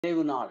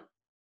நிறைவு நாள்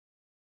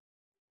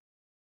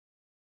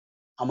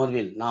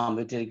அமர்வில் நாம்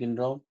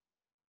பெற்றிருக்கின்றோம்.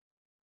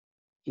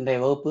 இன்றைய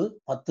வகுப்பு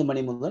 10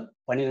 மணி முதல்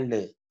 12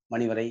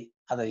 மணி வரை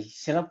அதை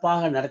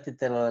சிறப்பாக நடத்தி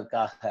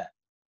தருவதற்காக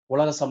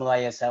உலக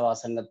சமுதாய சேவா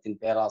சங்கத்தின்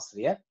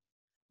பேராசிரியர்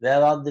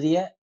வேதாத்திரிய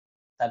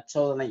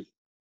தற்சோதனை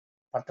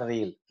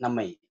பட்டறையில்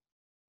நம்மை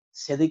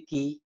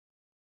செதுக்கி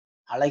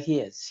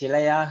அழகிய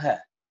சிலையாக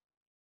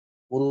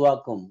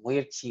உருவாக்கும்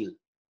முயற்சியில்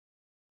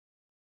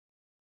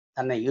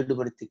தன்னை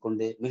ஈடுபடுத்திக்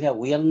கொண்டு மிக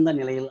உயர்ந்த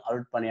நிலையில்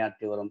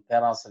அருட்பணியாற்றி வரும்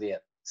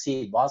பேராசிரியர் சி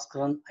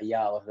பாஸ்கரன் ஐயா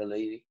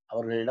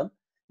அவர்களிடம்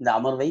இந்த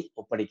அமர்வை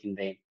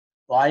ஒப்படைக்கின்றேன்.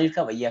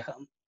 வாழ்க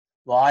வையகம்,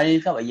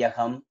 வாழ்க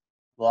வையகம்,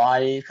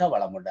 வாழ்க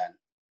வளமுடன்.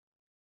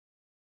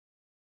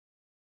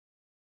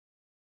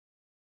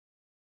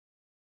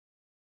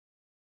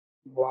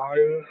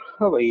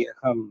 வாழ்க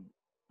வையகம்,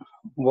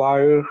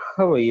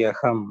 வாழ்க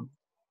வையகம்,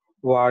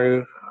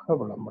 வாழ்க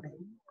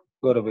வளமுடன்.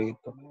 குருவே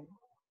துணை.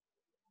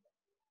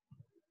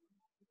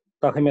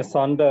 தகைமை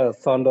சார்ந்த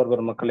சான்றோர்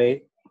பெருமக்களே,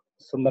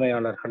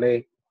 சிந்தனையாளர்களே,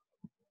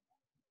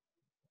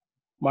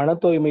 மன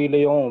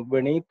தூய்மையிலையும்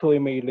வினை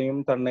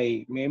தூய்மையிலையும் தன்னை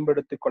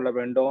மேம்படுத்திக் கொள்ள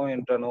வேண்டும்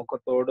என்ற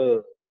நோக்கத்தோடு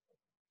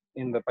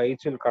இந்த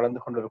பயிற்சியில்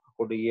கலந்து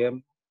கொண்டிருக்கக்கூடிய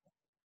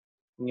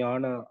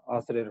ஞான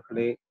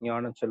ஆசிரியர்களே,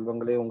 ஞான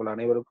செல்வங்களே, உங்கள்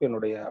அனைவருக்கும்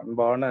என்னுடைய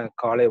அன்பான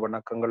காலை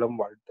வணக்கங்களும்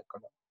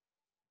வாழ்த்துக்களும்.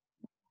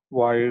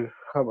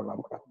 வாழ்க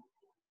வளமுடன்.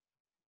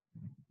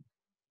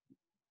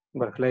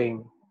 இவர்களை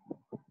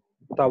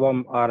தவம்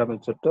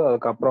ஆரம்பிச்சுட்டு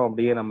அதுக்கப்புறம்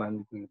அப்படியே நம்ம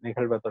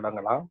நிகழ்வை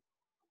தொடங்கலாம்.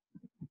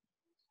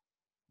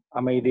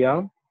 அமைதியா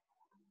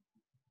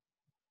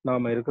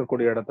நாம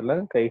இருக்கக்கூடிய இடத்துல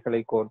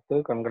கைகளை கோர்த்து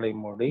கண்களை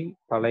மூடி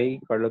தலை,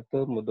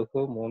 கழுத்து,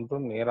 முதுகு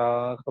மூன்றும்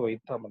நேராக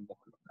வைத்து அமர்ந்து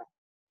கொள்ளுங்க.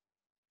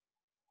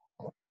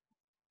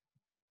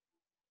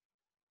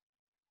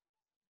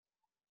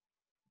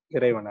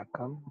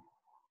 இறைவணக்கம்.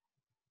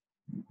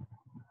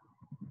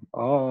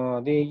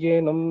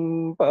 ஆதியெனும்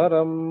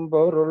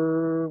பரம்பொருள்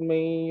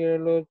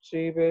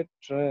மெய்யெழுச்சி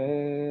பெற்ற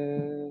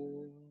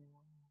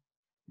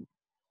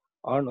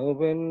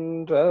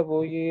அணுவென்ற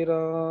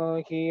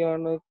உயிராகி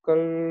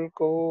அணுக்கள்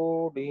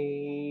கோடி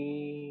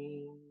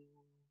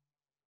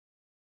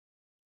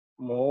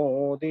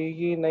மோதி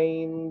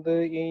இணைந்து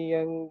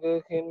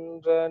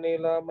இயங்குகின்ற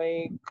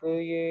நிலைமைக்கு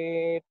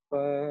ஏற்ப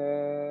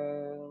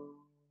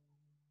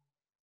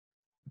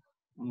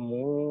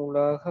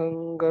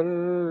மூலகங்கள்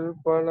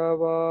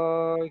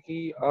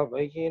பலவாகி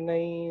அவை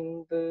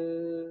இணைந்து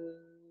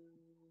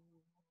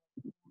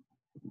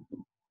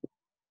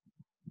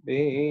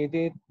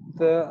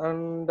வேதித்த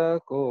அண்ட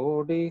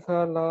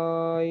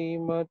கோடிகளாய்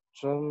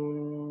மற்றும்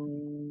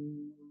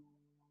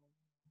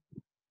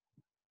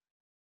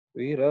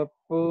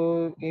பிறப்பு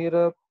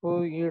இறப்பு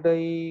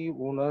இடை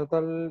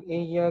உணர்தல்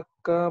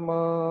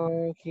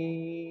இயக்கமாகி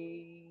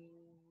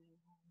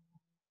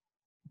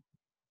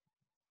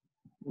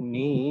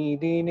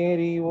நீதி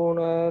நெறி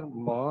உணர்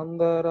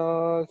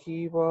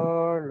மாந்தராகி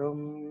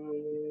வாழும்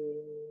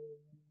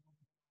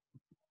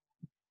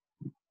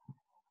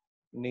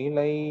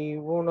நிலை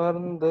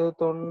உணர்ந்து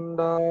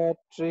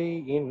தொண்டாற்றி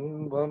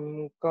இன்பம்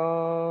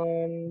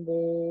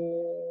காண்போ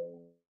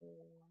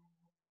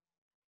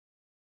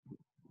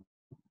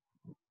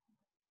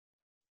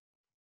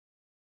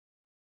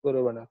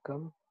குரு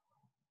வணக்கம்.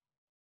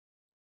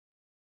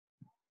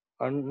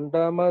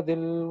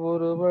 அண்டமதில்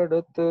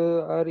உருவெடுத்து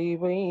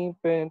அறிவை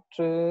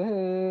பெற்று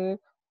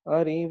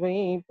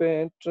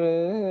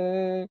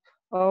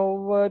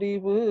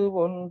அவ்வறிவு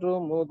ஒன்று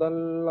முதல்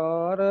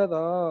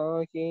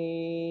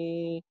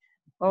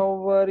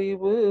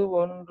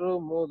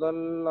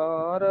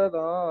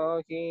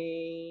ஆறதாகி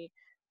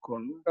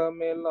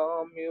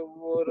கொண்டமெல்லாம்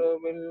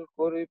இவ்வுருவில்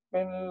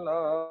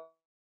குறிப்பெல்லாம்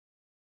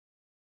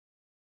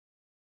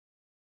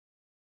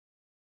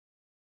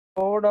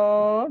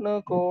கோடானு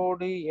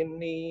கோடி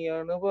எண்ணி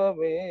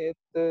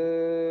அனுபவித்து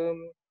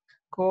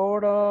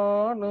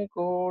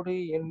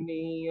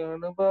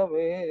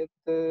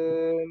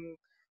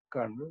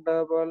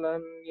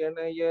கண்டபலன்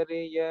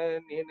எனையறிய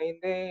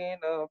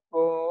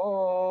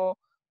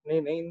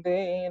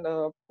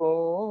நினைந்தேனப்போ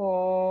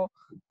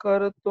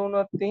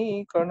கருத்துணர்த்தி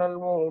கனல்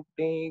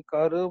மூட்டி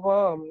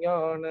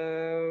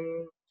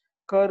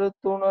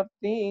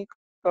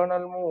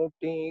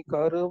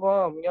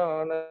கருவாம்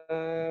ஞான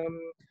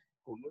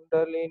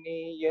குண்டலினி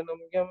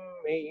எனும்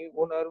மெய்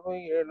உணர்வு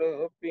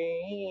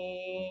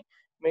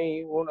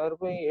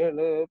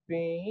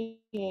எழுப்பி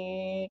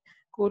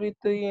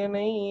குறித்து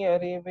என்னை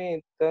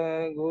அறிவித்த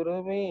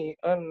குருவே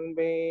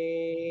அன்பே.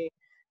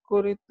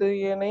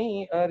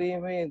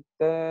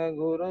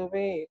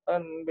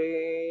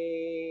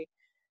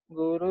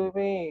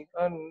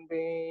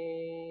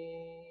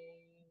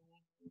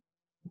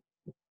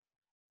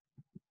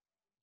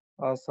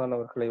 ஆசான்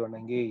அவர்களை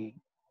வணங்கி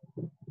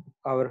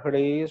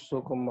அவர்களே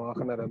சுகமாக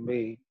நிரம்பி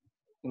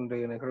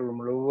இன்றைய நிகழ்வு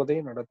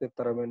முழுவதையும் நடத்தி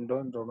தர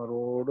வேண்டும் என்ற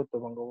உணர்வோடு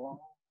துவங்குவோம்.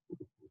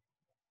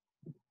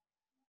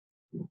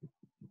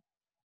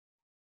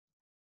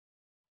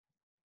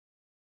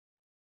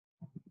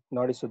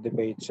 நாடி சுத்தி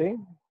பயிற்சி.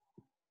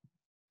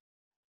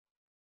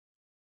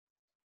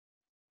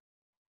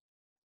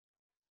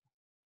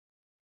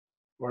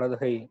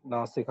 வலதுகை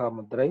நாசிகா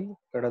முத்திரை,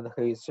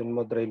 இடதுகை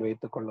சின்முத்திரையில்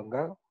வைத்துக் கொள்ளுங்க.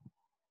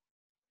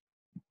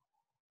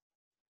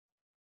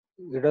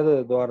 இடது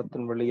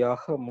துவாரத்தின்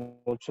வழியாக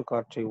மூச்சு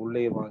காற்றை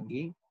உள்ளே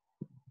வாங்கி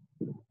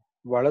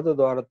வலது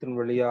துவாரத்தின்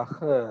வழியாக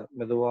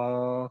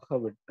மெதுவாக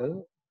விட்டு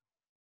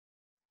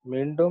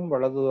மீண்டும்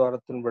வலது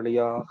துவாரத்தின்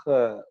வழியாக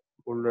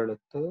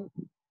உள்ளெழுத்து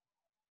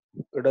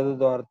இடது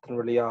துவாரத்தின்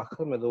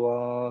வழியாக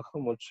மெதுவாக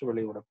மூச்சு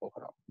வெளிவிட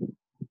போகிறோம்.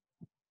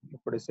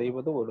 இப்படி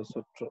செய்வது ஒரு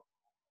சுற்று.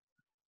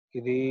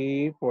 இதே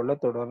போல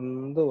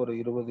தொடர்ந்து ஒரு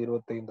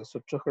 20-25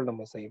 சுற்றுகள்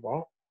நம்ம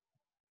செய்வோம்.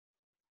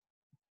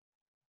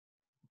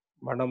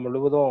 மனம்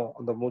முழுவதும்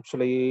அந்த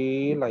மூச்சிலேயே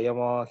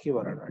லயமாகி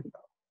வர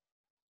வேண்டும்.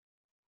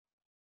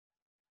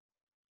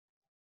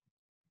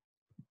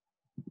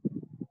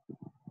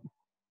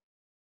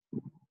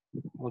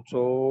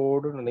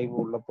 மூச்சோடு நினைவு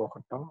உள்ள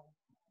போகட்டும்,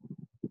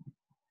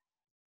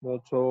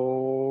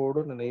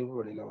 மூச்சோடு நினைவு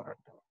வெளியில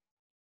வரட்டும்.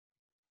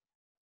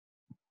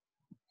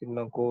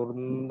 இன்னும்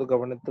கூர்ந்து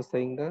கவனித்து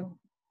செய்யுங்க.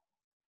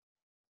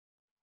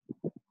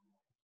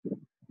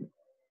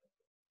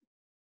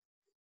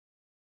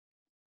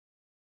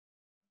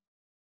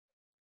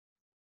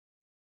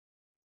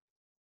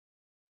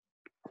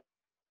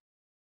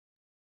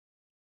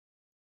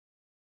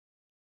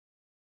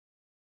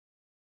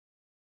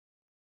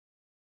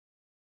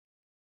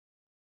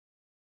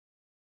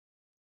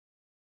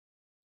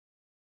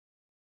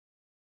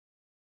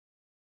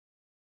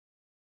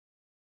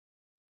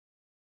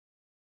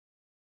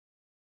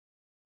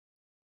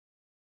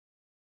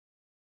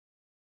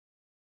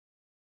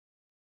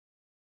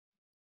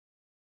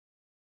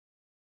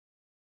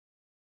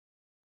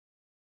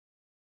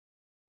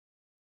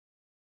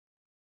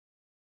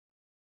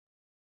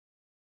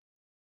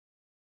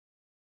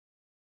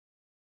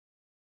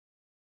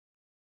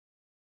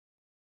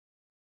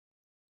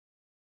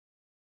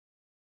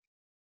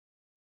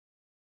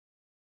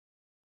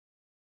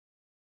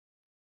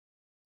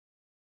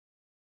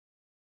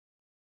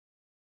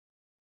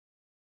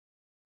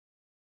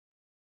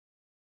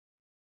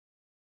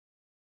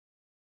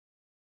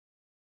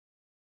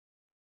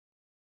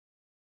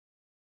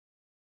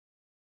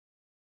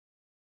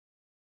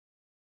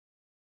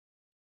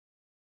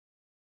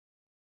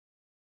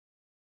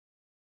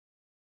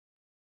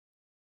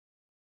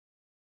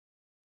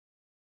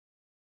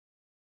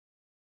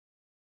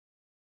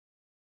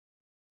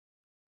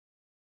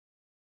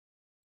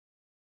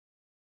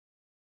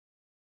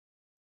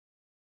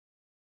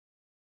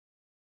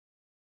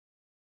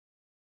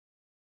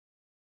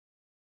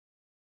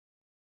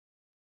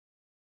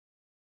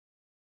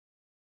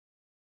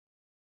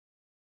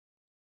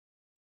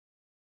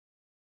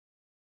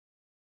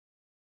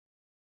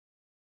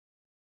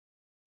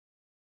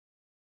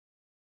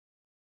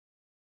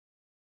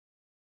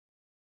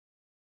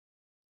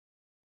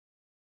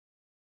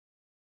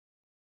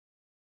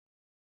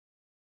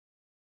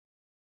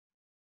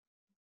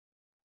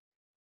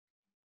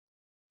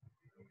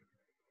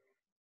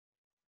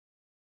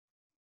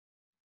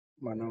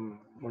 மனம்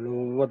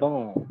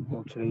முழுவதும்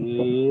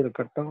மூச்சிலேயே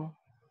இருக்கட்டும்.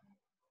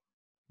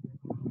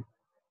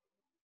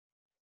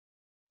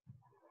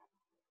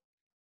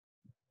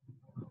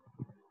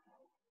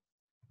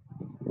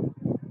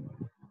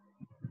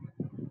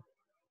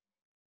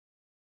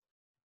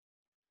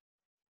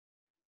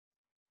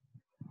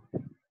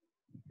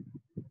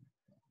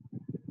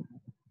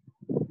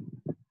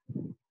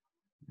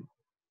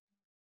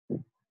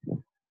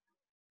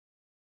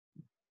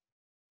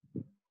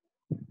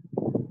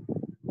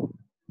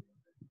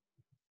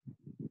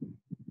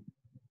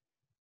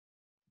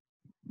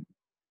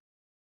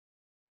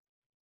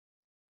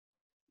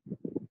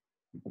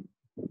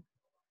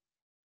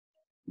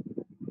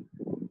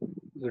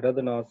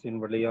 இடது நாசின்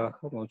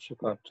வழியாக மூச்சு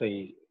காற்றை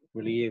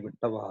வெளியே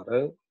விட்டவாறு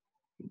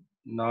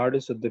நாடி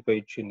சுத்தி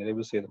பயிற்சி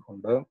நிறைவு செய்து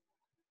கொண்டு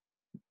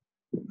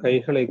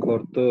கைகளை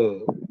கோர்த்து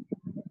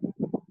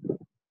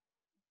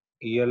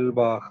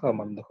இயல்பாக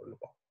அமர்ந்து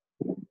கொள்வோம்.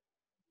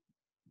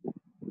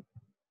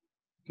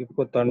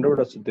 இப்போ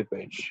தண்டுவிட சுத்தி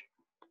பயிற்சி.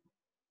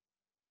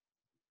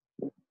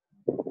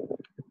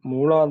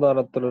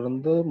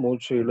 மூலாதாரத்திலிருந்து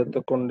மூச்சு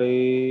இழுத்துக்கொண்டே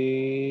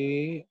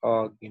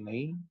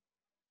ஆகினை,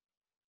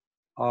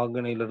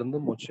 ஆகினையிலிருந்து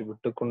மூச்சு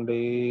விட்டுக்கொண்டே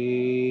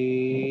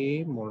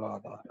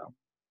மூலாதாரம்.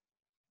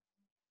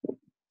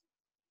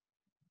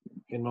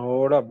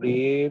 என்னோட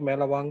அப்படியே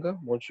மேல வாங்க,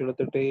 மூச்சு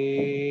இழுத்துட்டே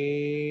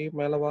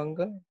மேல வாங்க,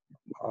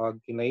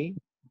 ஆகினை,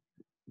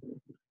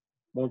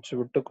 மூச்சு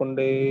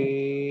விட்டுக்கொண்டே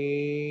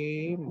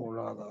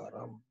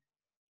மூலாதாரம்.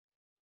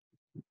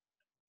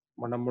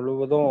 மனம்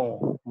முழுவதும்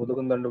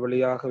முதுகுந்தண்டு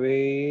வழியாகவே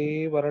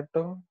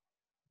வரட்டும்.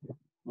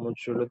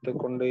 மூச்சு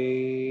இழுத்துக்கொண்டே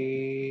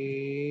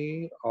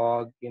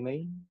ஆகினை,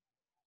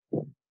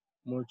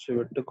 மூச்சு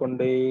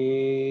விட்டுக்கொண்டே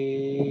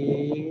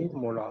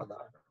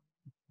மூலாதாரம்.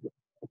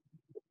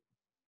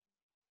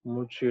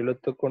 மூச்சு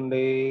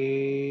இழுத்துக்கொண்டே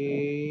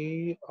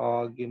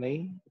ஆகினை,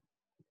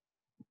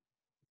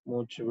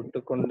 மூச்சு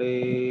விட்டுக்கொண்டே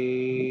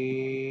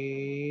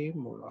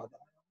மூலாதாரம்.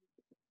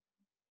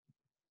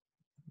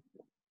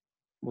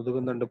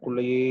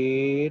 முதுகுந்தண்டுக்குள்ளேயே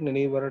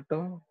நினைவு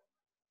வரட்டும்.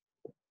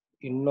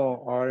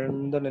 இன்னும்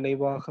ஆழ்ந்த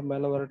நினைவாக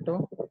மேல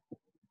வரட்டும்.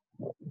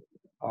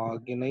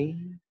 ஆகினை.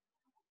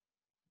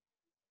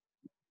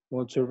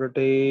 மூச்சு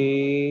விட்டுட்டே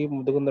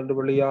முதுகுந்தண்டு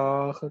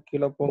வழியாக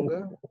கீழே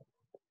போங்க.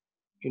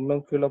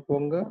 இன்னும் கீழே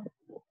போங்க.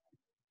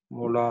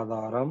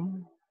 மூலாதாரம்.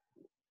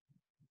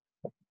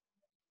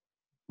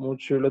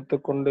 மூச்சு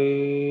இழுத்துக்கொண்டே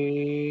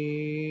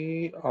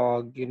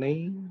ஆகினை.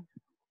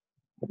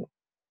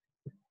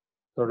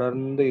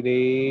 தொடர்ந்து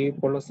இதே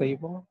போல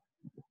செய்வோம்.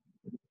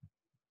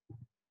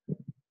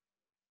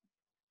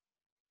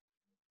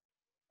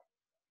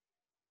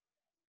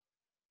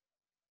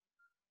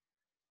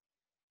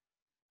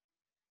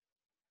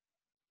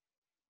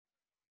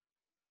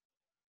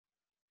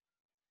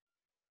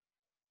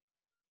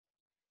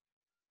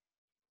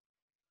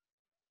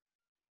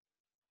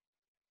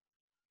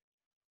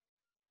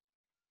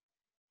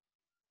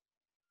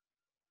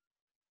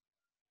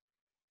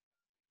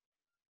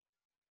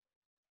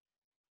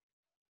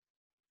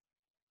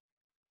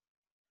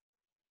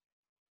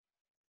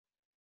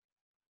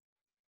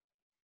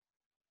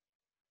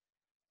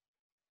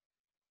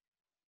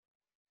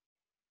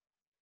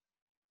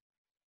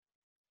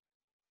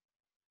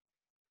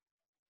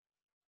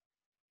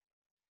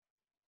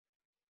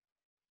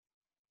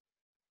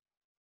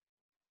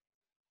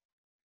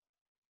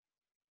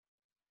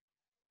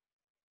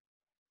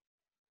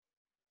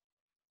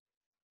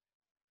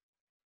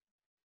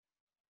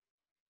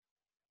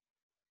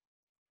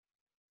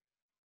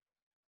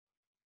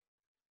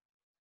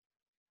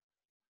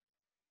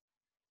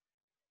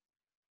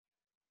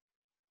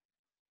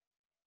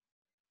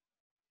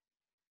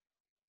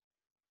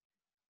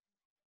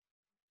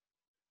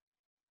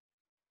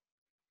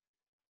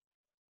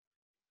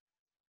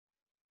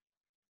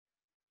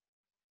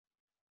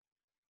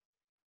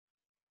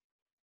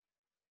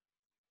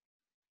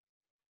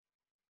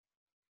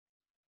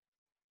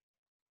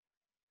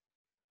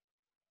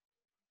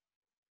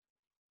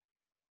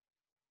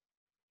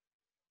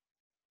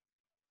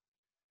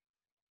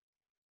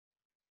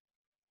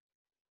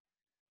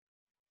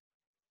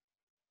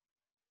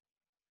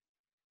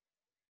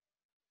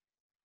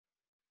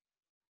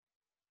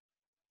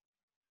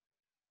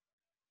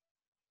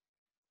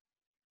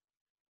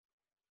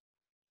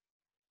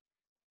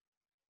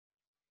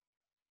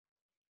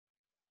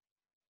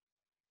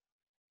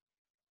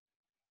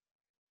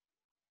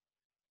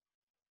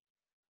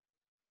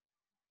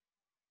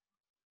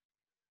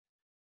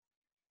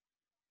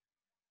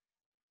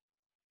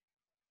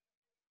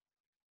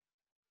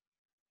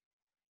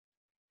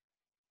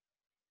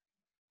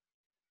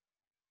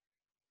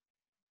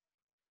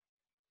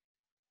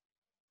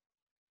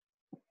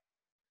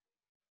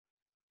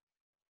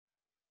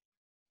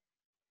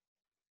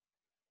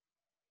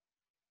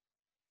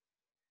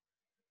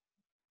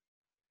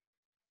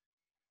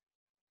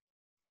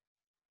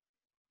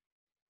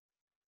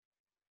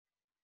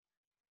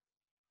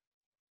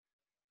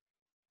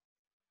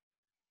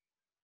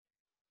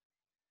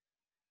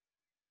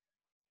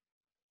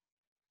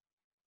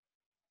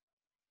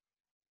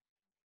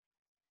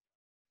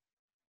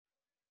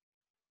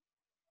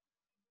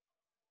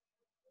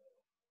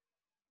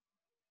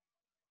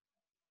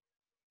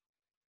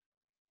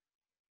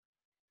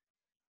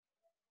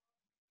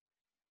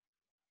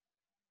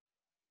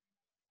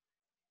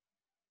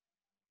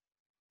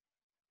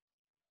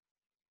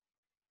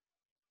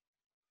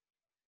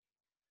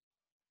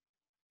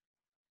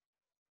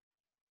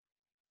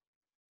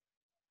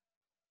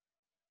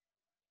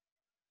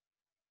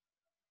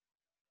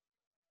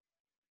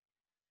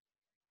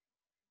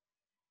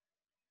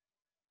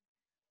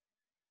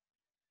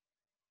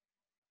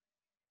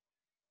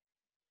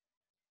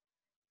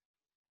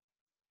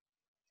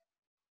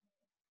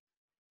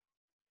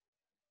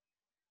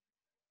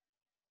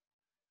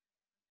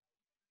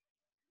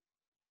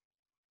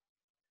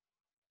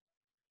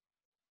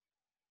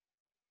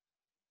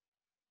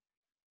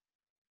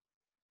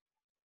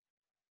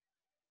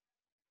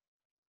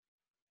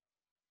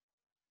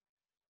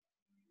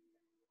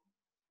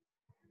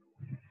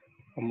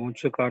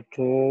 மூச்சு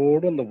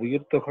காற்றோடு அந்த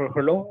உயிர்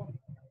துகள்களும்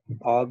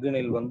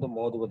ஆகினில் வந்து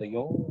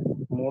மோதுவதையும்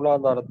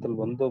மூலாதாரத்தில்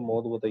வந்து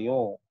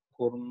மோதுவதையும்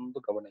கூர்ந்து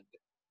கவனிங்க.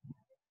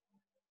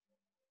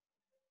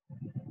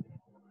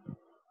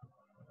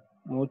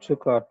 மூச்சு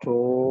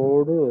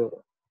காற்றோடு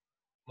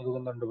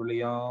முதுகுந்தண்டு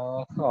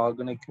வழியாக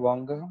ஆகினைக்கு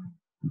வாங்க.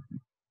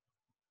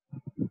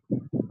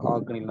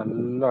 ஆகினி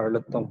நல்ல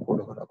அழுத்தம்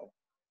கூடுகிறது.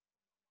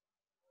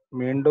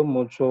 மீண்டும்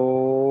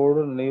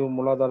மூச்சோடு நினைவு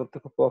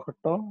மூலாதாரத்துக்கு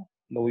போகட்டும்.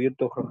 இந்த உயிர்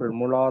துகள்கள்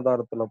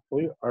மூலாதாரத்துல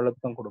போய்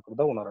அழுத்தம்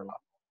கொடுக்கறத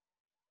உணரலாம்.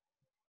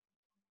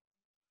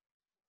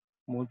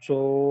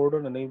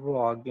 மூச்சோடு நினைவு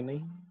ஆகினை.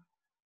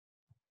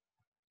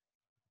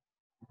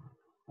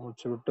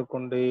 மூச்சு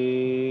விட்டுக்கொண்டே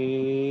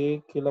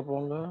கீழே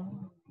போங்க.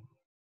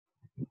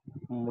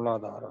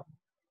 மூலாதாரம்.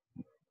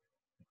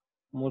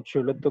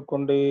 மூச்சு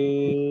இழுத்துக்கொண்டே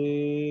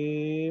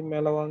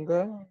மேல வாங்க.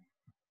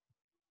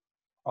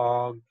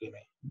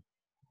 ஆகினை.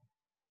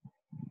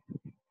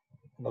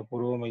 இந்த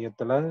புருவ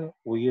மையத்துல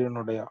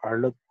உயிரினுடைய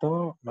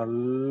அழுத்தம்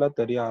நல்லா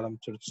தெரிய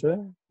ஆரம்பிச்சிருச்சு.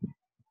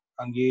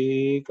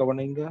 அங்கேயே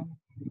கவனிங்க.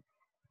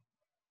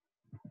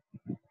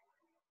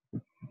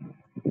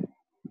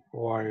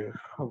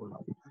 வாழ்க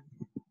வளமுடன்.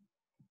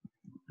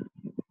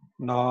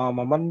 நாம்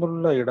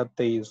அமர்ந்துள்ள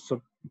இடத்தை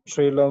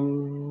சுற்றிலும்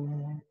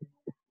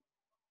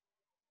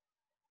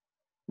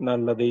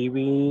நல்ல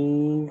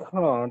தெய்வீக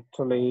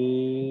ஆற்றலை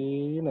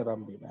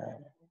நிரம்பின.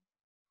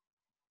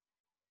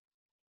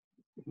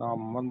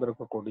 நாம்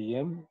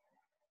அமர்ந்திருக்கக்கூடிய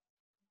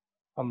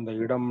அந்த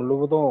இடம்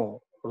முழுவதும்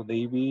ஒரு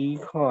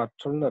தெய்வீக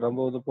ஆற்றல்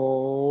நிரம்புவது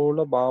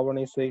போல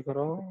பாவனை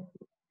செய்கிறோம்,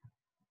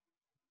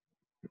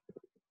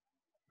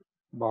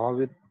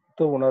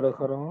 பாவித்து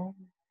உணர்கிறோம்.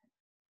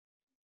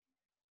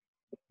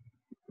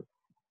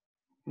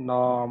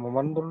 நாம்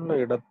அமர்ந்துள்ள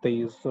இடத்தை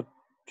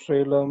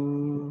சுற்றிலும்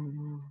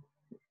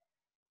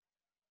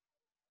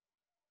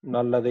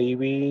நல்ல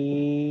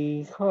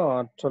தெய்வீக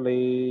ஆற்றலை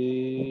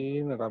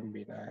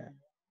நிரம்பின.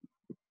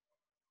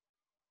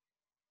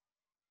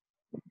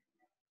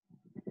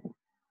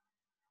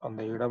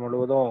 அந்த இடம்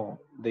முழுவதும்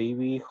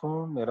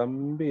தெய்வீகம்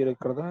நிரம்பி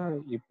இருக்கிறத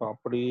இப்ப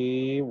அப்படியே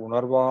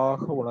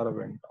உணர்வாக உணர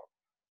வேண்டும்.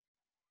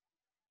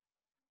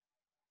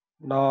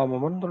 நாம்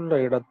அமர்ந்துள்ள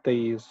இடத்தை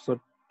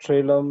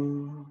சுற்றிலும்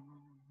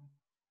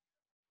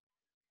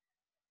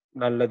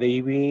நல்ல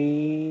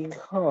தெய்வீக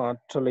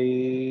ஆற்றலை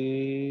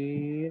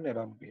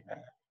நிரம்பின.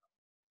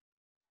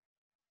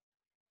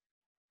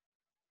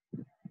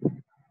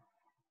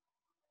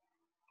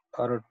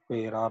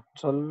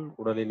 அருட்பேராற்றல்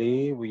உடலிலே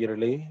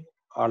உயிரிலே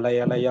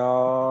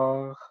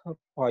அலையலையாக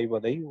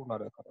பாய்வதை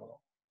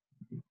உணர்கிறோம்.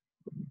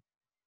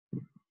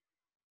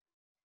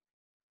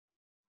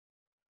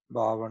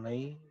 பாவனை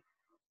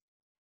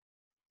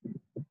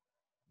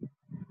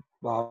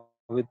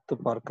பாவித்து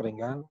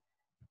பார்க்கிறீங்க.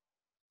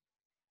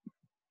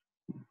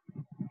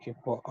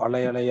 இப்போ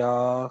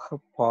அலையலையாக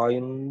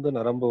பாய்ந்து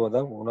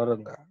நிரம்புவதை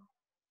உணருங்க.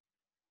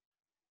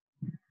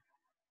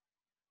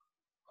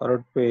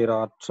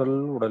 அருட்பேராற்றல்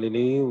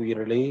உடலிலே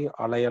உயிரிலே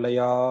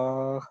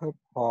அலையலையாக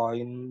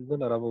பாய்ந்து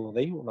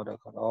நிரம்புவதை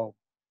உணர்கிறோம்.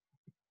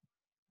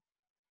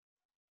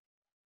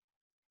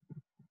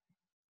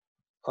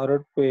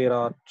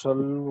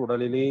 அருட்பேராற்றல்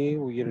உடலிலே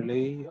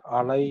உயிரிலே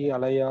அலை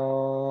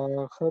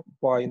அலையாக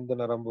பாய்ந்து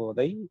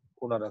நிரம்புவதை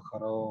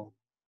உணர்கிறோம்.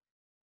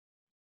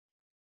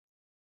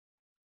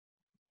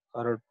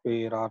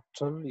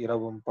 அருட்பேராற்றல்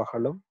இரவும்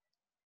பகலும்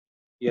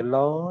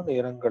எல்லா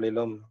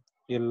நேரங்களிலும்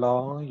எல்லா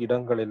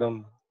இடங்களிலும்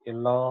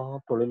எல்லா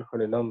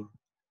தொழில்களிலும்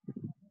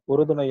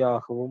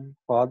உறுதுணையாகவும்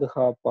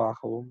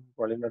பாதுகாப்பாகவும்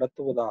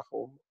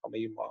வழிநடத்துவதாகவும்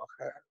அமையுமாக.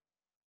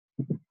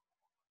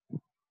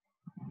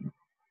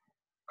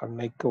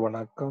 அன்னைக்கு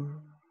வணக்கம்,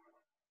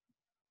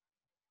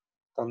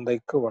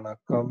 தந்தைக்கு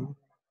வணக்கம்,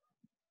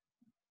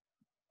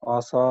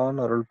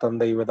 ஆசான் அருள்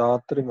தந்தை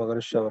வேதாத்ரி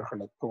மகரிஷி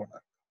அவர்களுக்கு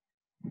வணக்கம்.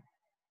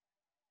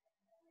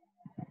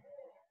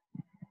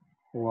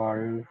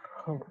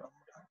 வாழ்க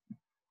வளமுடன்.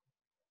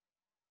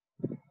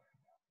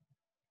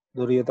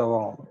 துரிய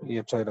தவம்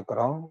இயற்ற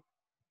இருக்கிறோம்.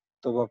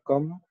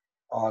 துவக்கம்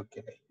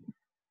ஆக்கினை.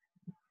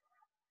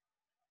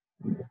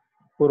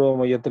 பூர்வ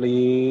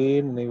மையத்திலேயே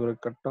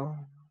நினைவிருக்கட்டும்.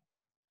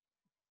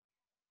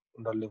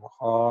 உடல்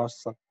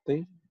மகாசக்தி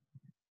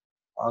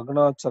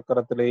அக்னா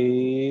சக்கரத்திலே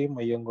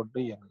மையம் கொண்டு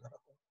இயங்குகிறது.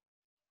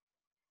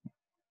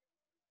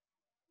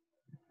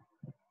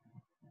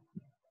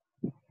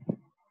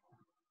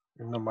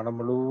 இன்னும் மனம்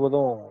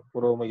முழுவதும்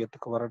பூர்வ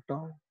மையத்துக்கு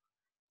வரட்டும்.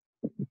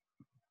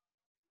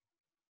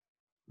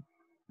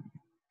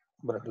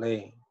 இவர்களே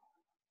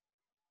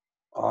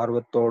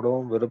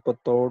ஆர்வத்தோடும்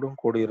விருப்பத்தோடும்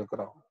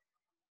கூடியிருக்கிறோம்.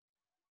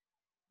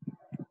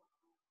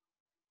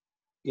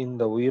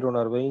 இந்த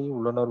உயிருணர்வை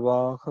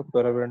உள்ளுணர்வாக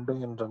பெற வேண்டும்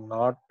என்ற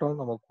நாட்டம்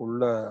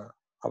நமக்குள்ள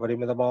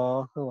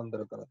அபரிமிதமாக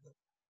வந்திருக்கிறது.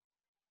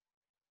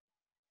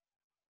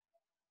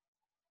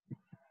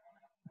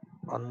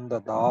 அந்த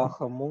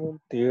தாகமும்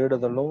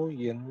தேடுதலும்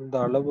எந்த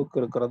அளவுக்கு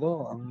இருக்கிறதோ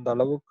அந்த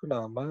அளவுக்கு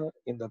நாம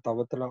இந்த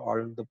தவத்துல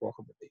ஆழ்ந்து போக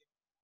முடியும்.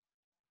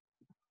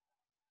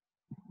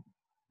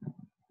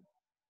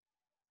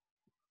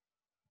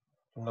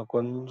 இன்னும்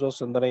கொஞ்சம்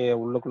சிந்தனையை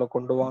உள்ளுக்குள்ள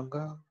கொண்டு வாங்க.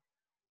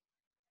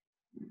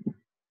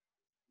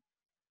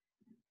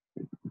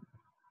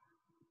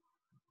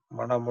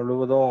 மனம்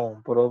முழுவதும்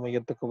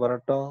புரோமையத்துக்கு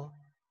வரட்டும்.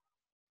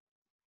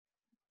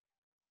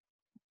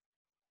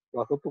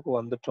 வகுப்புக்கு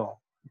வந்துட்டோம்,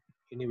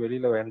 இனி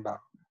வெளியில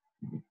வேண்டாம்.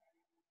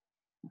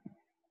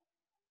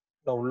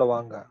 உள்ள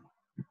வாங்க,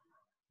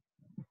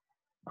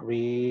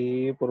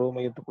 அப்படியே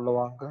புரோமையத்துக்குள்ள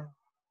வாங்க.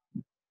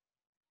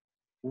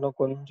 இன்னும்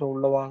கொஞ்சம்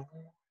உள்ள வாங்க.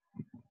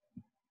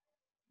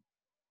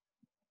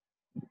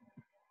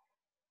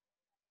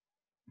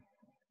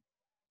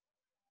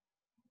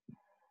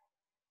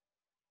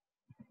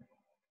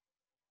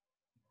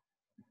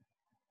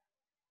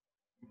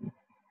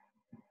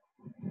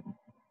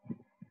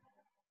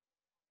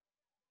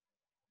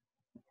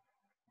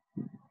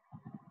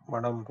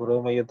 மனம்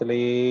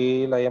புரோமையத்திலேயே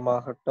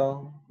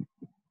லயமாகட்டும்.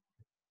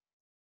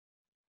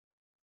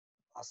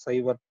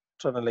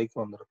 அசைவற்ற நிலைக்கு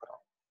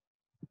வந்திருக்கிறோம்.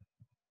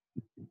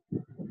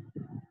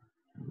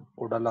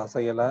 உடல்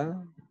அசையல,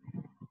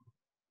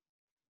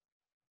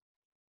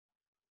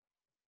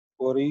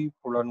 பொறி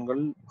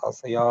புலன்கள்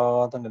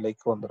அசையாத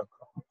நிலைக்கு வந்திருக்கிறோம்.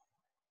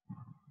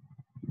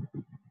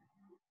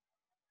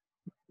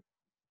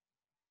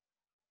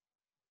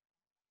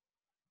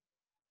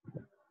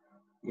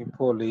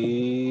 இப்போ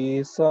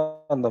லேசா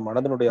அந்த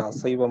மனதினுடைய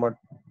அசைவை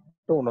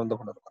மட்டும் உணர்ந்து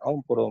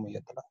கொண்டிருக்கிறோம் புருவ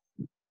மையத்துல.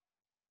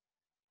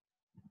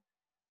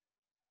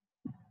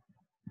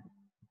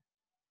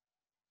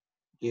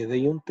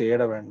 எதையும்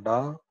தேட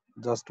வேண்டாம்.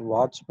 ஜஸ்ட்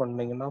வாட்ச்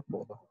பண்ணீங்கன்னா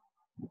போதும்.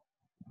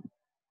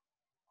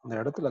 அந்த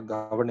இடத்துல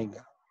கவனிங்க.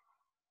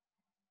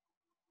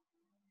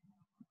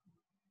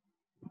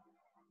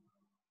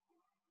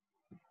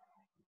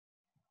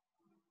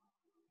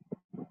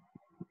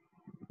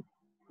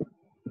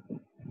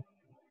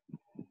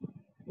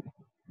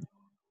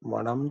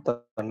 மனம்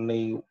தன்னை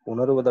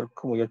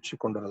உணர்வதற்கு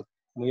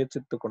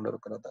முயற்சித்துக்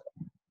கொண்டிருக்கிறது.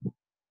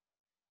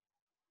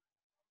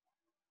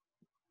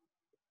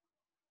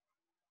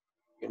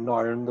 இன்னும்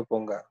ஆழ்ந்து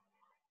போங்க.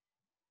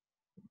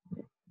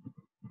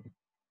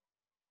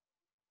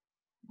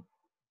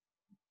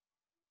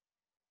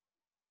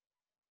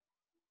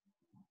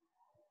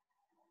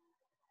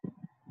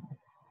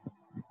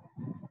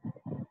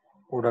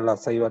 உடல்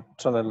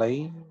அசைவற்ற நிலை,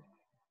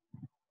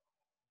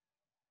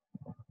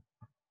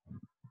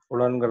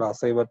 புலன்கள்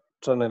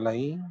அசைவற்ற நிலை,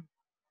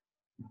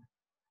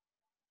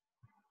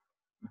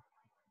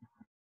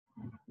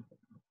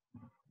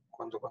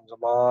 கொஞ்சம்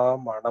கொஞ்சமா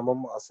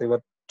மனமும்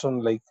அசைவற்ற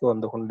நிலைக்கு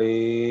வந்து கொண்டே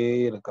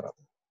இருக்கிறது.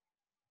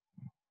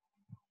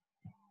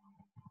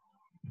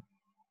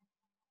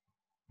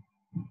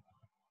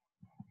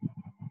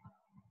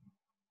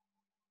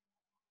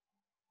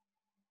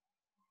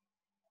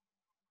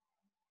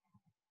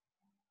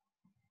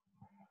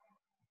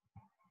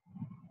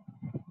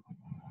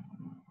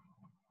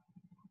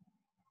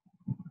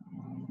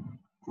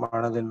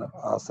 மனதின்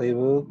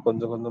அசைவு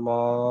கொஞ்சம் கொஞ்சமா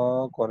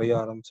குறைய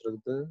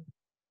ஆரம்பிச்சிருக்குது.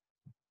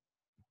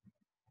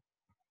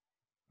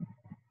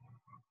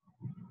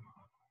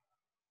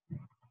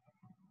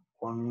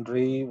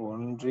 ஒன்றி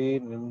ஒன்றி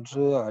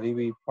நின்று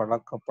அறிவை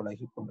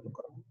பழகி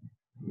கொண்டிருக்கிறோம்.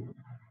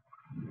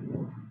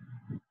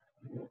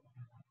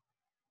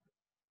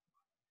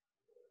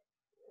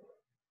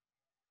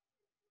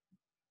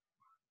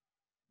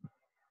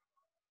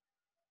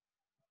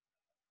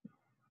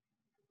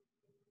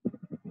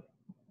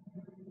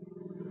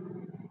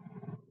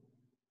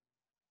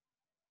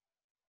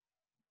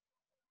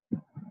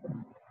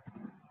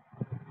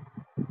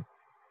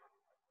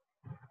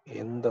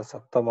 எந்த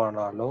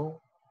சத்தமானாலும்,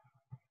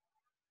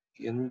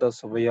 எந்த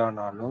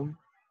சுவையானாலும்,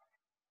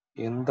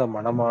 எந்த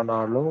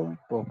மனமானாலும்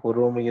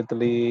புருவ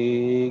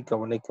மையத்திலேயே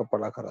கவனிக்க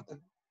பழகிறது.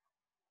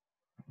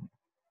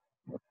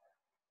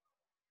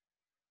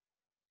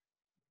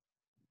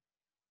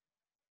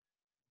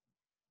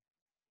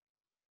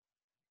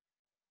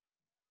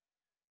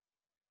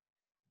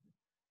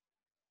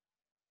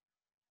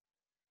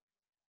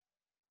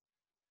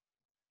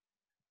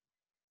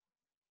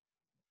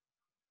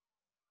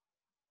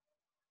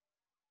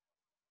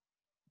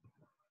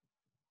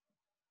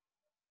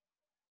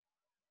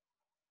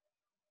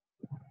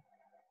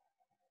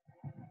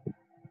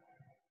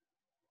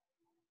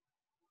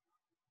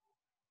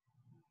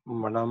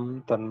 மனம்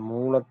தன்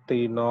மூலத்தை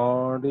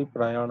நாடி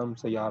பிரயாணம்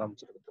செய்ய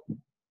ஆரம்பிச்சிருக்கு.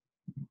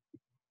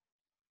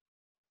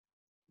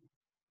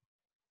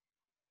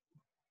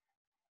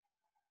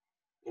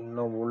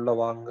 இன்னும் உள்ள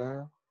வாங்க,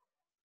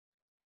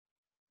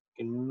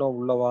 இன்னும்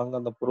உள்ள வாங்க.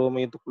 அந்த புருவ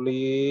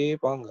மையத்துக்குள்ளேயே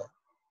வாங்க.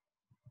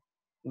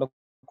 இன்னும்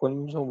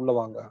கொஞ்சம் உள்ள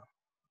வாங்க.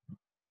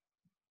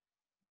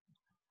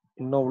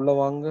 இன்னும் உள்ள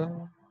வாங்க.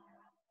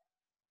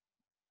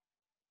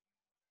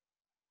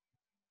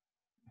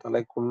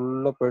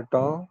 தலைக்குள்ள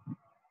போயிட்டோம்.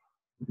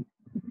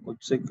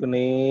 உச்சிக்கு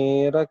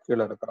நேரா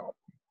கீழே இருக்கிறோம்.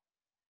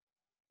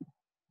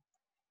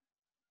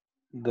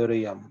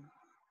 துரியம்.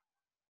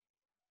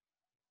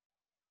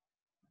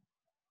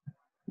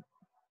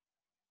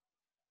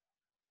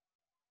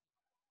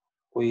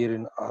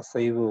 உயிரின்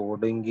அசைவு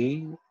ஒடுங்கி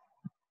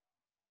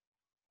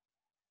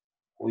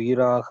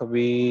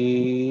உயிராகவே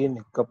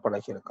நிற்க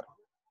பழகியிருக்கிறோம்.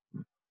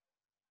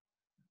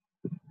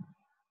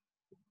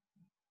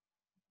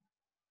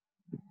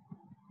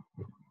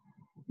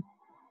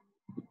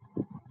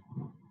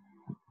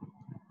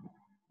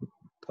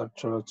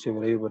 தற்சுழற்சி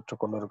விரைவு பெற்றுக்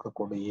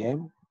கொண்டிருக்கக்கூடிய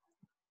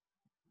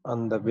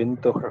அந்த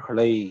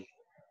விண்துகள்களை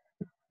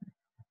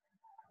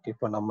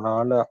இப்ப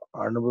நம்மளால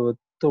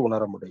அனுபவித்து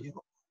உணர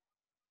முடியும்.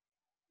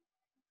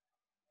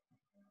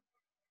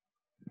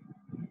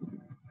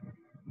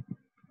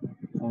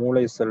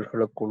 மூளை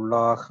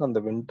செல்களுக்குள்ளாக அந்த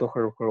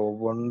விண்துகள்கள்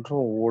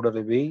ஒவ்வொன்றும்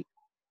ஊடுருவி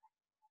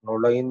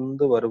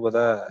நுழைந்து வருவத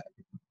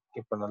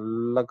இப்ப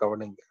நல்லா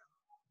கவனிங்க.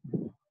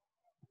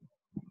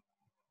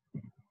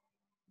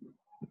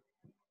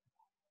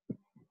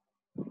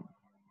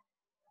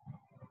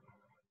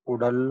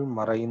 உடல்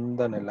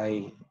மறைந்த நிலை,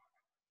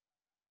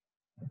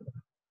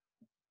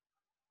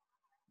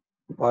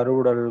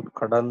 பருவுடல்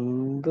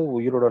கடந்து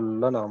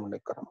உயிருடல்ல நாம்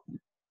நிற்கிறோம்.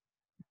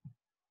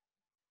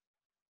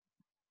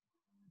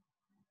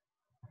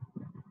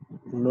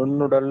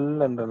 நுண்ணுடல்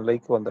என்ற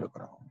நிலைக்கு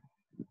வந்திருக்கிறோம்.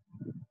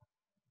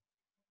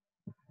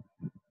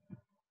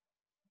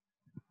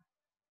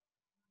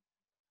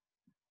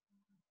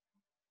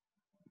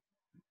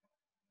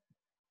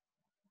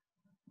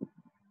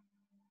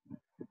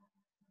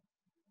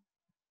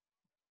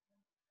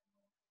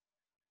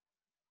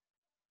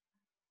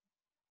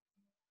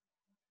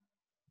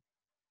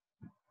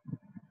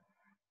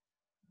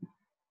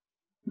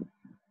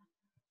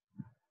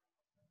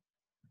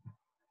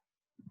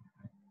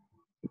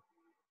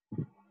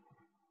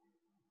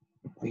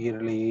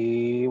 உயிரிலே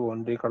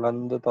ஒன்றி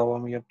கலந்து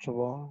தவம்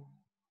இயற்றுவோம்.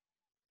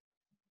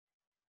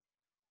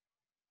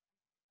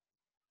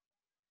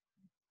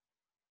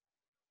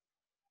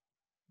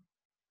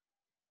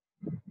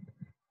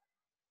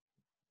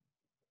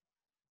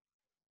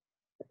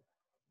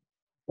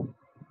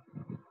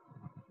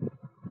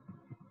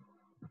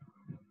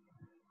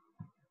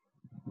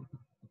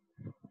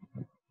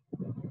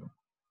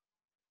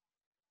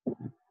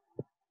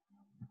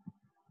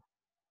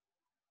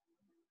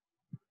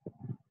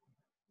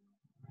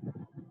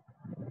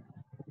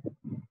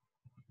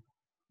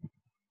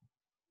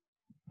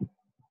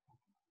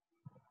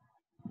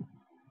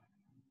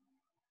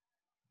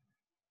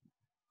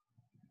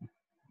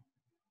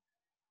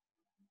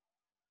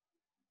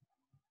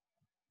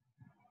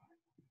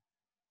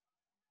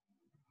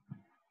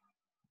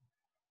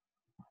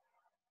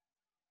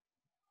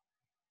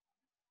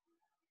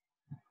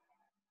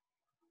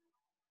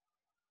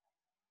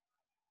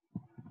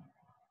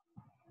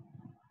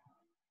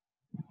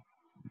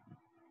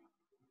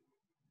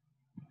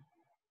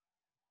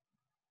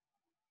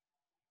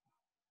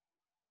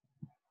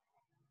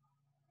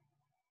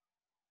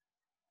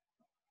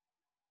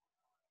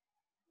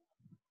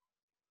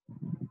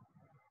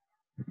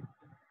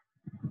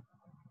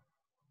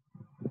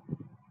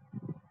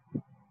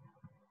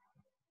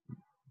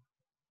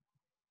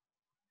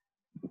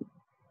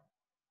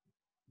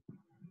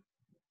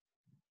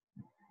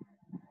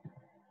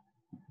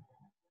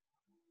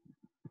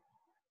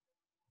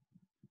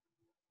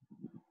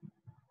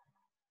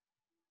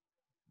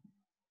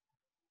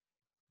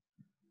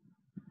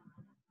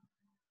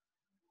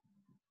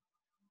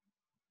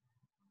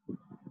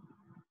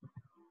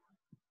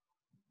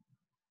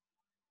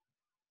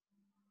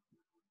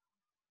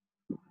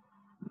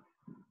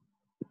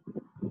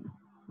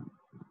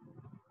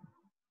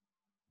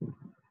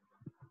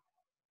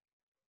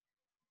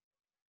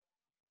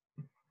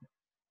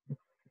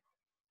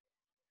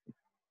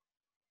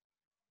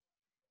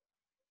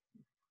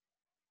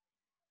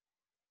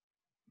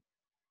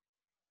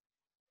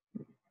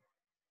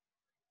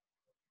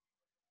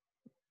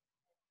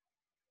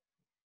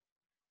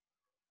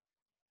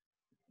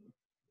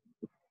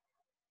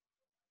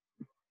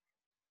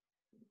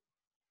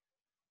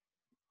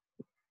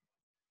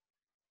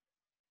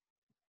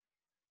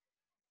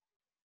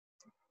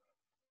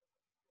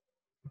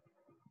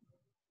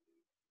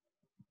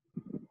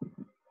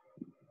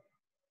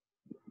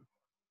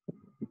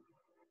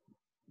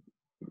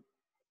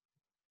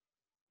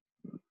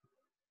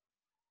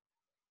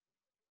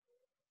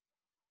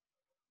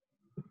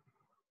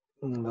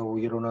 இந்த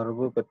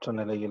உயிருணர்வு பெற்ற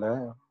நிலையில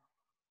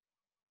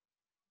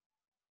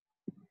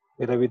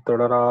பிறவி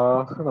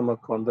தொடராக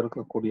நமக்கு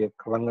வந்திருக்கக்கூடிய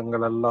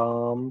களங்கங்கள்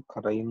எல்லாம்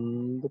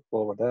கரைந்து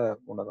போவத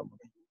உணர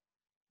முடியும்.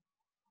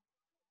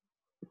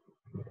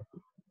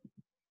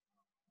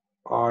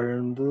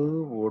 ஆழ்ந்து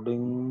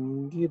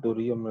ஒடுங்கி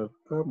துரியம்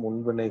நிற்க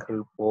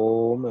முன்வினைகள்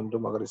போம் என்று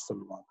மகரி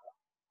சொல்வாங்க.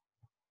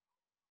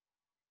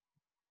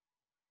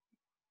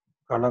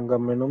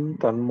 களங்கமெனும்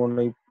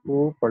தன்முனைப்பு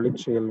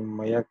பழிச்செயல்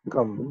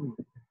மயக்கம்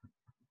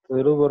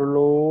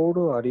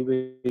திருவருளோடு அறிவை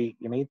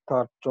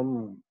இணைத்தாற்றும்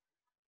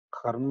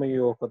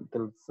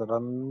கர்மயோகத்தில்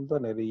சிறந்த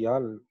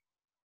நெறியால்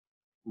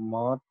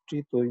மாற்றி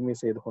தூய்மை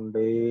செய்து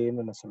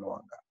கொண்டேன்னு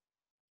சொல்லுவாங்க.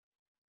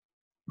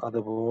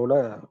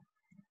 அதுபோல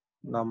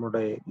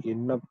நம்முடைய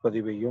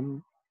எண்ணப்பதிவையும்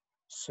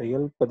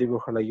செயல்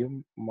பதிவுகளையும்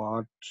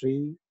மாற்றி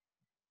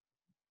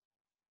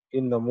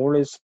இந்த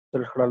மூளை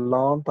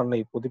செயல்களெல்லாம்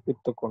தன்னை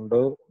புதுப்பித்துக்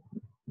கொண்டு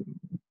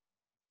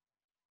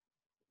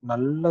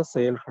நல்ல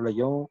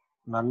செயல்களையும்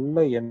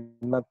நல்ல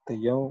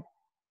எண்ணத்தையும்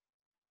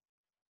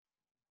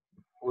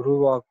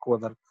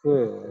உருவாக்குவதற்கு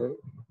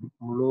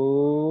முழு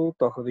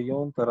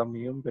தகுதியும்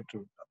திறமையும்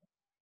பெற்றுவிட்டது.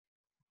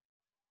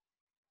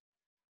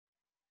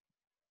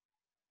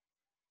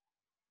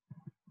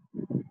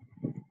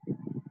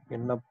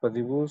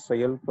 எண்ணப்பதிவு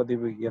செயல்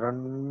பதிவு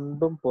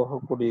இரண்டும்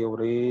போகக்கூடிய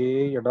ஒரே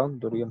இடம்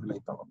துரிய நிலை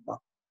தவம்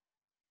தான்.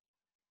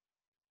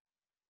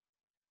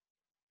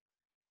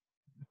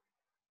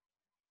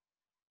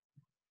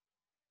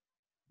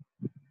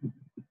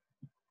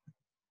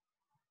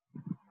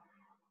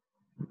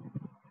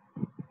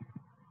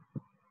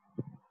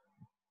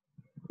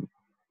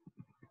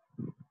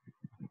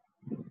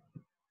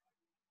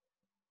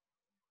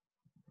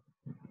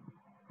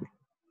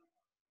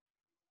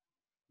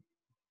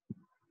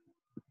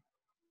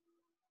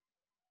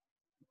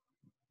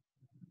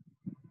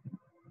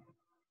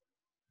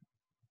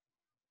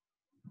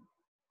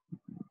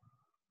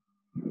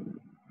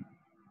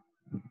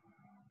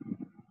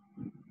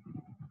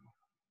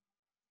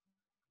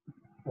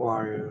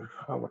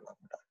 வாழ்க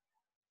வளமுடன்.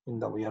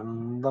 இந்த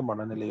உயர்ந்த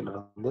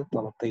மனநிலையிலிருந்து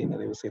தவத்தை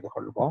நிறைவு செய்து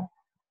கொள்வோம்.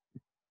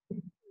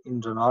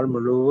 இன்று நாள்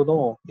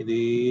முழுவதும்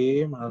இதே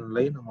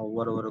மனநிலை நம்ம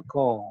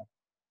ஒவ்வொருவருக்கும்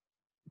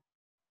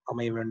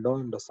அமைய வேண்டும்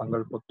என்ற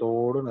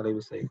சங்கல்பத்தோடு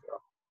நிறைவு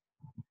செய்கிறோம்.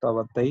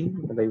 தவத்தை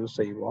நிறைவு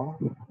செய்வோம்.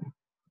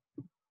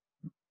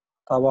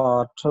 தவ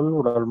ஆற்றல்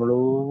உடல்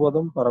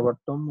முழுவதும்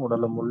பரவட்டும்.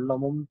 உடலும்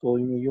உள்ளமும்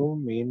தூய்மையும்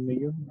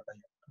மேன்மையும்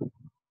அடையட்டும்.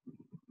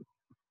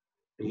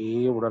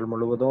 உடல்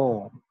முழுவதும்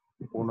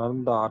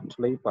உணர்ந்த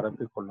ஆற்றலை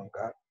பரப்பிக்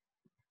கொள்ளுங்க.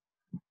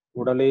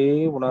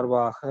 உடலே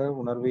உணர்வாக,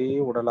 உணர்வே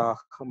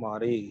உடலாக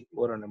மாறி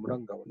ஒரு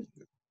நிமிடம்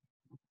கவனிங்க.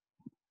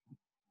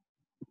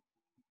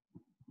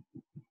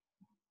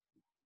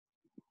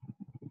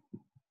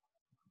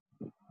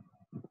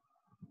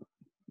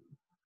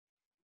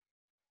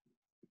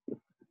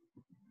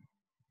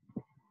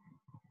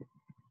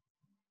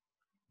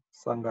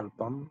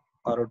 சங்கல்பம்.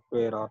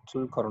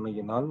 அருட்பேராற்றல்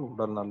கருணையினால்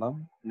உடல்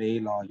நலம்,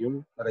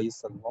 நீலாயுள், நிறை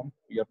செல்வம்,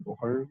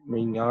 உயர்ப்புகள்,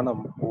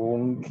 மெய்ஞானம்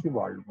ஓங்கி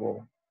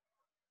வாழ்வோம்.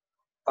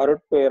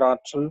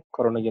 அருட்பேராற்றல்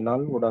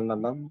கருணையினால் உடல்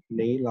நலம்,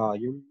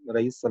 நீலாயுள்,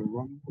 நிறை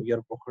செல்வம்,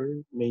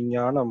 உயர்ப்புகள்,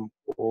 மெய்ஞானம்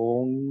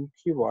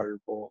ஓங்கி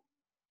வாழ்வோம்.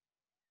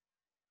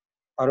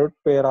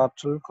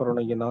 அருட்பேராற்றல்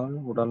கருணையினால்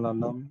உடல்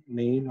நலம்,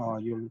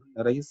 நீலாயுள்,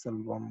 நிறை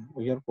செல்வம்,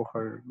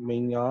 உயர்ப்புகள்,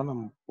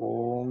 மெய்ஞானம்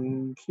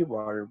ஓங்கி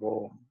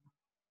வாழ்வோம்.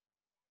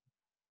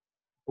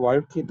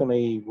 வாழ்க்கை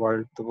துணை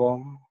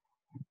வாழ்த்துவோம்.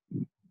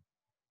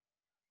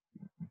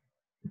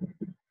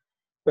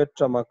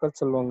 பெற்ற மக்கள்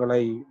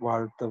செல்வங்களை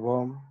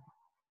வாழ்த்துவோம்.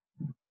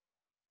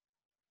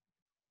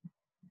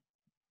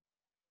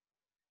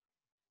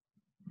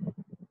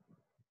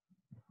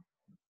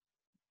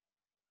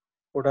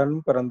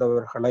 உடன்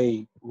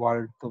பிறந்தவர்களை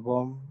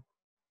வாழ்த்துவோம்.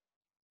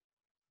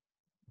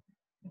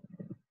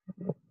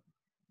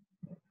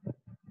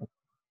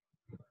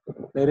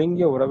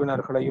 நெருங்கிய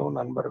உறவினர்களையும்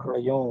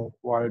நண்பர்களையும்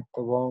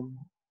வாழ்த்துவோம்.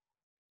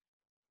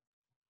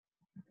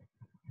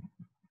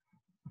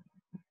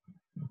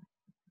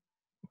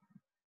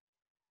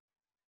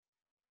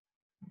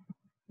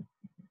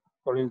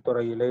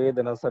 தொழில்துறையிலே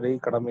தினசரி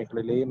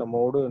கடமைகளிலே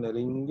நம்மோடு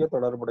நெருங்கிய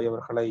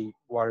தொடர்புடையவர்களை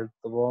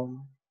வாழ்த்துவோம்.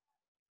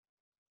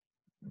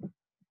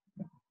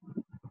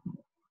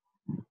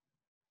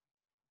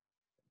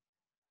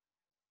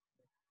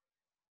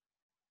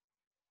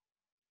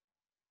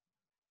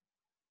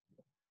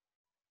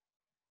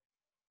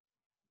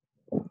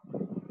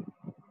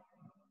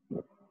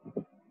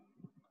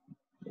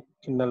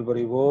 இன்னல்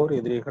புரிவோர்,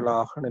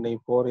 எதிரிகளாக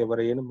நினைப்போர்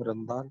எவரேனும்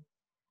இருந்தால்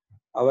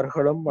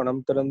அவர்களும்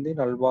மனம் திருந்தி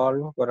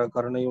நல்வாழ்வு பெற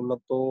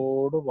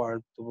கருணையுள்ளத்தோடு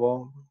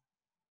வாழ்த்துவோம்.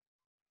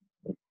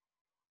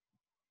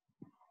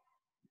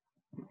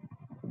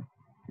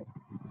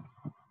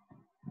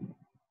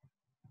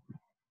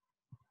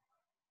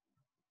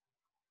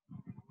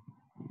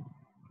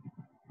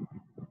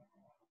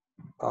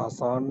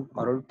 ஆசான்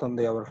அருள்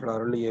தந்தை அவர்கள்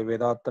அருளிய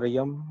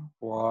வேதாத்திரியம்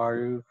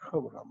வாழ்க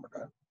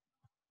வளமுடன்.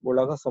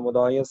 உலக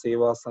சமுதாய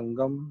சேவா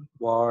சங்கம்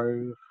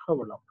வாழ்க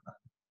வளமுடன்.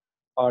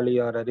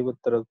 ஆழியார் அறிவு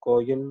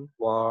திருக்கோயில்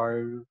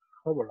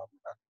வாழ்க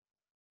வளமுடன்.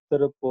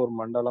 திருப்பூர்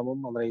மண்டலமும்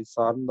அதனை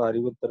சார்ந்த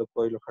அறிவு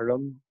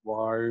திருக்கோயில்களும்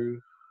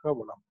வாழ்க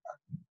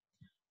வளமுடன்.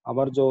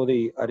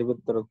 அமர்ஜோதி அறிவு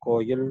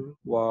திருக்கோயில்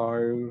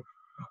வாழ்க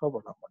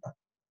வளமுடன்.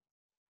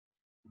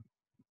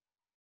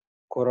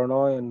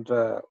 கொரோனா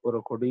என்ற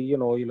ஒரு கொடிய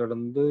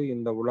நோயிலிருந்து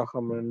இந்த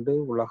உலகம்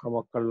மீண்டு உலக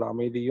மக்கள்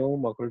அமைதியும்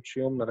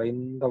மகிழ்ச்சியும்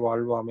நிறைந்த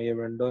வாழ்வு அமைய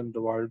வேண்டும்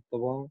என்று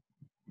வாழ்த்துவோம்.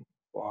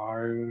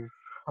 வாழ்க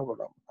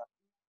வளமுடன்.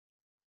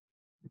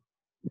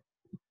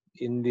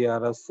 இந்திய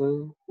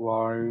அரசு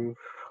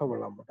வாழ்க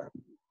வளமுடன்.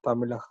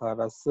 தமிழக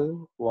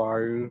அரசு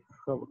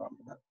வாழ்க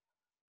வளமுடன்.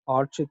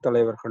 ஆட்சித்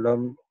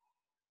தலைவர்களும்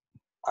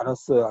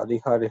அரசு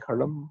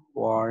அதிகாரிகளும்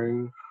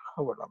வாழ்க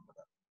வளமுடன்.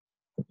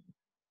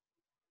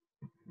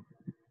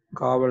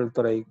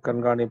 காவல்துறை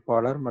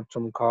கண்காணிப்பாளர்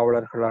மற்றும்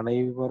காவலர்கள்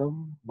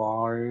அனைவரும்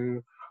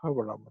வாழ்க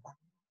வளமுடன்.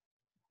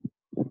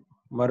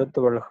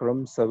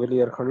 மருத்துவர்களும்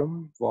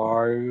செவிலியர்களும்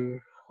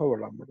வாழ்க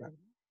வளமுடன்.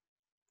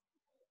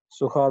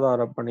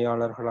 சுகாதார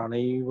பணியாளர்கள்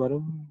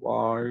அனைவரும்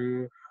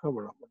வாழ்க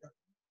வளமுடன்.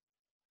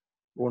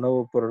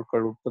 உணவுப்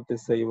பொருட்கள் உற்பத்தி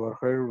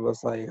செய்பவர்கள்,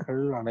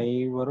 விவசாயிகள்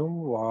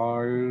அனைவரும்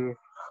வாழ்க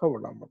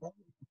வளமுடன்.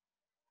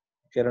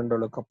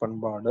 இரண்டொழுக்க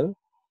பண்பாடு.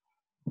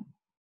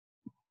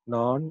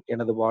 நான்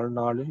எனது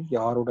வாழ்நாளில்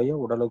யாருடைய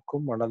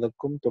உடலுக்கும்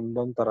மனதுக்கும்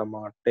துன்பம்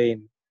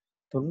தரமாட்டேன்.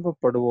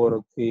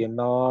 துன்பப்படுவோருக்கு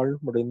என்னால்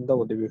முடிந்த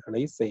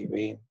உதவிகளை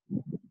செய்வேன்.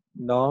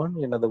 நான்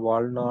எனது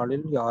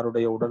வாழ்நாளில்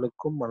யாருடைய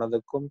உடலுக்கும்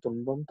மனதுக்கும்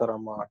துன்பம்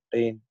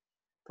தரமாட்டேன்.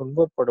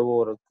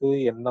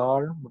 துன்பப்படுவோருக்கு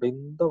என்னால்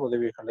முடிந்த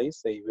உதவிகளை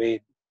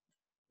செய்வேன்.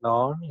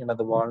 நான்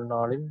எனது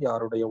வாழ்நாளில்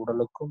யாருடைய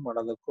உடலுக்கும்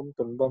மனதுக்கும்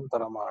துன்பம்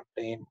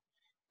தரமாட்டேன்.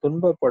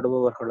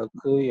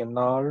 துன்பப்படுபவர்களுக்கு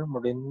என்னால்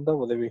முடிந்த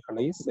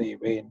உதவிகளை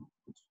செய்வேன்.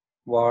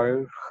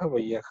 வாழ்க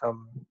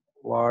வையகம்,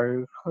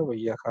 வாழ்க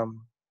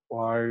வையகம்,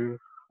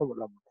 வாழ்க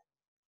வளமுடன்.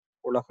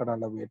 உலக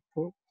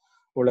நலவேற்பு.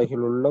 உலகில்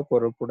உள்ள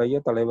பொறுப்புடைய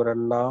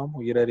தலைவரெல்லாம்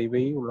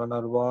உயிரறிவை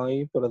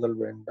உள்ளுணர்வாய் பெறுதல்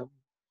வேண்டும்.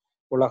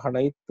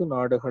 உலகனைத்து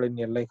நாடுகளின்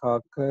எல்லை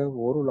காக்க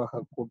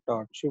ஓருலக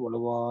கூட்டாட்சி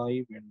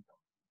வலுவாய் வேண்டும்.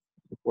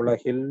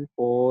 உலகில்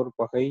போர்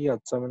பகை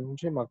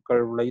அச்சமின்றி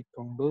மக்கள்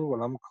உழைத்துண்டு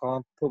வளம்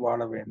காத்து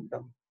வாழ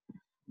வேண்டும்.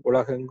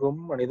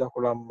 உலகெங்கும்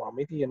மனிதகுலம்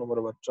அமைதி எனும்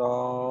ஒரு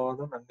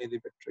வற்றாத நன்னிதி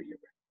பெற்றைய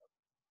வேண்டும்.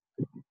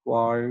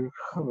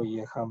 வாழ்க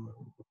வையகம்,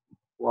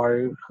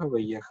 வாழ்க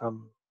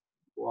வையகம்,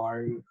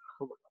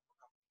 வாழ்க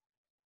வளமுடன்.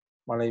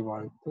 மழை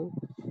வாழ்த்து.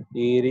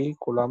 ஏரி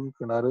குளம்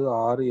கிணறு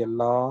ஆறு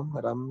எல்லாம்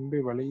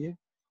நிரம்பி வழிய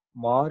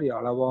மாறி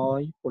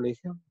அளவாய்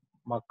பொழிக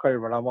மக்கள்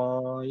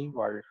வளமாய்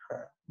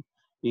வாழ்க.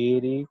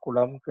 ஏரி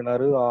குளம்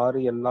கிணறு ஆறு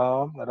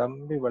எல்லாம்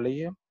நிரம்பி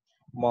வழிய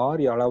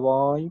மாறி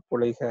அளவாய்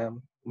பொழிக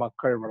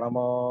மக்கள்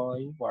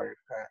வளமாய்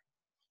வாழ்க.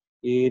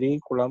 ஏரி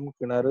குளம்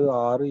கிணறு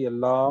ஆறு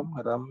எல்லாம்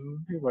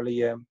நிரம்பி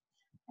வழிய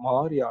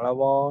மாறி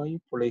அளவாய்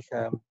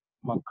பொழிக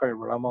மக்கள்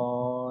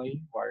வளமாய்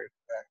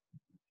வாழ்க.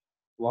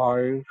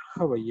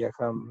 வாழ்க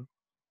வையகம்,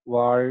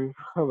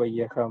 வாழ்க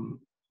வையகம்,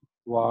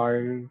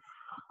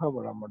 வாழ்க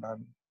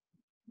வளமுடன்.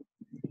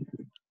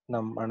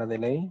 நம்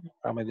மனதிலே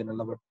அமைதி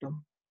நிலவட்டும்,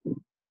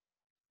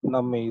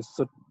 நம்மை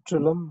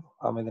சுற்றிலும்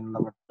அமைதி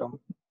நிலவட்டும்,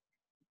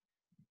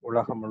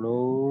 உலகம்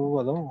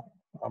முழுவதும்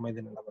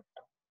அமைதி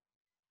நிலவட்டும்.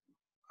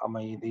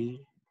 அமைதி,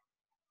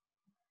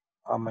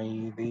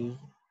 அமைதி,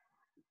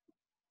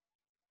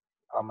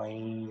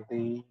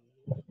 அமைதி.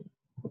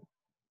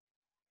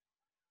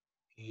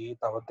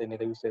 தவத்தை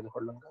நிறைவு செய்து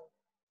கொள்ளுங்கள்.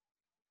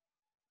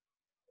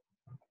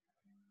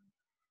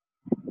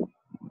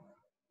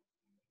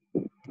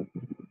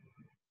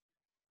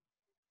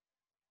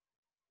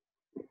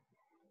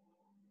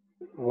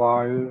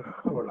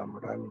 வாழ்க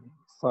வளமுடன்.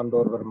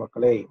 சான்றோர்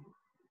பெருமக்களே,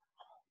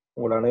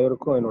 உங்கள்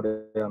அனைவருக்கும்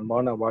என்னுடைய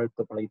அன்பான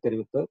வாழ்த்துக்களை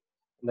தெரிவித்து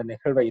இந்த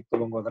நிகழ்வை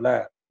துவங்குவதில்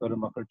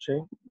பெரும் மகிழ்ச்சி.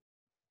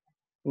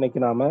 இன்னைக்கு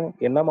நாம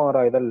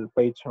எண்ணமாராய்தல்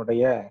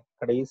பயிற்சியுடைய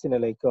கடைசி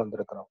நிலைக்கு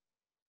வந்திருக்கிறோம்.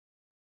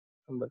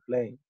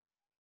 நண்பர்களே,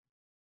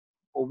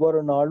 ஒவ்வொரு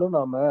நாளும்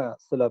நாம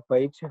சில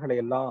பயிற்சிகளை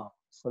எல்லாம்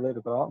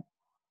சொல்லியிருக்கிறோம்.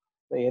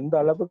 எந்த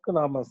அளவுக்கு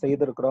நாம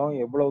செய்திருக்கிறோம்,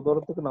 எவ்வளவு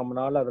தூரத்துக்கு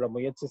நம்மளால அதுல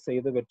முயற்சி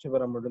செய்து வெற்றி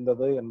பெற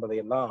முடிந்தது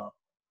என்பதையெல்லாம்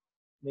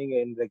நீங்க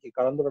இன்றைக்கு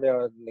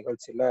கலந்துரையாடல்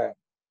நிகழ்ச்சியில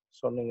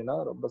சொன்னீங்கன்னா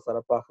ரொம்ப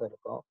சிறப்பாக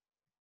இருக்கும்.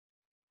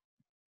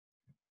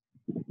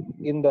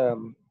 இந்த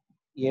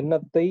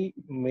எண்ணத்தை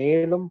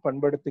மேலும்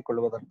பண்படுத்திக்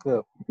கொள்வதற்கு,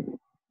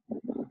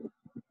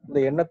 இந்த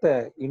எண்ணத்தை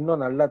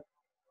இன்னும் நல்ல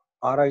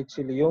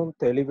ஆராய்ச்சியிலையும்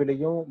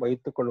தெளிவிலையும்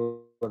வைத்துக்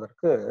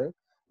கொள்வதற்கு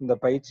இந்த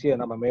பயிற்சியை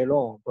நம்ம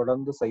மேலும்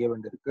தொடர்ந்து செய்ய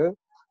வேண்டியிருக்கு.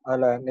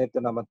 அதுல நேற்று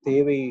நம்ம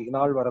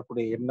தேவையினால்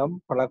வரக்கூடிய எண்ணம்,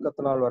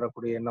 பழக்கத்தினால்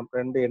வரக்கூடிய எண்ணம்,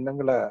 2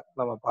 எண்ணங்களை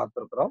நம்ம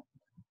பார்த்திருக்கிறோம்.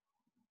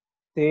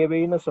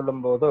 தேவைன்னு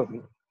சொல்லும் போது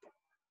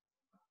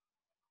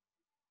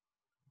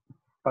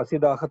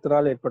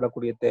பசிதாகத்தினால்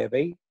ஏற்படக்கூடிய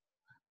தேவை,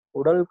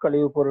 உடல்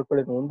கழிவுப்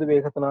பொருட்களின் உந்து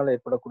வேகத்தினால்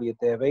ஏற்படக்கூடிய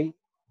தேவை,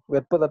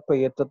 வெப்பதட்ப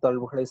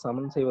ஏற்றத்தாழ்வுகளை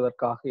சமன்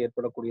செய்வதற்காக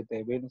ஏற்படக்கூடிய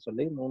தேவைன்னு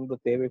சொல்லி 3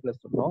 தேவைகளை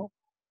சொன்னோம்.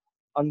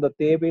 அந்த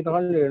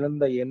தேவையினால்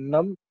எழுந்த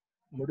எண்ணம்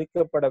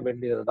முடிக்கப்பட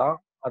வேண்டியதுதான்.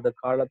 அது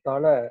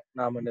காலத்தால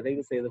நாம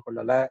நிறைவு செய்து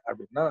கொள்ளல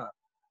அப்படின்னா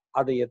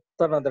அது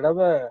எத்தனை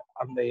தடவை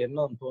அந்த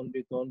எண்ணம்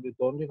தோன்றி தோன்றி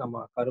தோன்றி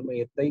நம்ம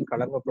கருமையத்தை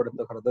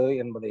களங்கப்படுத்துகிறது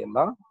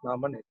என்பதையெல்லாம்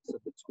நாம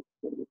சிந்திச்சோம்.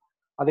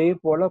 அதே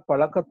போல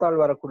பழக்கத்தால்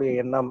வரக்கூடிய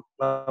எண்ணம்,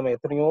 நாம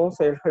எத்தனையோ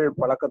செயல்கள்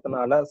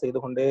பழக்கத்தினால செய்து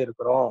கொண்டே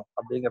இருக்கிறோம்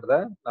அப்படிங்கிறத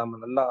நாம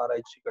நல்ல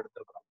ஆராய்ச்சிக்கு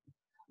எடுத்திருக்கிறோம்.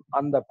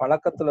 அந்த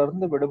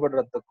பழக்கத்திலிருந்து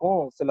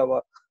விடுபடுறதுக்கும்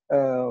சில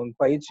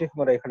பயிற்சி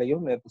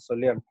முறைகளையும் நேற்று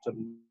சொல்லி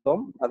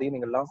அனுப்பிச்சிருந்தோம். அதையும்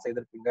நீங்க எல்லாம்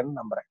செய்திருப்பீங்கன்னு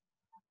நம்புறேன்.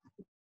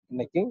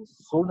 இன்னைக்கு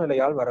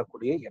சூழ்நிலையால்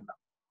வரக்கூடிய எண்ணம்.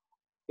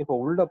 இப்ப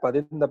உள்ள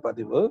பதிந்த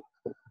பதிவு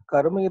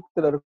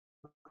கருமையத்தில் இருக்க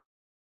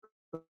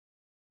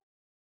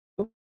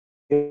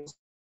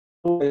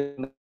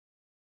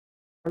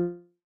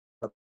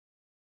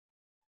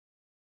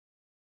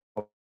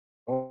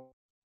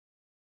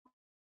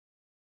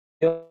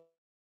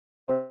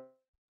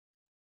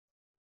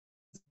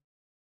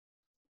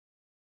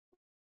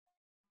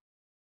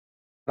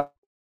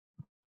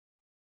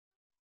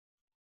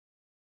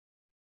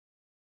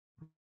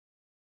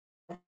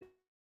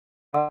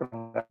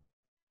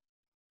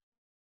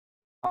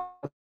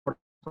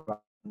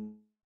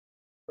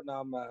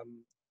நாம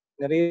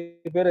நிறைய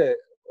பேரு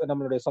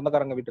நம்மளுடைய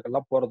சொந்தக்காரங்க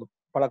வீட்டுக்கெல்லாம் போறது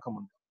பழக்கம்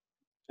உண்டு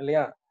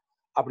இல்லையா?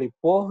 அப்படி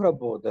போகிற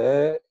போது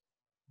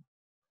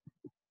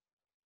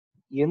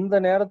எந்த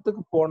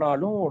நேரத்துக்கு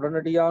போனாலும்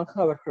உடனடியாக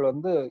அவர்கள்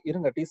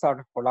இருங்க டீ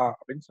சாப்பிட்டு போலாம்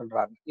அப்படின்னு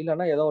சொல்றாங்க.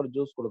 இல்லைன்னா ஏதோ ஒரு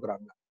ஜூஸ்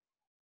கொடுக்குறாங்க.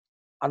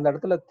 அந்த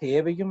இடத்துல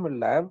தேவையும்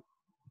இல்லை,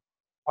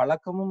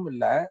 பழக்கமும்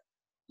இல்லை,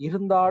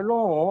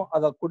 இருந்தாலும்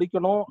அதை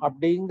குடிக்கணும்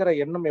அப்படிங்கிற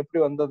எண்ணம்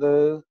எப்படி வந்தது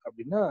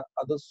அப்படின்னா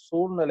அது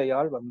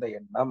சூழ்நிலையால் வந்த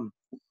எண்ணம்.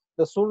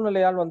 இந்த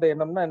சூழ்நிலையால் வந்த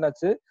எண்ணம்னா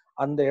என்னாச்சு,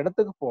 அந்த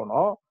இடத்துக்கு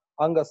போனோம்,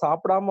 அங்க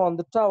சாப்பிடாம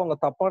வந்துட்டா அவங்க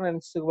தப்பா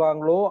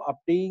நினைச்சுக்குவாங்களோ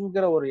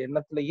அப்படிங்கிற ஒரு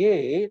எண்ணத்திலேயே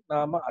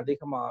நாம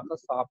அதிகமாக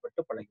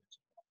சாப்பிட்டு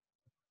பழகிச்சோம்.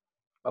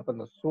 அப்ப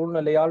இந்த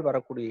சூழ்நிலையால்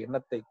வரக்கூடிய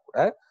எண்ணத்தை கூட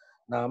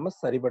நாம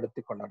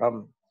சரிபடுத்தி கொள்ளணும்.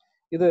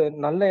 இது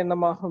நல்ல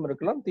எண்ணமாகவும்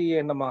இருக்கலாம்,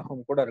 தீய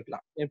எண்ணமாகவும் கூட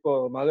இருக்கலாம். இப்போ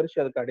மகரிஷி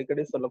அதுக்கு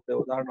அடிக்கடி சொல்லக்கூடிய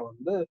உதாரணம்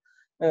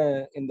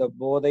இந்த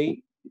போதை,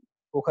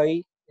 புகை,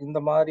 இந்த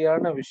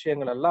மாதிரியான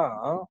விஷயங்கள் எல்லாம்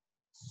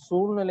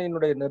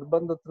சூழ்நிலையினுடைய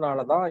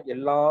நிர்பந்தத்தினாலதான்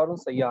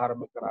எல்லாரும் செய்ய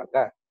ஆரம்பிக்கிறாங்க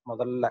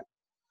முதல்ல.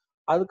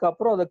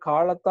 அதுக்கப்புறம் அது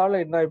காலத்தால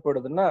என்ன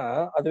ஆயிப்படுதுன்னா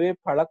அதுவே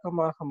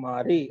பழக்கமாக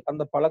மாறி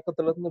அந்த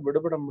பழக்கத்துல இருந்து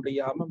விடுபட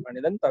முடியாம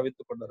மனிதன்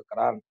தவித்து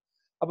கொண்டிருக்கிறான்.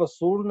 அப்ப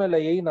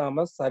சூழ்நிலையை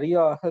நாம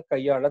சரியாக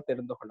கையாள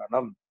தெரிந்து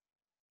கொள்ளணும்.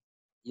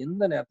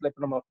 எந்த நேரத்துல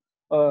இப்ப நம்ம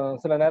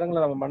சில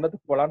நேரங்கள்ல நம்ம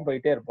மண்டபத்துக்கு போலான்னு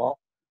போயிட்டே இருப்போம்.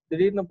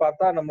 திடீர்னு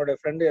பார்த்தா நம்மளுடைய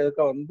ஃப்ரெண்டு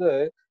எதுக்க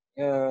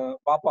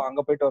பாப்பா அங்க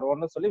போயிட்டு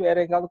வருவோம்னு சொல்லி வேற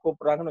எங்கேயாவது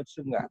கூப்பிடுறாங்கன்னு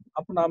வச்சுக்கோங்க.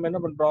 அப்ப நாம என்ன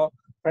பண்றோம்,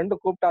 ஃப்ரெண்டு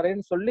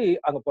கூப்பிட்டாரேன்னு சொல்லி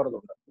அங்க போறது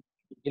உண்டு.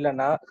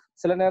 இல்லைன்னா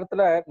சில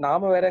நேரத்துல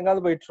நாம வேற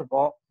எங்காவது போயிட்டு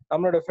இருப்போம்,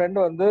 நம்மளுடைய ஃப்ரெண்டு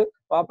வந்து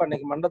பாப்பா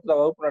இன்னைக்கு மண்டபத்துல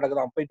வகுப்பு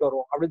நடக்குதான் போயிட்டு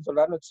வருவோம் அப்படின்னு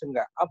சொல்றாருன்னு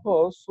வச்சுங்க. அப்போ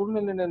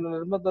சூழ்நிலை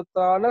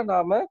நிர்பந்தத்தால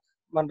நாம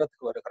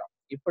மன்றத்துக்கு வருகிறோம்.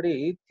 இப்படி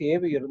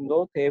தேவை இருந்தோ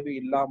தேவை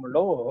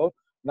இல்லாமலோ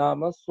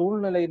நாம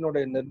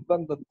சூழ்நிலையினுடைய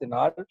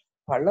நிர்பந்தத்தினால்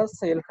பல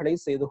செயல்களை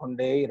செய்து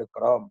கொண்டே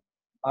இருக்கிறோம்.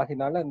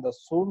 ஆகினால இந்த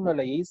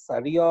சூழ்நிலையை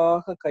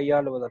சரியாக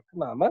கையாளுவதற்கு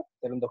நாம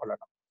தெரிந்து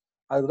கொள்ளணும்.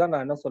 அதுதான்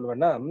நான் என்ன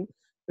சொல்வேன்னா,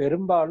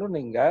 பெரும்பாலும்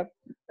நீங்க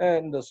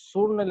இந்த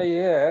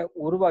சூழ்நிலைய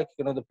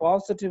உருவாக்கிக்கணும். இது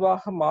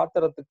பாசிட்டிவாக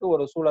மாத்துறதுக்கு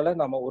ஒரு சூழலை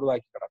நாம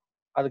உருவாக்கிக்கணும்.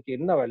 அதுக்கு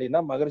என்ன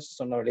வழின்னா, மகரிஷி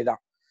சொன்ன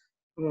வழிதான்.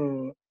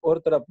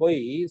 ஒருத்தரை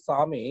போய்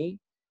சாமி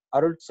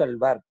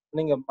அருட்செல்வர்,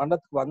 நீங்க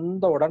மண்டத்துக்கு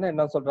வந்த உடனே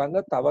என்ன சொல்றாங்க,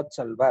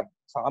 தவச்செல்வர்.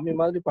 சாமி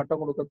மாதிரி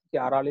பட்டம் கொடுக்கறதுக்கு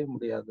யாராலையும்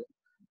முடியாது.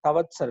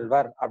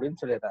 தவச்செல்வர் அப்படின்னு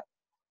சொல்லிடுறாரு.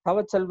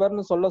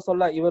 தவச்செல்வர்னு சொல்ல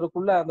சொல்ல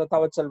இவருக்குள்ள அந்த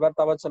தவச்செல்வர்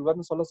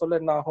தவச்செல்வர்னு சொல்ல சொல்ல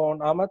என்ன ஆகும்,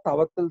 நாம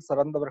தவத்தில்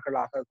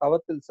சிறந்தவர்களாக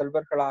தவத்தில்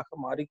செல்வர்களாக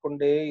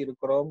மாறிக்கொண்டே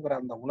இருக்கிறோங்கிற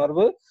அந்த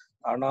உணர்வு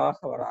தானாக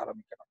வர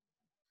ஆரம்பிக்கணும்.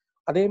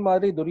 அதே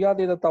மாதிரி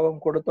துரியாதீத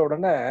தவம் கொடுத்த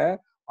உடனே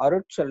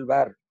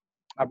அருட்செல்வர்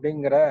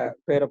அப்படிங்கிற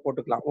பேரை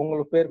போட்டுக்கலாம்.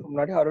 உங்களுக்கு பேருக்கு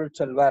முன்னாடி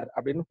அருட்செல்வர்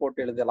அப்படின்னு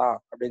போட்டு எழுதலாம்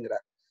அப்படிங்கிற.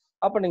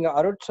 அப்ப நீங்க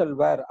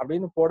அருட்செல்வர்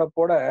அப்படின்னு போட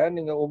போட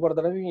நீங்க ஒவ்வொரு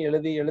தடவையும்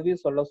எழுதி எழுதி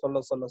சொல்ல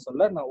சொல்ல சொல்ல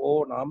சொல்ல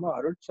நாம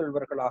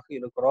அருட்செல்வர்களாக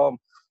இருக்கிறோம்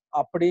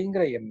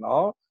அப்படிங்கிற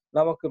எண்ணம்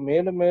நமக்கு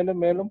மேலும் மேலும்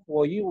மேலும்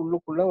போய்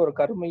உள்ளுக்குள்ள ஒரு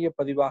கருமைய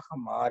பதிவாக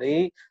மாறி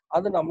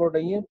அது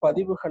நம்மளுடைய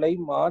பதிவுகளை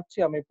மாற்றி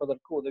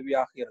அமைப்பதற்கு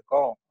உதவியாக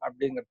இருக்கும்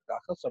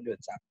அப்படிங்கிறதுக்காக சொல்லி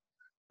வச்சாங்க.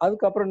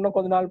 அதுக்கப்புறம் இன்னும்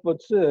கொஞ்ச நாள்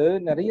போச்சு,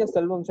 நிறைய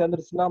செல்வம்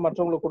சேர்ந்துருச்சுன்னா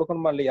மற்றவங்களுக்கு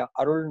கொடுக்கணுமா இல்லையா,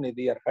 அருள்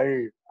நிதியர்கள்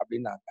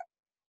அப்படின்னாங்க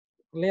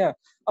இல்லையா.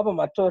 அப்ப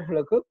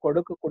மற்றவர்களுக்கு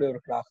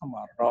கொடுக்கக்கூடியவர்களாக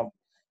மாறுறோம்.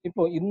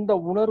 இப்போ இந்த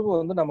உணர்வு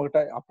வந்து நம்ம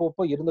கிட்ட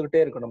அப்பப்போ இருந்துகிட்டே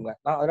இருக்கணுங்க.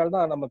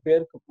 அதனாலதான் நம்ம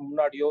பேருக்கு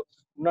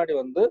முன்னாடி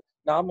வந்து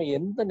நாம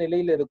எந்த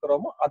நிலையில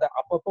இருக்கிறோமோ அதை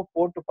அப்பப்போ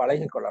போட்டு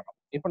பழகி கொள்ளணும்.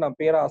 இப்ப நான்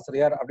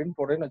பேராசிரியர் அப்படின்னு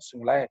போடுறேன்னு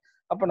வச்சுங்களேன்.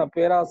 அப்ப நான்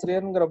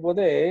பேராசிரியர்ங்கிற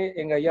போதே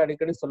எங்க ஐயா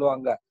அடிக்கடி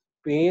சொல்லுவாங்க,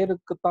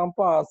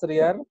 பேருக்குத்தான்ப்பா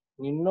ஆசிரியர்,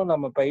 இன்னும்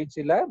நம்ம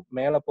பயிற்சியில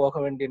மேல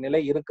போக வேண்டிய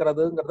நிலை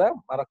இருக்கிறதுங்கிறத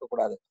மறக்க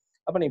கூடாது.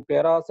 அப்ப நீ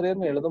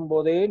பேராசிரியர்னு எழுதும்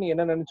போதே நீ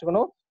என்ன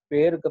நினைச்சுக்கணும்,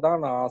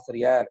 பேருக்குதான் நான்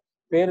ஆசிரியர்,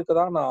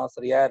 பேருக்குதான் நான்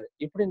ஆசிரியர்.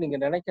 இப்படி நீங்க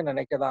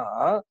நினைக்கதான்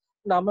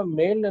நாம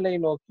மேல்நிலை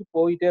நோக்கி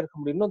போயிட்டே இருக்க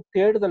முடியும். இன்னும்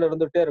தேடுதல்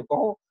இருந்துட்டே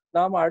இருக்கும்.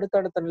 நாம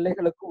அடுத்தடுத்த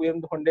நிலைகளுக்கு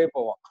உயர்ந்து கொண்டே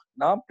போவோம்.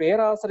 நான்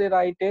பேராசிரியர்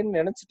ஆயிட்டேன்னு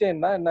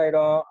நினைச்சிட்டேன்னா என்ன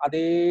ஆயிடும்,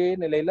 அதே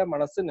நிலையில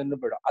மனசு நின்று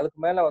போயிடும். அதுக்கு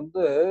மேல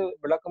வந்து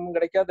விளக்கமும்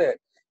கிடைக்காது.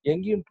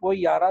 எங்கேயும் போய்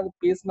யாராவது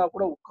பேசினா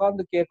கூட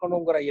உட்கார்ந்து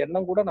கேட்கணுங்கிற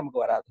எண்ணம் கூட நமக்கு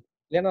வராது.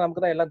 ஏன்னா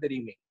நமக்குதான் எல்லாம்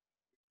தெரியுமே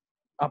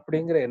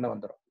அப்படிங்கிற எண்ணம்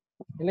வந்துடும்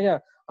இல்லையா.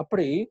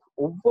 அப்படி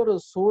ஒவ்வொரு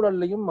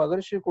சூழல்லையும்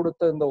மகிழ்ச்சி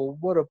கொடுத்த இந்த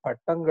ஒவ்வொரு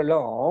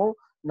பட்டங்களும்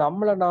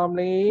நம்மளை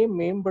நாமளே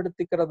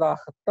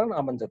மேம்படுத்திக்கிறதாகத்தான்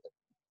அமைஞ்சது.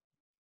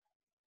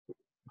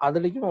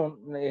 அதுலயும்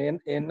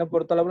என்ன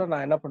பொறுத்தளவுல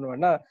நான் என்ன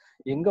பண்ணுவேன்னா,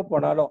 எங்க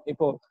போனாலும்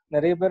இப்போ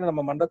நிறைய பேர்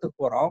நம்ம மன்றத்துக்கு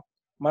போறோம்.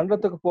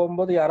 மன்றத்துக்கு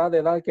போகும்போது யாராவது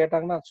ஏதாவது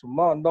கேட்டாங்கன்னா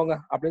சும்மா வந்தோங்க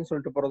அப்படின்னு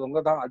சொல்லிட்டு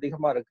போறவங்க தான்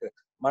அதிகமா இருக்கு.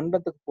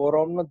 மன்றத்துக்கு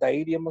போறோம்னு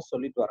தைரியமா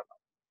சொல்லிட்டு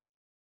வரணும்.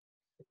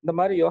 இந்த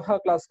மாதிரி யோகா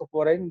கிளாஸ்க்கு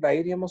போறேன்னு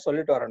தைரியமா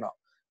சொல்லிட்டு வரணும்.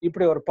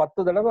 இப்படி ஒரு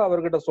 10 தடவை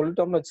அவர்கிட்ட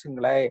சொல்லிட்டோம்னு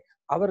வச்சுங்களேன்,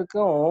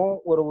 அவருக்கும்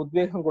ஒரு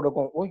உத்வேகம்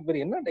கொடுக்கும். இவர்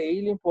என்ன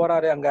டெய்லியும்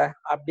போறாரு அங்க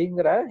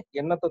அப்படிங்கிற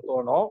எண்ணத்தை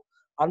தோணும்.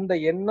 அந்த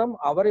எண்ணம்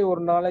அவரை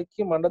ஒரு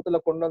நாளைக்கு மன்றத்துல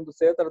கொண்டு வந்து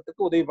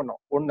சேர்த்துறதுக்கு உதவி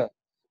பண்ணும் ஒண்ணு.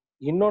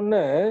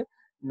 இன்னொன்னு,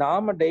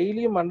 நாம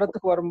டெய்லியும்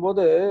மன்றத்துக்கு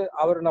வரும்போது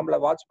அவர் நம்மளை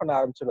வாட்ச் பண்ண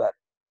ஆரம்பிச்சிடுவாரு.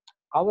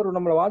 அவர்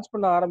நம்மளை வாட்ச்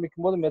பண்ண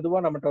ஆரம்பிக்கும் போது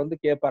மெதுவா நம்மகிட்ட வந்து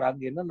கேட்பாரு,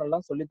 அங்க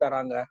என்னென்னலாம் சொல்லி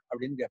தராங்க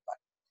அப்படின்னு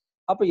கேட்பாரு.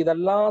 அப்ப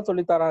இதெல்லாம்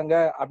சொல்லி தராங்க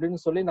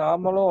அப்படின்னு சொல்லி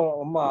நாமளும்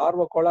ரொம்ப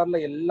ஆர்வ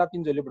கோளாறுல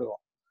எல்லாத்தையும்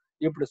சொல்லிவிடுவோம்.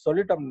 இப்படி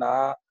சொல்லிட்டோம்னா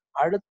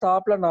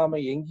அடுத்தாப்புல நாம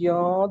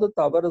எங்கேயாவது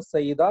தவறு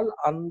செய்தால்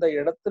அந்த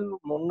இடத்தில்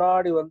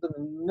முன்னாடி வந்து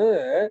நின்று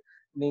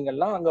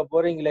நீங்கெல்லாம் அங்க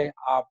போறீங்களே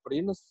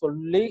அப்படின்னு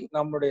சொல்லி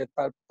நம்மளுடைய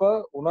தற்ப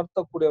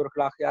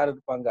உணர்த்தக்கூடியவர்களாக யார்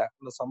இருப்பாங்க,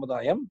 இந்த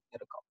சமுதாயம்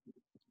இருக்கும்.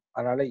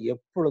 அதனால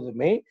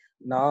எப்பொழுதுமே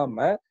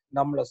நாம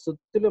நம்மளை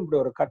சுத்திலும் இப்படி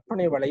ஒரு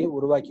கற்பனை வலையை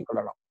உருவாக்கி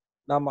கொள்ளலாம்.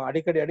 நாம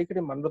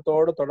அடிக்கடி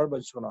மன்றத்தோட தொடர்பு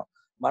வச்சுக்கணும்.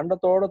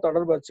 மன்றத்தோட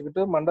தொடர்பு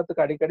வச்சுக்கிட்டு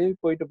மன்றத்துக்கு அடிக்கடி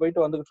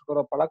போயிட்டு வந்துகிட்டு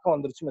இருக்கிற பழக்கம்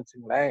வந்துருச்சுன்னு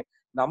வச்சுங்களேன்,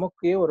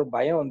 நமக்கே ஒரு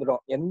பயம்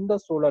வந்துடும். எந்த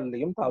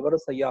சூழல்லையும் தவறு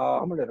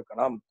செய்யாமல்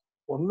இருக்கணும்.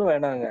 ஒண்ணு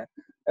வேணாங்க,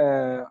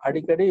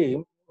 அடிக்கடி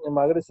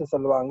மகரிஷி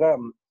சொல்லுவாங்க,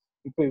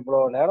 இப்ப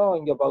இவ்வளவு நேரம்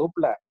இங்க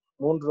வகுப்புல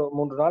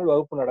மூன்று நாள்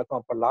வகுப்பு நடக்கும்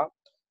அப்பெல்லாம்.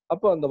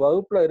 அப்போ அந்த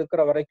வகுப்புல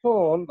இருக்கிற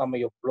வரைக்கும் நம்ம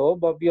எவ்வளோ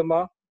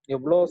பவ்யமா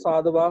எவ்வளோ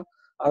சாதுவா,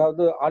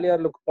 அதாவது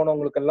ஆழியாருக்கு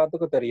போனவங்களுக்கு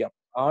எல்லாத்துக்கும் தெரியும்,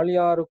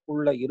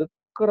 ஆழியாருக்குள்ள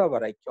இருக்கிற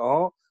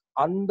வரைக்கும்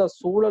அந்த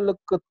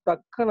சூழலுக்கு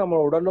தக்க நம்ம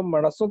உடலும்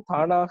மனசும்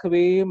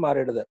தானாகவே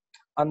மாறிடுது.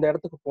 அந்த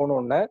இடத்துக்கு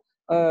போனோடனே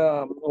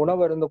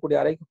உணவு இருந்தக்கூடிய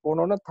அறைக்கு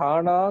போனோன்னா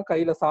தானா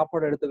கையில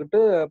சாப்பாடு எடுத்துக்கிட்டு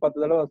 10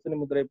 தடவை அஸ்வினி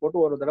முத்திரை போட்டு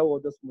ஒரு தடவை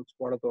ஓஜஸ் முடிச்சு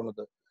போட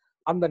தோணுது.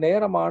 அந்த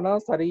நேரமானா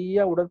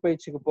சரியா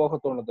உடற்பயிற்சிக்கு போக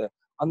தோணுது.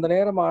 அந்த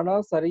நேரமானா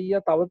சரியா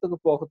தவத்துக்கு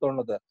போக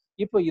தோணுது.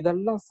 இப்ப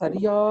இதெல்லாம்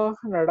சரியாக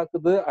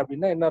நடக்குது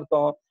அப்படின்னா என்ன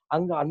அர்த்தம்,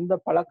 அங்க அந்த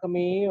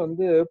பழக்கமே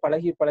வந்து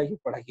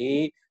பழகி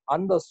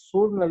அந்த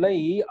சூழ்நிலை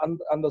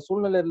அந்த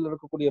சூழ்நிலையில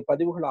இருக்கக்கூடிய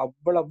பதிவுகள்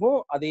அவ்வளவும்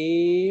அதே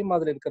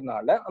மாதிரி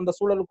இருக்கிறதுனால அந்த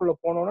சூழலுக்குள்ள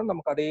போனோம்னா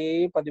நமக்கு அதே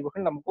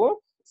பதிவுகள் நமக்கும்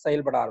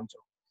செயல்பட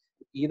ஆரம்பிச்சிடும்.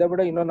 இதை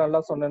விட இன்னும் நல்லா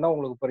சொன்னேன்னா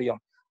உங்களுக்கு புரியும்.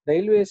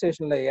 ரயில்வே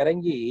ஸ்டேஷன்ல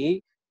இறங்கி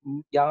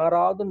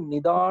யாராவது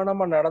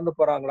நிதானமா நடந்து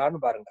போறாங்களான்னு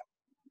பாருங்க.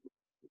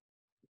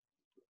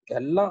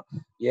 எல்லாம்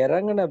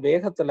இறங்குன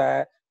வேகத்துல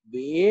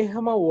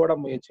வேகமா ஓட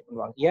முயற்சி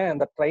பண்ணுவாங்க. ஏன்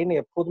அந்த ட்ரெயின்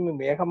எப்போதுமே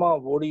வேகமா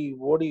ஓடி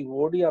ஓடி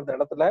ஓடி அந்த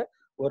இடத்துல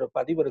ஒரு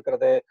பதிவு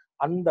இருக்கிறது.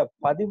 அந்த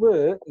பதிவு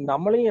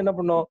நம்மளையும் என்ன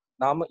பண்ணும்,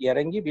 நாம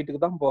இறங்கி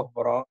வீட்டுக்கு தான் போக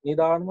போறோம்.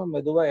 நிதானமா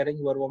மெதுவா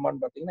இறங்கி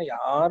வருவோமான்னு பாத்தீங்கன்னா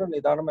யாரும்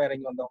நிதானமா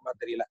இறங்கி வந்தவங்க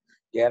தெரியல.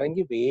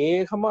 இறங்கி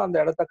வேகமா அந்த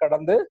இடத்த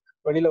கடந்து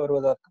வெளியில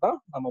வருவதற்கு தான்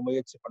நம்ம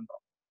முயற்சி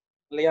பண்றோம்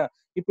இல்லையா?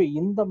 இப்ப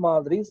இந்த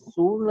மாதிரி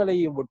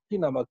சூழ்நிலையை ஒட்டி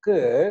நமக்கு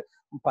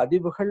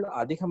பதிவுகள்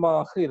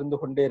அதிகமாக இருந்து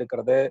கொண்டே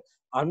இருக்கிறது.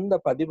 அந்த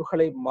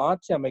பதிவுகளை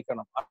மாற்றி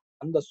அமைக்கணும்.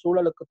 அந்த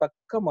சூழலுக்கு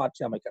தக்க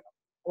மாற்றி அமைக்கணும்.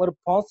 ஒரு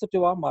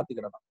பாசிட்டிவா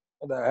மாத்திக்கிடணும்.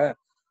 இத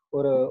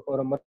ஒரு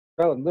ஒரு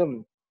முறை வந்து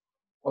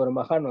ஒரு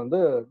மகான் வந்து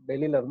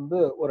டெல்லியில இருந்து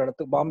ஒரு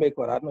இடத்துக்கு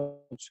பாம்பேக்கு வராருன்னு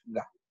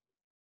வச்சுக்கோங்க.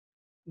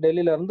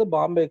 டெல்லியில இருந்து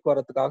பாம்பேக்கு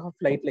வர்றதுக்காக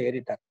ஃபிளைட்ல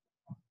ஏறிட்டார்.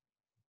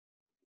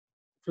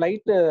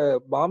 ஃபிளைட்டு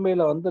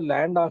பாம்பேல வந்து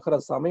லேண்ட் ஆகுற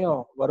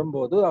சமயம்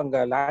வரும்போது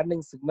அங்க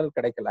லேண்டிங் சிக்னல்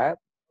கிடைக்கல.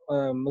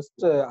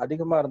 மிஸ்ட்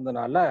அதிகமா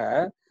இருந்தனால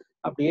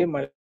அப்படியே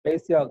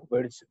மலேசியாவுக்கு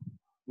போயிடுச்சு.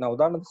 நான்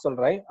உதாரணத்துக்கு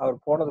சொல்றேன். அவர்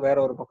போனது வேற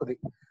ஒரு பகுதி.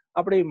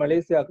 அப்படி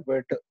மலேசியாவுக்கு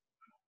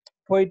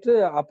போயிட்டு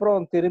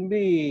அப்புறம்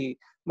திரும்பி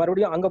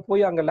மறுபடியும் அங்க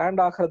போய் அங்க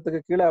லேண்ட் ஆகிறதுக்கு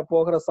கீழே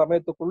போகிற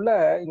சமயத்துக்குள்ள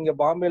இங்க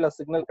பாம்பேல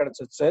சிக்னல்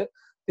கிடைச்சிச்சு.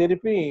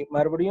 திருப்பி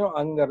மறுபடியும்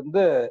அங்க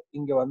இருந்து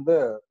இங்க வந்து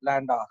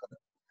லேண்ட் ஆகுது.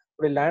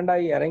 இப்படி லேண்ட்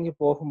ஆகி இறங்கி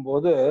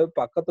போகும்போது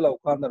பக்கத்துல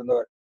உட்கார்ந்து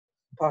இருந்தவர்,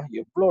 "பா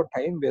எவ்வளவு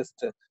டைம்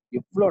வேஸ்ட்,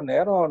 இவ்வளவு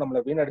நேரம்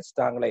நம்மளை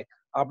வீணடிச்சுட்டாங்களே"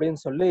 அப்படின்னு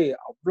சொல்லி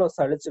அவ்வளவு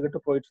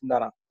சலிச்சுக்கிட்டு போயிட்டு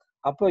இருந்தாராம்.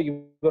 அப்ப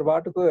இவர்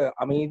பாட்டுக்கு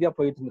அமைதியா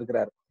போயிட்டு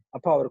இருந்திருக்கிறாரு.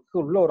 அப்ப அவருக்கு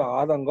உள்ள ஒரு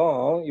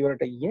ஆதங்கம்,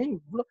 இவர்கிட்ட ஏன்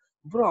இவ்வளவு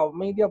இவ்வளவு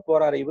அமைதியா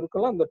போறாரு,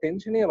 இவருக்கெல்லாம் இந்த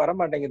டென்ஷனே வர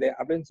மாட்டேங்குது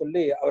அப்படின்னு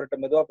சொல்லி அவர்கிட்ட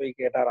மெதுவா போய்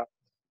கேட்டாராம்.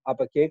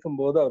 அப்ப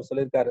கேட்கும்போது அவர்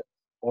சொல்லியிருக்காரு,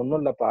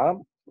 "ஒண்ணும் இல்லப்பா,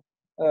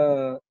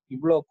 ஆஹ்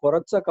இவ்வளவு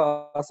குறைச்ச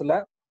காசுல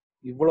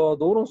இவ்வளவு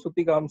தூரம்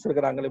சுத்தி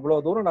காமிச்சிருக்கிறாங்க,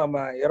 இவ்வளவு தூரம்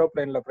நாம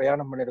ஏரோப்ளேன்ல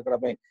பிரயாணம்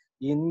பண்ணிருக்கிறோமே,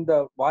 இந்த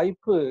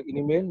வாய்ப்பு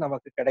இனிமேல்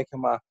நமக்கு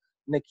கிடைக்குமா?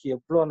 இன்னைக்கு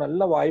எவ்வளவு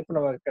நல்ல வாய்ப்பு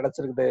நமக்கு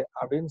கிடைச்சிருக்குது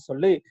அப்படின்னு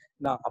சொல்லி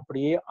நான்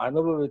அப்படியே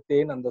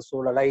அனுபவித்தேன் அந்த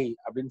சூழலை"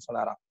 அப்படின்னு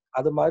சொன்னாராம்.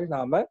 அது மாதிரி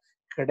நாம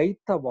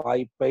கிடைத்த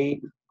வாய்ப்பை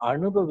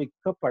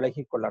அனுபவிக்க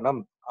பழகி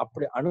கொள்ளணும்.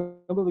 அப்படி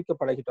அனுபவிக்க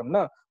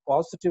பழகிட்டோம்னா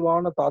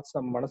பாசிட்டிவான தாட்ஸ்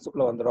நம்ம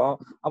மனசுக்குள்ள வந்துடும்.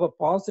 அப்ப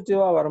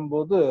பாசிட்டிவா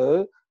வரும்போது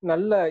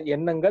நல்ல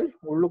எண்ணங்கள்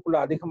உள்ளுக்குள்ள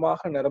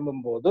அதிகமாக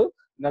நிரம்பும் போது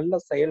நல்ல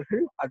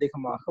செயல்கள்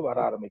அதிகமாக வர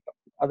ஆரம்பிக்கும்.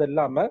 அது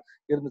இல்லாம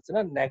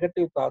இருந்துச்சுன்னா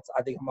நெகட்டிவ் தாட்ஸ்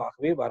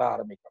அதிகமாகவே வர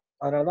ஆரம்பிக்கும்.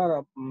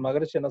 அதனாலதான்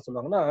மகரிஷி என்ன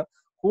சொல்லுவாங்கன்னா,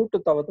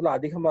 கூட்டுத்தவத்துல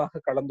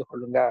அதிகமாக கலந்து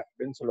கொள்ளுங்க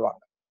அப்படின்னு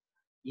சொல்லுவாங்க.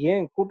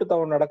 ஏன்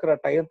கூட்டுத்தவம் நடக்கிற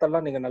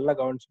டயத்தெல்லாம் நீங்க நல்லா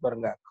கவனிச்சு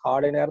பாருங்க.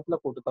 காலை நேரத்துல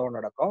கூட்டுத்தவம்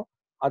நடக்கும்.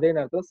 அதே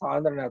நேரத்துல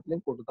சாயந்தர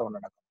நேரத்துலயும் கூட்டுத்தவம்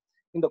நடக்கும்.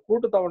 இந்த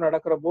கூட்டுத்தவம்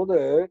நடக்கிற போது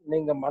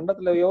நீங்க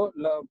மண்டபத்திலயோ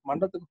இல்ல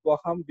மண்டபத்துக்கு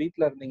போகாம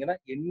வீட்டுல இருந்தீங்கன்னா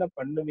என்ன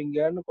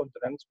பண்ணுவீங்கன்னு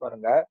கொஞ்சம் நினைச்சு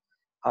பாருங்க.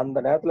 அந்த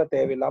நேரத்துல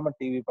தேவையில்லாம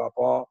டிவி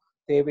பார்ப்போம்,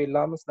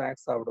 தேவையில்லாம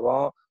ஸ்நாக்ஸ்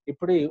சாப்பிடுவோம்.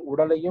 இப்படி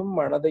உடலையும்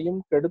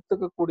மனதையும்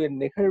கெடுத்துக்கக்கூடிய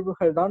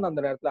நிகழ்வுகள் தான் அந்த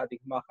நேரத்துல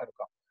அதிகமாக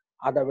இருக்கும்.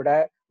 அதை விட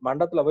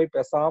மண்டபத்துல போய்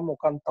பேசாம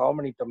உட்கார்ந்து தவம்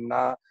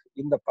பண்ணிட்டோம்னா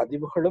இந்த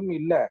பதிவுகளும்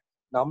இல்ல,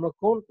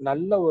 நமக்கும்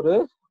நல்ல ஒரு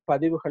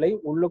பதிவுகளை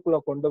உள்ளுக்குள்ள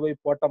கொண்டு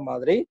போய் போட்ட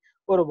மாதிரி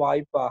ஒரு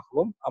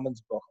வாய்ப்பாகவும்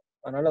அமைஞ்சு போகும்.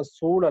 அதனால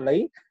சூழலை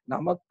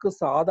நமக்கு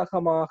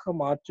சாதகமாக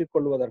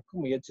மாற்றிக்கொள்வதற்கு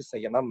முயற்சி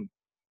செய்யணும்.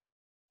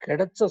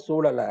 கிடைச்ச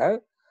சூழலை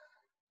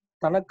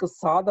தனக்கு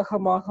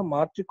சாதகமாக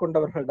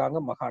மாற்றிக்கொண்டவர்கள்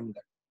தாங்க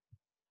மகான்கள்.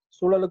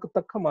 சூழலுக்கு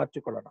தக்க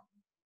மாற்றிக்கொள்ளணும்.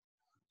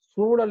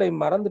 சூழலை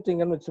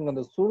மறந்துட்டீங்கன்னு வச்சுங்க,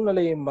 அந்த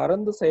சூழ்நிலையை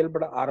மறந்து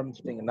செயல்பட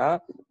ஆரம்பிச்சிட்டீங்கன்னா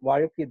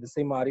வாழ்க்கை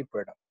திசை மாறி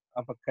போயிடும்.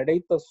 அப்ப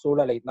கிடைத்த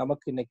சூழலை,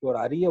 நமக்கு இன்னைக்கு ஒரு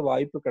அரிய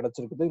வாய்ப்பு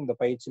கிடைச்சிருக்குது இந்த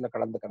பயிற்சியில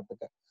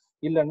கலந்துக்கிறதுக்கு,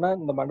 இல்லைன்னா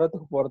இந்த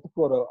மண்டபத்துக்கு போறதுக்கு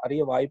ஒரு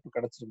அரிய வாய்ப்பு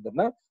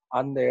கிடைச்சிருக்குதுன்னா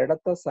அந்த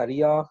இடத்த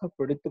சரியாக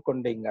பிடித்து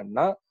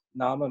கொண்டீங்கன்னா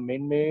நாம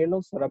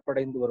மென்மேலும்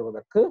சிறப்படைந்து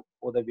வருவதற்கு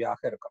உதவியாக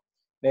இருக்கும்.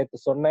 நேற்று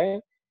சொன்னேன்,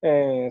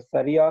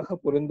 சரியாக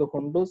புரிந்து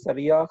கொண்டு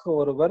சரியாக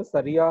ஒருவர்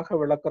சரியாக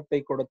விளக்கத்தை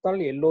கொடுத்தால்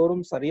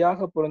எல்லோரும்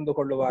சரியாக புரிந்து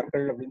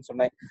கொள்ளுவார்கள் அப்படின்னு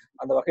சொன்னேன்.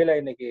 அந்த வகையில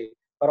இன்னைக்கு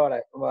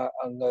பரவாயில்ல,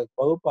 அங்க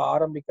வகுப்பு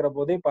ஆரம்பிக்கிற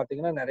போதே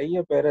பாத்தீங்கன்னா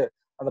நிறைய பேரு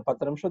அந்த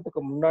 10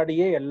 நிமிஷத்துக்கு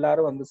முன்னாடியே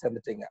எல்லாரும் வந்து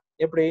சேர்ந்துட்டீங்க.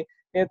 எப்படி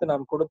நேத்து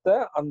நான் கொடுத்த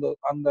அந்த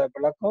அந்த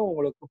விளக்கம்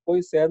உங்களுக்கு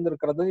போய்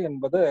சேர்ந்திருக்கிறது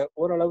என்பது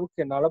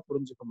ஓரளவுக்கு என்னால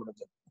புரிஞ்சுக்க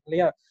முடிஞ்சது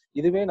இல்லையா?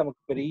 இதுவே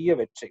நமக்கு பெரிய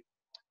வெற்றி.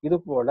 இது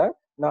போல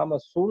நாம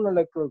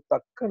சூழ்நிலைக்கு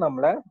தக்க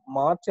நம்மளை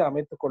மாற்றி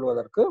அமைத்துக்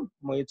கொள்வதற்கு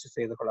முயற்சி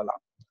செய்து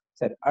கொள்ளலாம்.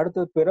 சரி,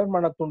 அடுத்தது பிறர்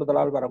மன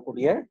தூண்டுதலால்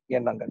வரக்கூடிய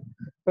எண்ணங்கள்.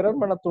 பிறர்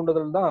மன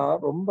தூண்டுதல் தான்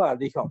ரொம்ப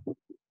அதிகம்.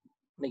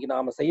 இன்னைக்கு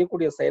நாம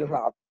செய்யக்கூடிய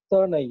செயல்கள்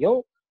அத்தனையும்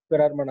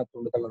பிறர் மன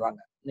தூண்டுதல்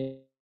தாங்க.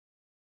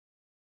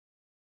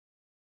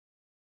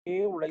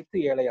 உழைத்து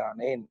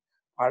ஏழையானேன்,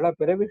 பல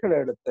பிறவிகள்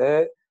எடுத்து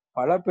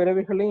பல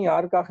பிறவிகளையும்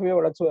யாருக்காகவே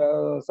உழைச்சு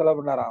செலவு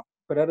பண்ணாராம்,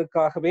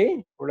 பிறருக்காகவே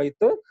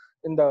உழைத்து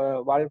இந்த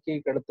வாழ்க்கையை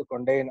கெடுத்து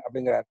கொண்டேன்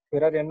அப்படிங்கிறார்.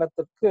 பிறர்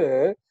எண்ணத்துக்கு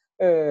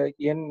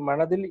என்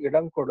மனதில்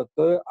இடம்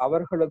கொடுத்து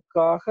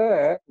அவர்களுக்காக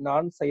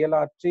நான்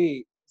செயலாற்றி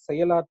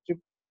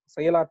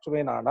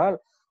செயலாற்றுவேனானால்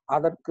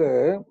அதற்கு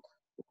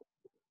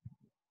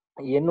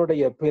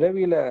என்னுடைய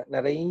பிறவியில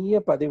நிறைய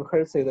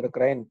பதிவுகள்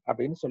செய்திருக்கிறேன்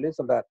அப்படின்னு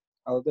சொல்றார்.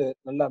 அதாவது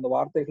நல்ல அந்த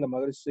வார்த்தைகளை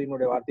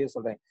மகிழ்ச்சியினுடைய வார்த்தையை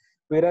சொல்றேன்.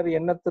 பிறர்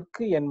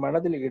எண்ணத்திற்கு என்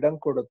மனதில் இடம்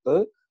கொடுத்து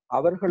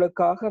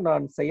அவர்களுக்காக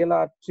நான்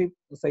செயலாற்றி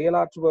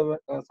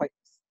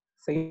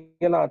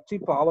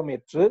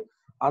பாவமேற்று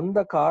அந்த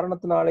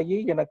காரணத்தினாலேயே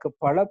எனக்கு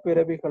பல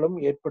பிறவிகளும்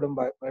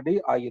ஏற்படும்படி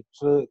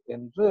ஆயிற்று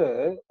என்று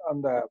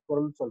அந்த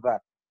பொருள்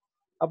சொல்றார்.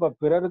 அப்ப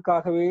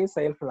பிறருக்காகவே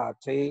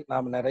செயல்களாற்றி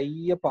நாம்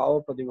நிறைய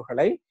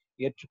பாவப்பதிவுகளை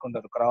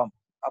ஏற்றுக்கொண்டிருக்கிறோம்.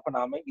 அப்ப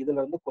நாம இதுல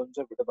இருந்து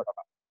கொஞ்சம்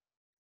விடுபடலாம்.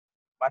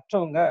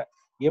 மற்றவங்க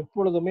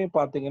எப்பொழுதுமே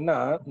பாத்தீங்கன்னா,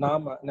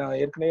 நான்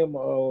ஏற்கனவே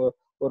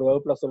ஒரு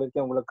வகுப்புல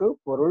சொல்லியிருக்கேன் உங்களுக்கு,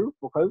 பொருள்,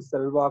 புகழ்,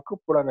 செல்வாக்கு,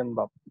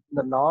 புலனின்பம்,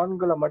 இந்த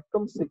 4ல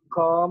மட்டும்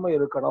சிக்காம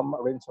இருக்கணும்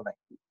அப்படின்னு சொன்னேன்.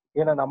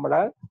 ஏன்னா நம்மள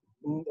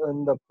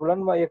இந்த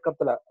புலன்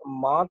மயக்கத்துல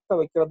மாத்த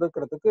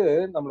வைக்கிறதுங்கிறதுக்கு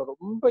நம்மள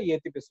ரொம்ப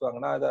ஏத்தி பேசுவாங்க.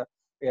 நான் இத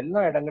எல்லா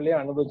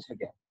இடங்களையும்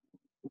அனுபவிச்சிருக்கேன்.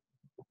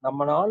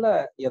 நம்மளால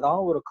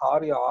ஏதாவது ஒரு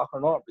காரியம்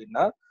ஆகணும்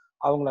அப்படின்னா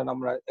அவங்கள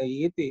நம்மள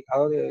ஏத்தி,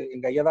 அதாவது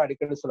எங்க ஐயா தான்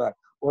அடிக்கடி சொல்றாரு,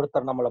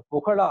 ஒருத்தர் நம்மளை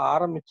புகழ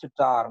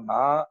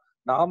ஆரம்பிச்சுட்டாருன்னா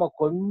நாம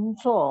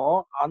கொஞ்சம்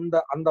அந்த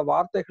அந்த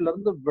வார்த்தைகள்ல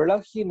இருந்து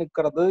விலகி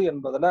நிக்கிறது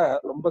என்பதுல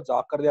ரொம்ப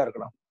ஜாக்கிரதையா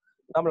இருக்கணும்.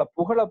 நம்மள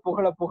புகழ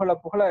புகழ புகழ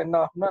புகழ என்ன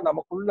ஆகும்னா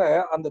நமக்குள்ள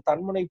அந்த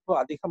தன்முனைப்பு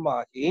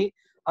அதிகமாகி,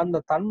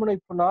 அந்த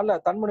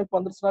தன்முனைப்பு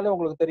வந்துருச்சுனாலே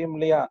உங்களுக்கு தெரியும்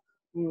இல்லையா,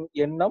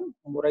 எண்ணம்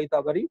முறை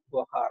தவறி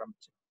போக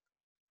ஆரம்பிச்சு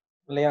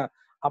இல்லையா.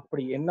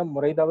 அப்படி எண்ணம்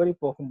முறை தவறி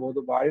போகும்போது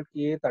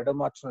வாழ்க்கையே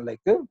தடுமாற்ற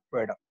நிலைக்கு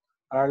போயிடும்.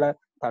 அதனால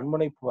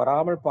தன்முனைப்பு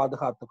வராமல்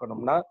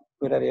பாதுகாத்துக்கணும்னா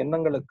பிறர்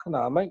எண்ணங்களுக்கு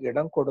நாம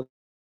இடம் கொடுத்து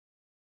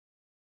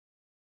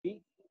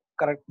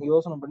கரெக்ட்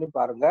யோசனை பண்ணி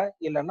பாருங்க.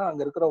 இல்லைன்னா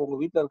அங்க இருக்கிற உங்க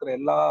வீட்டுல இருக்கிற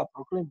எல்லா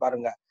பொருட்களையும்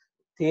பாருங்க.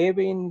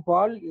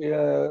 தேவையின்பால்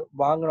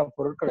வாங்கின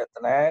பொருட்கள்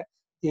எத்தனை,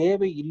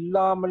 தேவை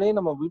இல்லாமலே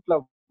நம்ம வீட்டுல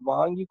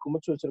வாங்கி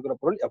குமிச்சு வச்சிருக்கிற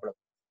பொருள் எவ்வளவு.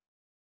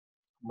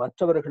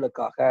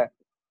 மற்றவர்களுக்காக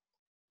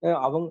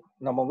அவங்க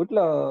நம்ம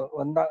வீட்டுல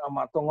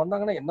மத்தவங்க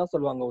வந்தாங்கன்னா என்ன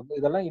சொல்லுவாங்க,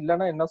 இதெல்லாம்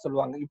இல்லைன்னா என்ன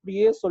சொல்லுவாங்க,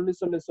 இப்படியே சொல்லி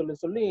சொல்லி சொல்லி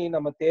சொல்லி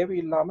நம்ம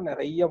தேவையில்லாம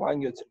நிறைய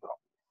வாங்கி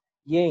வச்சிருக்கிறோம்.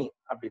 ஏன்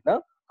அப்படின்னா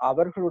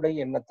அவர்களுடைய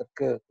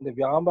எண்ணத்திற்கு, இந்த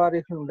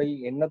வியாபாரிகளுடைய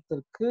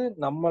எண்ணத்திற்கு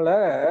நம்மள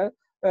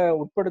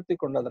உட்படுத்தி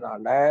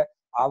கொண்டதுனால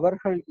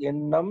அவர்கள்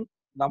எண்ணம்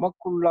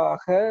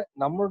நமக்குள்ளாக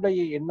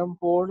நம்முடைய எண்ணம்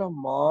போல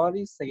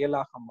மாறி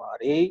செயலாக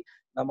மாறி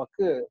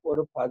நமக்கு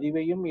ஒரு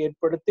பதிவையும்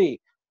ஏற்படுத்தி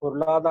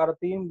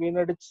பொருளாதாரத்தையும்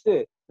வீணடிச்சு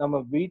நம்ம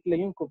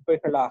வீட்லயும்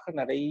குப்பைகளாக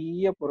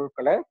நிறைய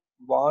பொருட்களை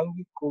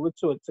வாங்கி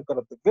குவிச்சு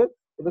வச்சுக்கிறதுக்கு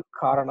இது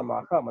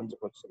காரணமாக அமைஞ்சு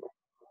போச்சு.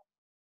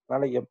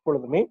 அதனால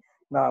எப்பொழுதுமே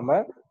நாம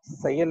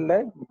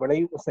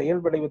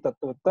செயல் விளைவு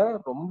தத்துவத்தை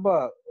ரொம்ப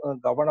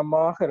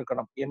கவனமாக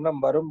இருக்கணும்.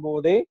 எண்ணம்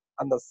வரும்போதே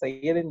அந்த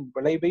செயலின்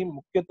விளைவை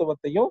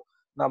முக்கியத்துவத்தையும்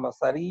நாம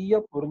சரியா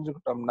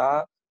புரிஞ்சுக்கிட்டோம்னா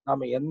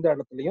நாம எந்த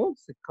இடத்துலயும்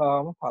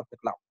சிக்காம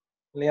பாத்துக்கலாம்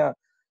இல்லையா.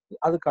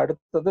 அதுக்கு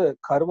அடுத்தது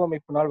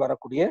கருவமைப்பினால்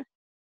வரக்கூடிய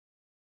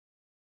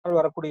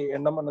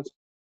எண்ணம்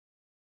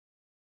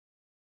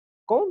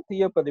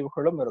தீய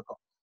பதிவுகளும் இருக்கும்.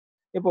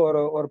 இப்போ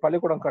ஒரு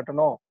பள்ளிக்கூடம்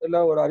கட்டணும், இல்ல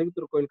ஒரு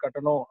அறிவுத்திரு கோயில்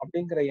கட்டணும்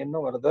அப்படிங்கிற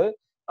எண்ணம் வருது.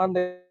 அந்த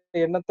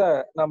எண்ணத்தை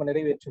நாம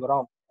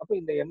நிறைவேற்றுகிறோம். அப்ப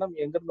இந்த எண்ணம்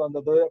எங்கிருந்து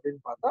வந்தது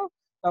அப்படின்னு பார்த்தா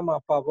நம்ம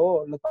அப்பாவோ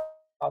இல்ல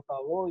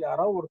தாத்தாவோ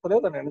யாரோ ஒருத்தரே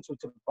அதை நினைச்சு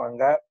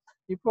வச்சிருப்பாங்க.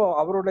 இப்போ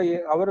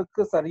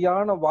அவருக்கு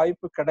சரியான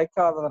வாய்ப்பு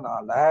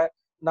கிடைக்காததுனால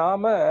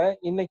நாம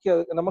இன்னைக்கு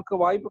நமக்கு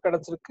வாய்ப்பு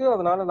கிடைச்சிருக்கு,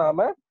 அதனால நாம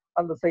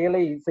அந்த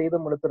செயலை செய்து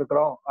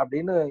முடித்திருக்கிறோம்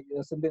அப்படின்னு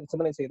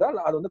சிந்தனை செய்தால்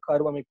அது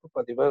கருவமைப்பு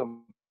பதிவு.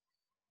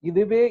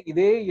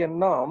 இதே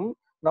எண்ணம்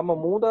நம்ம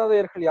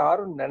மூதாதையர்கள்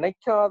யாரும்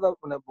நினைக்காத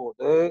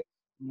போது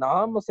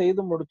நாம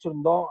செய்து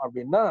முடிச்சிருந்தோம்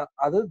அப்படின்னா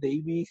அது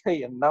தெய்வீக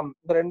எண்ணம்.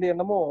 இந்த 2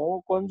 எண்ணமும்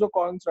கொஞ்சம்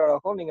கான்சென்ட்ரேட்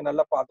ஆகும், நீங்க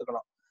நல்லா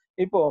பாத்துக்கலாம்.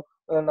 இப்போ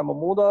நம்ம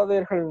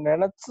மூதாதையர்கள்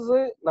நினைச்சு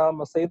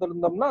நாம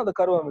செய்திருந்தோம்னா அது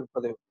கருவமைப்பு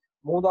பதிவு.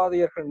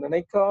 மூதாதையர்கள்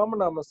நினைக்காம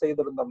நாம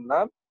செய்திருந்தோம்னா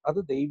அது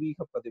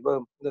தெய்வீக பதிவு.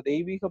 இந்த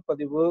தெய்வீக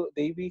பதிவு,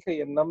 தெய்வீக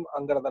எண்ணம்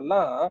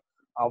அங்கிறதெல்லாம்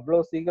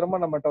அவ்வளவு சீக்கிரமா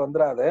நம்மகிட்ட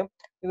வந்துடாது.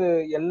 இது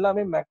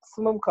எல்லாமே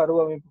மேக்சிமம்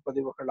கருவமைப்பு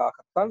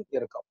பதிவுகளாகத்தான்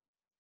இருக்கும்.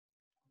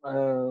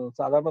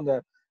 சாதாரண இந்த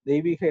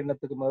தெய்வீக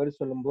எண்ணத்துக்கு மாதிரி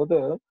சொல்லும் போது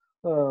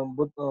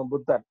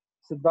புத்தர்,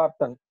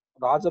 சித்தார்த்தன்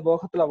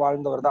ராஜபோகத்துல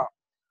வாழ்ந்தவர் தான்.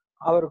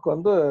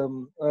 அவருக்கு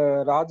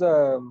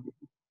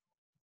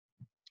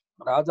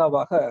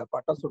ராஜாவாக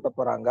பட்டம் சூட்ட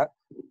போறாங்க.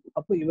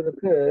 அப்ப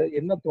இவருக்கு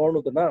என்ன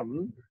தோணுதுன்னா,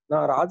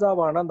 நான்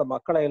ராஜாவான அந்த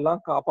மக்களை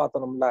எல்லாம்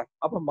காப்பாத்தணும்ல,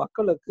 அப்ப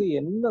மக்களுக்கு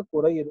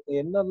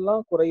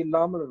என்னெல்லாம் குறை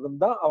இல்லாமல்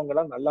இருந்தா அவங்க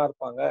எல்லாம் நல்லா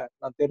இருப்பாங்க,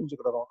 நான்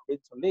தெரிஞ்சுக்கிடணும்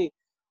அப்படின்னு சொல்லி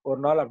ஒரு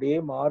நாள் அப்படியே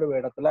மாறு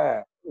வேடத்துல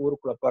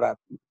ஊருக்குள்ள போறார்.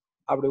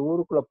 அப்படி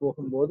ஊருக்குள்ள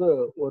போகும்போது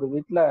ஒரு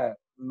வீட்டுல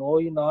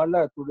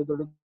நோயினால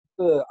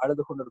துடிதுடித்து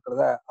அழுது கொண்டு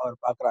இருக்கிறத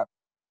அவர் பாக்குறார்.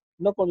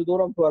 இன்னும் கொஞ்சம்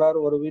தூரம் போறார்,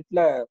 ஒரு வீட்டுல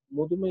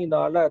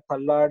முதுமையினால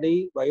தள்ளாடி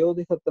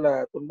வயோதிகத்துல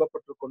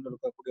துன்பப்பட்டு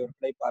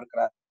கொண்டிருக்கக்கூடியவர்களை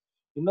பார்க்கிறார்.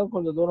 இன்னும்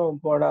கொஞ்சம் தூரம்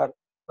போனார்,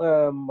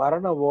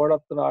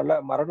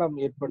 மரணம்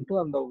ஏற்பட்டு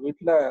அந்த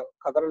வீட்டுல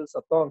கதறல்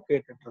சத்தம்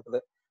கேட்டுட்டு இருக்குது.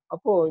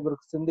 அப்போ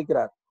இவருக்கு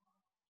சிந்திக்கிறார்,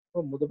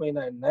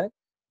 முதுமைனா என்ன,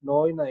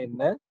 நோய்னா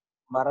என்ன,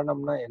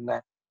 மரணம்னா என்ன,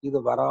 இது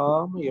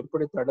வராம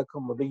எப்படி தடுக்க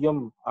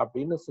முடியும்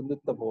அப்படின்னு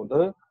சிந்தித்த போது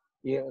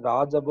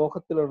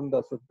ராஜபோகத்தில் இருந்த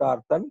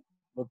சித்தார்த்தன்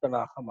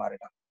புத்தனாக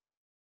மாறினான்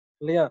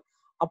இல்லையா.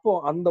 அப்போ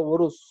அந்த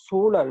ஒரு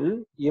சூழல்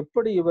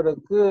எப்படி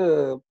இவருக்கு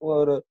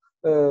ஒரு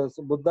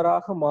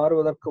புத்தராக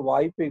மாறுவதற்கு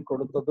வாய்ப்பை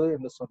கொடுத்தது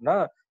என்று சொன்னா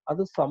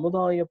அது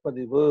சமுதாய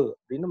பதிவு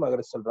அப்படின்னு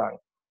மகரிஷி சொல்றாங்க.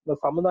 இந்த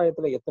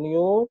சமுதாயத்துல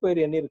எத்தனையோ பேர்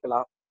எண்ணி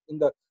இருக்கலாம்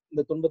இந்த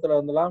இந்த துன்பத்துல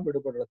இருந்தெல்லாம்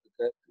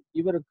விடுபடுறதுக்கு.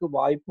 இவருக்கு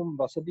வாய்ப்பும்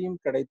வசதியும்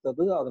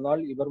கிடைத்தது.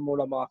 அதனால் இவர்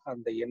மூலமாக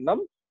அந்த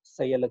எண்ணம்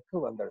செயலுக்கு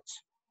வந்துடுச்சு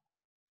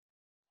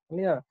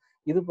இல்லையா?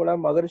 இது போல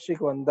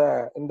மகரிஷிக்கு வந்த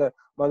இந்த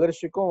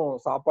மகரிஷிக்கும்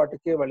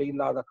சாப்பாட்டுக்கே வழி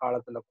இல்லாத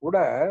காலத்துல கூட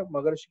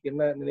மகரிஷிக்கு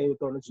என்ன நினைவு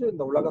தோணுச்சு?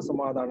 இந்த உலக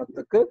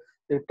சமாதானத்துக்கு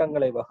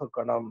திட்டங்களை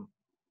வகுக்கணும்.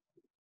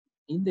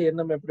 இந்த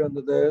எண்ணம் எப்படி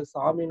வந்தது?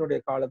 சாமியினுடைய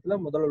காலத்துல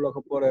முதல்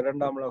உலக போர்,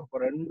 இரண்டாம் உலக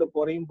போர் 2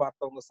 போரையும்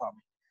பார்த்தவங்க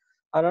சாமி.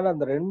 அதனால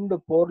அந்த 2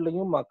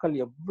 போர்லயும் மக்கள்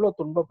எவ்வளவு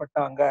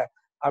துன்பப்பட்டாங்க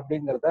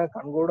அப்படிங்கிறத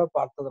கண்கூட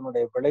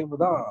பார்த்ததனுடைய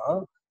விளைவுதான்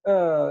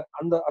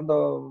அந்த அந்த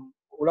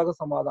உலக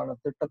சமாதான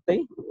திட்டத்தை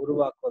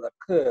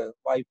உருவாக்குவதற்கு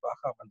வாய்ப்பாக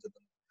அமைஞ்சது.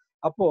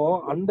 அப்போ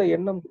அந்த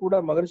எண்ணம் கூட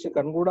மகரிஷி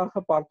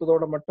கண்கூடாக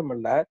பார்த்ததோட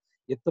மட்டுமல்ல,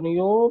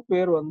 எத்தனையோ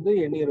பேர்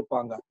எண்ணி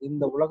இருப்பாங்க.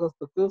 இந்த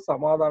உலகத்துக்கு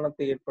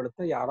சமாதானத்தை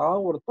ஏற்படுத்த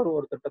யாராவது ஒருத்தர்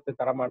ஒரு திட்டத்தை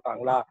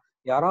தரமாட்டாங்களா?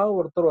 யாராவது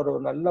ஒருத்தர் ஒரு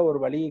நல்ல ஒரு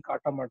வழியை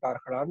காட்ட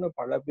மாட்டார்களான்னு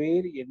பல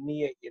பேர்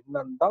எண்ணிய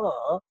எண்ணம் தான்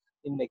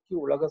இன்னைக்கு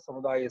உலக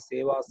சமுதாய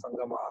சேவா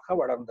சங்கமாக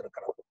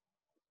வளர்ந்திருக்கிறது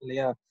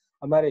இல்லையா?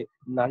 அது மாதிரி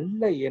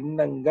நல்ல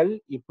எண்ணங்கள்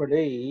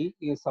இப்படி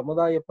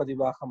சமுதாய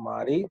பதிவாக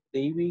மாறி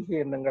தெய்வீக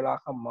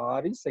எண்ணங்களாக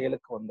மாறி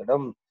செயலுக்கு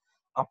வந்துடும்.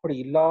 அப்படி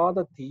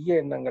இல்லாத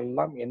தீய எண்ணங்கள்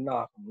எல்லாம் என்ன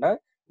ஆகும்னா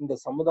இந்த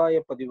சமுதாய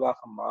பதிவாக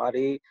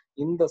மாறி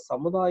இந்த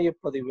சமுதாய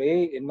பதிவே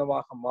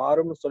என்னவாக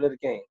மாறும்னு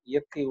சொல்லியிருக்கேன்.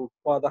 இயற்கை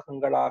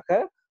உட்பாதகங்களாக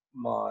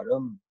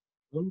மாறும்,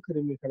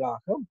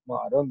 நுண்கிருமிகளாக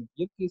மாறும்,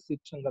 இயற்கை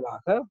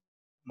சீற்றங்களாக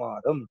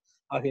மாறும்.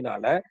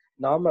 ஆகினால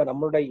நாம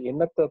நம்மளுடைய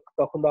எண்ணத்துக்கு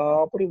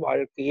தகுந்தாப்படி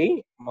வாழ்க்கையை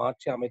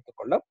மாற்றி அமைத்துக்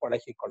கொள்ள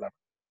பழகி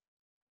கொள்ளணும்.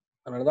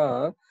 அதனாலதான்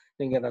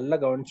நீங்க நல்லா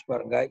கவனிச்சு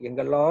பாருங்க,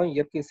 எங்கெல்லாம்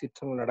இயற்கை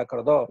சீற்றங்கள்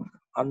நடக்கிறதோ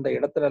அந்த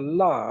இடத்துல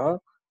எல்லாம்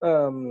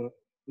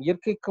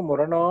இயற்கைக்கு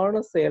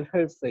முரணான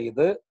செயல்கள்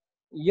செய்து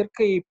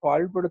இயற்கையை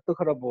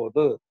பாழ்படுத்துகிற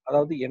போது,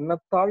 அதாவது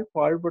எண்ணத்தால்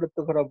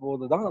பாழ்படுத்துகிற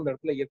போதுதான் அந்த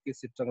இடத்துல இயற்கை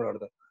சீற்றங்கள்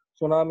வருது.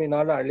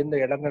 சுனாமினால அழிந்த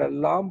இடங்கள்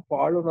எல்லாம்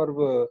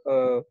பாலுணர்வு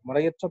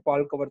முறையற்ற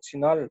பால்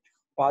கவர்ச்சியினால்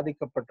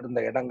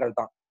பாதிக்கப்பட்டிருந்த இடங்கள்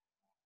தான்.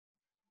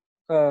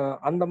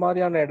 அந்த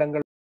மாதிரியான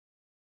இடங்கள்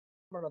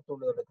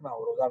தூண்டுதலுக்கு நான்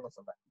ஒரு உதாரணம்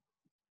சொன்னேன்.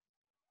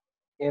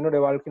 என்னுடைய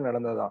வாழ்க்கையில்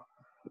நடந்ததுதான்.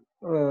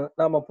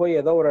 நாம போய்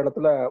ஏதோ ஒரு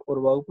இடத்துல ஒரு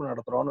வகுப்பு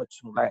நடத்துறோம்னு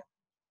வச்சுக்கோங்களேன்.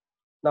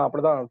 நான்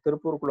அப்படிதான்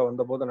திருப்பூருக்குள்ள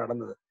வந்த போது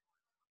நடந்தது.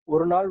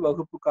 ஒரு நாள்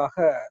வகுப்புக்காக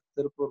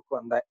திருப்பூருக்கு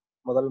வந்தேன்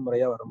முதல்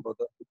முறையா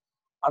வரும்போது.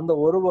 அந்த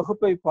ஒரு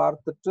வகுப்பை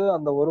பார்த்துட்டு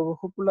அந்த ஒரு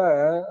வகுப்புல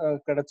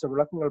கிடைச்ச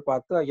விளக்கங்கள்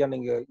பார்த்து, ஐயா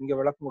நீங்க இங்க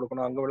விளக்கம்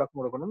கொடுக்கணும், அங்க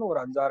விளக்கம் கொடுக்கணும்னு ஒரு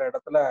 5-6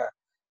 இடத்துல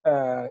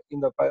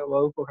இந்த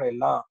வகுப்புகளை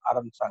எல்லாம்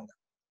ஆரம்பிச்சாங்க.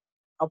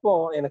 அப்போ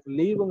எனக்கு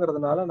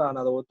லீவுங்கிறதுனால நான்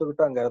அதை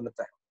ஒத்துக்கிட்டு அங்க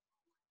இருந்துட்டேன்.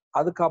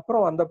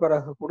 அதுக்கப்புறம் வந்த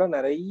பிறகு கூட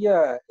நிறைய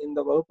இந்த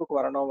வகுப்புக்கு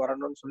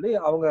வரணும்னு சொல்லி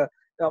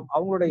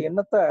அவங்களுடைய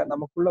எண்ணத்தை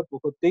நமக்குள்ள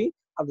புகுத்தி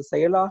அது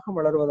செயலாக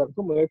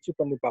வளருவதற்கு முயற்சி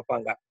பண்ணி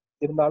பார்ப்பாங்க.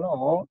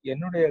 இருந்தாலும்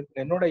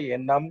என்னுடைய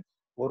எண்ணம்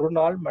ஒரு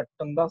நாள்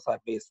மட்டும்தான்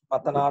சர்வீஸ்.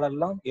 மற்ற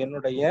நாளெல்லாம்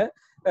என்னுடைய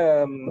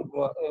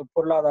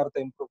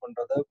பொருளாதாரத்தை இம்ப்ரூவ்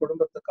பண்றது,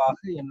 குடும்பத்துக்காக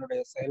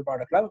என்னுடைய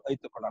செயல்பாடுகளை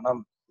வைத்துக்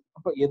கொள்ளணும்.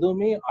 அப்ப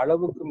எதுவுமே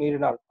அளவுக்கு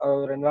மீறினால்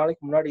 2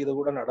 நாளைக்கு முன்னாடி இது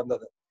கூட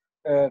நடந்தது.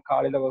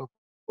 காலையில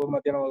வகுப்பு,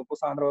 மத்தியான வகுப்பு,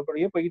 சாயந்தரம்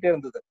வகுப்பு போய்கிட்டே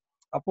இருந்தது.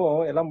 அப்போ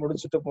எல்லாம்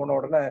முடிச்சுட்டு போன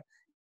உடனே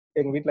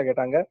எங்க வீட்டுல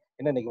கேட்டாங்க,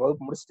 என்ன இன்னைக்கு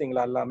வகுப்பு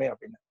முடிச்சிட்டீங்களா எல்லாமே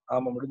அப்படின்னு.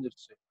 ஆமா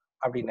முடிஞ்சிருச்சு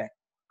அப்படின்னு.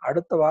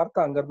 அடுத்த வார்த்தை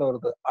அங்கிருந்து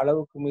வருது,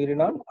 அளவுக்கு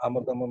மீறினால்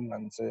அமிர்தமும்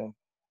நஞ்சு.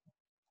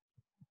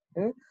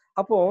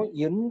 அப்போ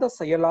எந்த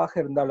செயலாக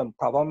இருந்தாலும்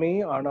தவமே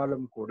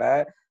ஆனாலும் கூட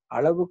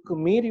அளவுக்கு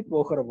மீறி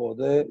போகிற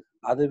போது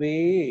அதுவே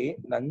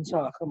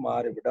நஞ்சாக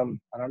மாறிவிடும்.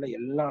 அதனால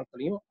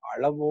எல்லாத்துலயும்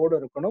அளவோடு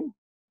இருக்கணும்,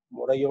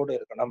 முறையோடு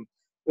இருக்கணும்.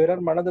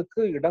 பிறர்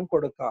மனதுக்கு இடம்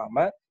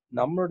கொடுக்காம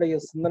நம்மளுடைய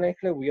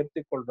சிந்தனைகளை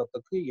உயர்த்தி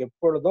கொள்றதுக்கு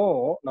எப்பொழுதும்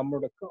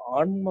நம்மளுக்கு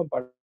ஆன்ம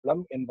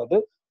பலம் என்பது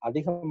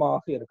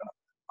அதிகமாக இருக்கணும்.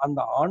 அந்த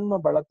ஆன்ம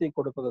பலத்தை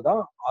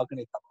கொடுப்பதுதான்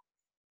ஆக்னி தவம்.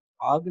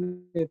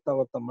 ஆக்னி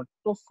தவத்தை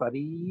மட்டும்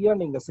சரியா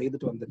நீங்க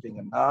செய்துட்டு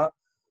வந்துட்டீங்கன்னா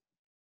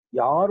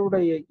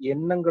யாருடைய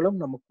எண்ணங்களும்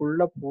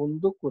நமக்குள்ள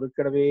பூந்து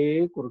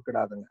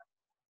குறுக்கிடாதுங்க.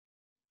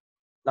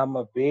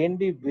 நம்ம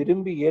வேண்டி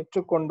விரும்பி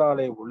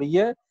ஏற்றுக்கொண்டாலே ஒழிய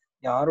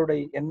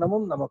யாருடைய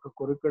எண்ணமும் நமக்கு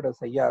குறுக்கிட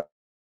செய்யாது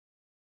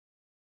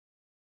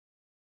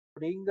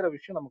அப்படிங்கிற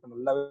விஷயம் நமக்கு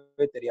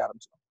நல்லாவே தெரிய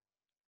ஆரம்பிச்சிடும்.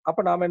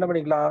 அப்ப நாம என்ன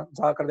பண்ணிக்கலாம்?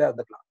 ஜாக்கிரதையா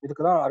இருந்துக்கலாம்.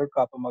 இதுக்குதான்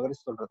அருட்காப்பு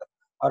மகரிஷி சொல்றது,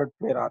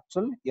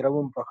 அருட்பேராற்றல்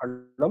இரவும்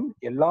பகலும்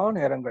எல்லா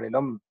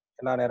நேரங்களிலும்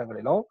எல்லா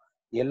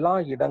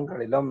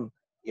இடங்களிலும்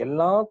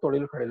எல்லா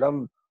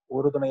தொழில்களிலும்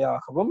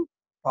உறுதுணையாகவும்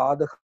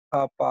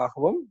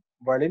பாதுகாப்பாகவும்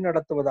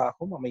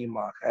வழிநடத்துவதாகவும்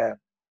அமையுமாக.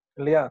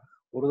 இல்லையா?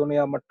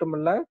 உறுதுணையா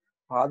மட்டுமல்ல,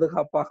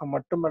 பாதுகாப்பாக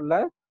மட்டுமல்ல,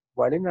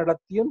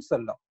 வழிநடத்தியும்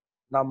செல்லும்.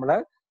 நம்மள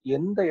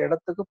எந்த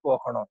இடத்துக்கு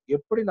போகணும்,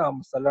 எப்படி நாம்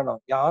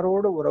செல்லணும்,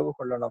 யாரோடு உறவு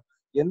கொள்ளணும்,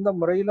 எந்த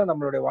முறையில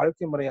நம்மளுடைய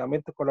வாழ்க்கை முறையை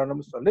அமைத்துக்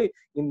கொள்ளணும்னு சொல்லி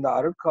இந்த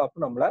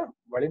அருட்காப்பு நம்மள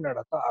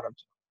வழிநடத்த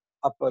ஆரம்பிச்சிடும்.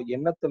 அப்ப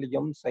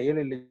எண்ணத்திலையும்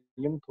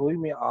செயலிலையும்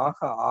தூய்மை ஆக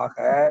ஆக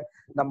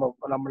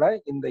நம்மள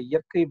இந்த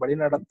இயற்கை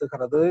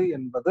வழிநடத்துகிறது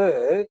என்பது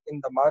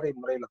இந்த மாதிரி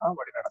முறையில தான்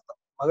வழிநடத்தும்.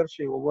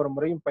 மகிழ்ச்சி ஒவ்வொரு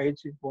முறையும்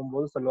பயிற்சிக்கு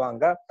போகும்போது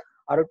சொல்லுவாங்க,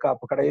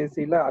 அருட்காப்பு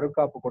கடைசியில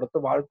அருட்காப்பு கொடுத்து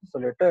வாழ்த்து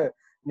சொல்லிட்டு,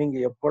 நீங்க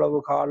எவ்வளவு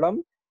காலம்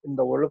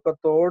இந்த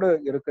ஒழுக்கத்தோடு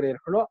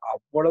இருக்கிறீர்களோ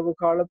அவ்வளவு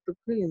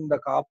காலத்துக்கு இந்த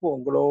காப்பு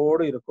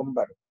உங்களோடு இருக்கும்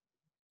பாரு.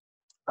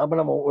 அப்ப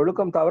நம்ம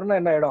ஒழுக்கம் தவறுனா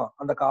என்ன ஆயிடும்?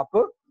 அந்த காப்பு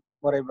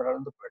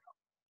முறைபிறந்து போயிடும்.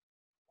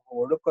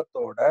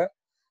 ஒழுக்கத்தோட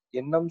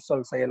எண்ணம்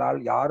சொல் செயலால்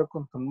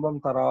யாருக்கும்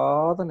துன்பம்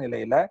தராத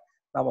நிலையில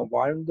நம்ம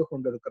வாழ்ந்து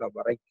கொண்டிருக்கிற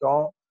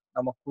வரைக்கும்,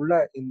 நமக்குள்ள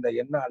இந்த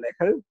எண்ண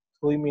அலைகள்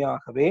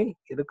தூய்மையாகவே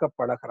இருக்க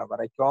பழகிற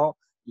வரைக்கும்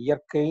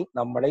இயற்கை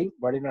நம்மளை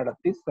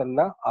வழிநடத்தி செல்ல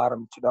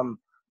ஆரம்பிச்சிடும்.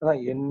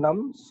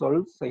 எண்ணம்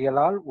சொல்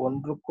செயலால்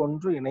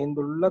ஒன்றுக்கொன்று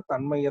இணைந்துள்ள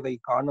தன்மையதை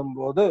காணும்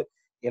போது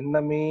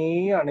எண்ணமே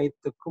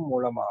அனைத்துக்கும்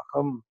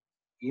மூலமாகும்.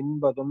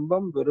 இன்ப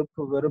துன்பம்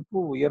வெறுப்பு வெறுப்பு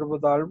உயர்வு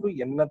தாழ்வு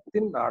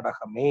எண்ணத்தின்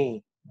நாடகமே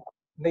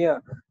இல்லையா?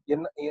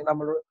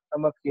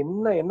 நமக்கு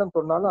என்ன எண்ணம்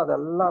சொன்னாலும் அது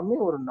எல்லாமே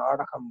ஒரு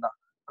நாடகம் தான்.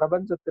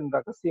 பிரபஞ்சத்தின்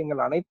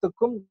ரகசியங்கள்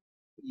அனைத்துக்கும்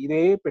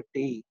இதே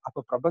பெட்டி.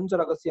 அப்ப பிரபஞ்ச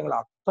ரகசியங்கள்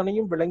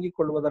அத்தனையும் விளங்கி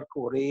கொள்வதற்கு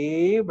ஒரே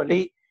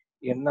வழி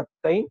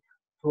எண்ணத்தை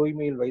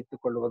தூய்மையில்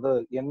வைத்துக் கொள்வது,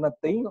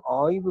 எண்ணத்தை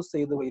ஆய்வு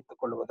செய்து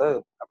வைத்துக் கொள்வது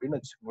அப்படின்னு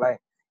வச்சுக்கோங்களேன்.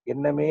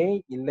 எண்ணமே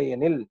இல்லை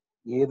எனில்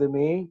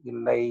ஏதுமே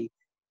இல்லை.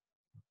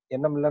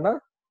 எண்ணம் இல்லைன்னா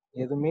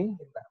எதுவுமே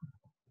இல்லை.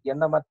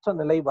 எண்ணமற்ற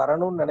நிலை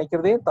வரணும்னு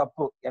நினைக்கிறதே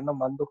தப்பு.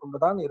 எண்ணம் வந்து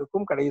கொண்டுதான்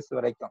இருக்கும் கடைசி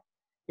வரைக்கும்.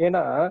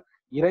 ஏன்னா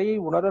இறையை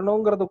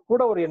உணரணுங்கிறது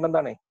கூட ஒரு எண்ணம்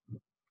தானே.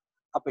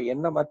 அப்ப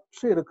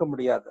எண்ணமற்று இருக்க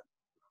முடியாது.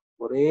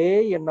 ஒரே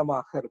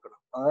எண்ணமாக இருக்கணும்.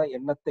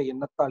 எண்ணத்தை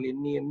எண்ணத்தால்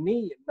எண்ணி எண்ணி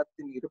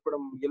எண்ணத்தின்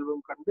இருப்பிடம்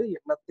இயல்பும் கண்டு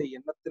எண்ணத்தை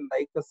எண்ணத்தில்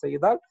லயிக்க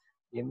செய்தால்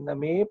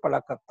எண்ணமே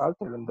பழக்கத்தால்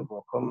தெளிந்து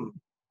போகும்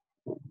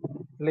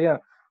இல்லையா?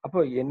 அப்போ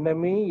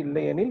எண்ணமே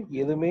இல்லையெனில்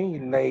எதுவுமே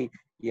இல்லை.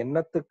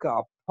 எண்ணத்துக்கு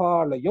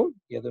அப்பாலையும்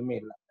எதுவுமே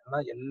இல்லை. ஆனா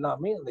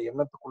எல்லாமே அந்த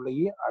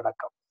எண்ணத்துக்குள்ளேயே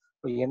அடக்கம்.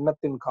 இப்போ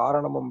எண்ணத்தின்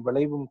காரணமும்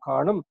விளைவும்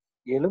காணும்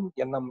எழும்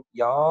எண்ணம்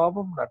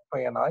யாவும்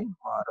நற்பயனாய்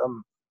மாறும்.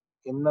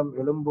 எண்ணம்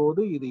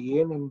எழும்போது இது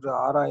ஏன் என்று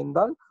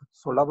ஆராய்ந்தால்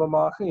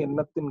சுலபமாக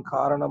எண்ணத்தின்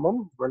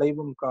காரணமும்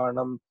விளைவும்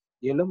காணும்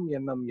எழும்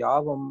எண்ணம்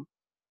யாவும்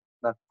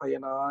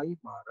நற்பயனாய்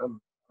மாறும்.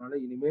 அதனால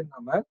இனிமேல்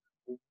நம்ம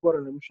ஒவ்வொரு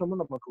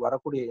நிமிஷமும் நமக்கு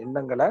வரக்கூடிய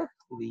எண்ணங்களை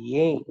இது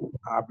ஏன்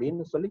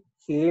அப்படின்னு சொல்லி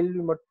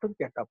கேள்வி மட்டும்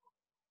கேட்டா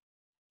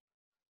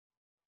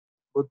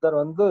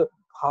புத்தர்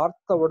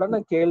பார்த்த உடனே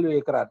கேள்வி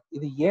கேட்கிறார்.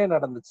 இது ஏன்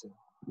நடந்துச்சு?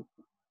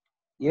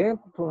 ஏன்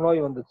நோய்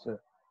வந்துச்சு?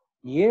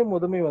 ஏன்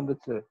முதுமை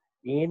வந்துச்சு?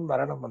 ஏன்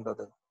மரணம்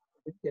வந்தது?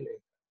 கேள்வி.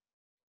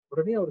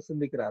 உடனே அவர்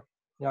சிந்திக்கிறார்,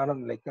 ஞான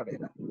நிலைக்கு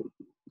அடைகிறார்.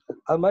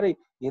 அது மாதிரி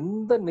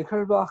எந்த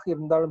நிகழ்வாக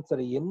இருந்தாலும்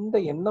சரி, எந்த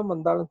எண்ணம்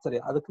வந்தாலும் சரி,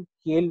 அதுக்கு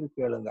கேள்வி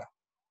கேளுங்க.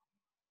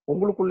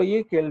 உங்களுக்குள்ளேயே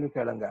கேள்வி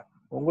கேளுங்க,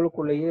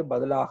 உங்களுக்குள்ளேயே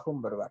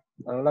பதிலாகவும் வருவார்.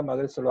 அதனால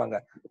மகிழ்ச்சி சொல்லுவாங்க,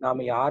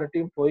 நாம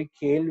யார்கிட்டையும் போய்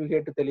கேள்வி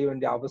கேட்டு தெளிய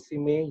வேண்டிய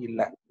அவசியமே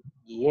இல்லை.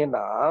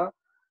 ஏன்னா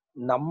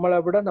நம்மளை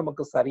விட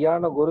நமக்கு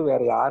சரியான குரு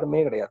வேற யாருமே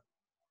கிடையாது.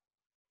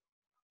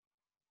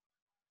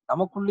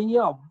 நமக்குள்ளேயே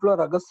அவ்வளவு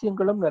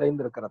ரகசியங்களும்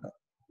நிறைந்திருக்கிறது.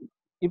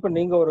 இப்ப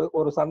நீங்க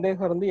ஒரு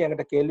சந்தேகம் இருந்து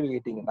என்கிட்ட கேள்வி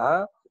கேட்டீங்கன்னா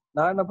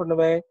நான் என்ன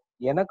பண்ணுவேன்?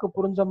 எனக்கு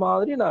புரிஞ்ச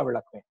மாதிரி நான்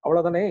விளக்குவேன்,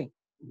 அவ்வளவுதானே.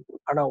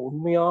 ஆனா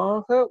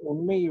உண்மையாக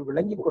உண்மையை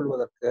விளங்கி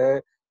கொள்வதற்கு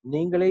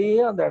நீங்களே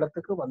அந்த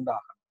இடத்துக்கு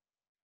வந்தாகணும்.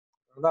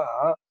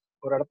 அதான்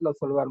ஒரு இடத்துல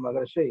சொல்லுவார்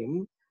மகரிஷி,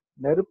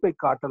 நெருப்பை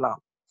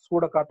காட்டலாம்,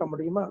 சூட காட்ட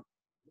முடியுமா?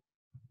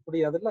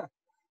 முடியாதுல்ல.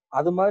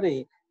 அது மாதிரி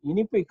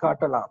இனிப்பை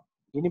காட்டலாம்,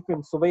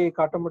 இனிப்பின் சுவையை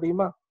காட்ட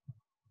முடியுமா?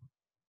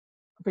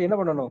 அப்ப என்ன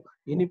பண்ணணும்?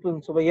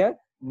 இனிப்பின் சுவைய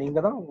நீங்க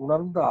தான்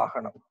உணர்ந்து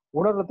ஆகணும்.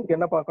 உணர்றதுக்கு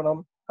என்ன பார்க்கணும்?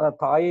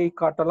 தாயை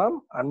காட்டலாம்,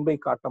 அன்பை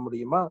காட்ட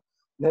முடியுமா?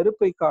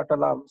 நெருப்பை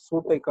காட்டலாம்,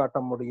 சூட்டை காட்ட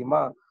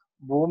முடியுமா?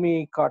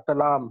 பூமியை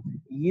காட்டலாம்,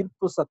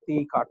 ஈர்ப்பு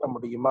சக்தியை காட்ட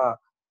முடியுமா?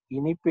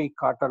 இனிப்பை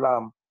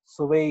காட்டலாம்,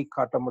 சுவையை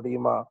காட்ட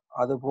முடியுமா?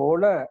 அது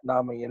போல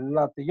நாம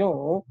எல்லாத்தையும்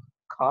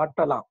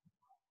காட்டலாம்,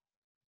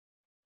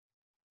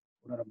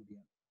 உணர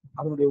முடியாது.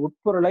 அதனுடைய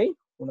உட்பொருளை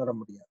உணர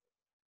முடியாது.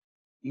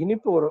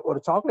 இனிப்பு ஒரு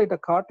சாக்லேட்டை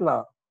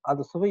காட்டலாம்,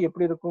 அது சுவை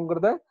எப்படி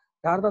இருக்குங்கிறத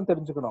யார்தான்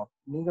தெரிஞ்சுக்கணும்?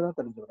 நீங்க தான்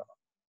தெரிஞ்சுக்கணும்.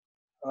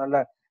 அதனால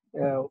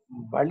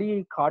வழியை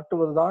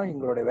காட்டுவதுதான்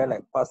எங்களுடைய வேலை.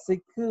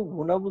 பசிக்கு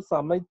உணவு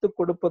சமைத்து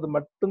கொடுப்பது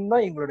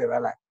மட்டும்தான் எங்களுடைய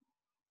வேலை.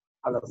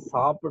 அதை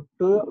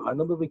சாப்பிட்டு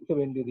அனுபவிக்க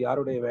வேண்டியது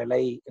யாருடைய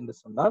வேலை என்று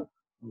சொன்னால்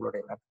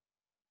உங்களுடைய வேலை.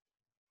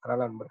 அதனால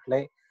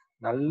நண்பர்களே,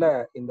 நல்ல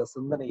இந்த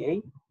சிந்தனையை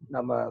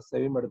நம்ம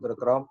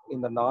செவிமடுத்திருக்கிறோம்.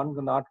 இந்த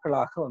 4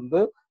 நாட்களாக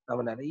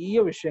நம்ம நிறைய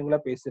விஷயங்களை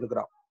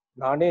பேசியிருக்கிறோம்.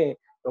 நானே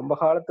ரொம்ப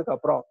காலத்துக்கு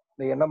அப்புறம்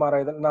இந்த எண்ணம்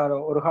ஆராய்தல், நான்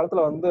ஒரு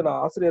காலத்துல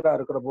நான் ஆசிரியரா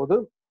இருக்கிற போது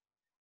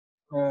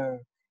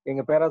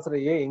எங்க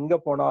பேராசிரியர் எங்க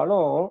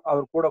போனாலும்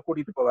அவர் கூட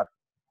கூட்டிட்டு போவார்.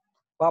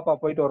 பாப்பா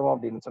போயிட்டு வருவோம்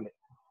அப்படின்னு சொல்லி.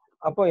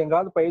 அப்போ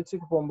எங்காவது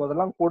பயிற்சிக்கு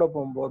போகும்போதெல்லாம் கூட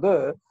போகும்போது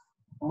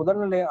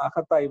முதல்நிலை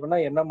அகத்தாய்வுனா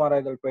எண்ணம்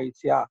ஆராய்தல்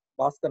பயிற்சியா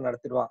பாஸ்கர்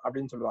நடத்திடுவான்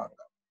அப்படின்னு சொல்லுவாங்க.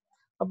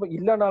 அப்ப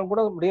இல்லைனாலும்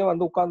கூட அப்படியே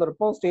உட்கார்ந்து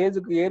இருப்போம்.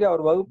 ஸ்டேஜுக்கு ஏறி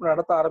அவர் வகுப்பு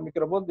நடத்த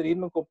ஆரம்பிக்கிற போது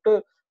திடீர்னு கூப்பிட்டு,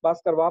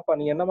 பாஸ்கர் வாப்பா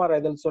நீ என்ன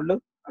ஆராய்தல் சொல்லு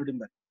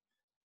அப்படிம்பாரு.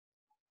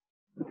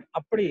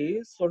 அப்படி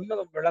சொன்ன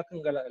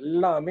விளக்கங்கள்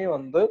எல்லாமே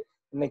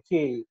இன்னைக்கு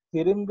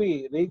திரும்பி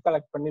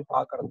ரீகலெக்ட் பண்ணி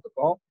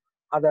பாக்குறதுக்கும்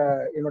அத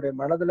என்னுடைய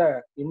மனதுல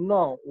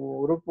இன்னும்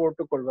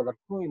உருப்போட்டு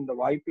கொள்வதற்கும் இந்த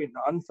வாய்ப்பை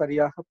நான்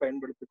சரியாக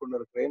பயன்படுத்தி கொண்டு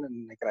இருக்கிறேன்னு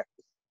நினைக்கிறேன்.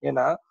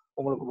 ஏன்னா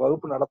உங்களுக்கு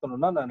வகுப்பு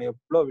நடத்தணும்னா நான்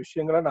எவ்வளவு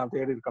விஷயங்களை நான்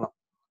தேடி இருக்கணும்.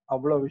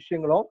 அவ்வளவு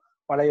விஷயங்களும்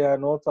பழைய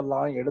நோட்ஸ்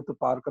எல்லாம் எடுத்து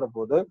பார்க்கிற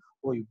போது,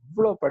 ஓ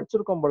இவ்வளவு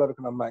படிச்சிருக்கோம் போல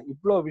இருக்கு, நம்ம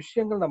இவ்வளவு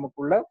விஷயங்கள்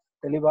நமக்குள்ள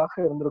தெளிவாக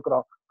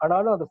இருந்திருக்கிறோம்,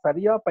 ஆனாலும் அது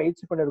சரியா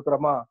பயிற்சி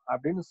பண்ணிருக்கிறோமா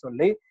அப்படின்னு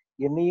சொல்லி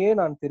என்னையே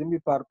நான் திரும்பி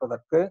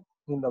பார்ப்பதற்கு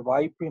இந்த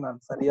வாய்ப்பை நான்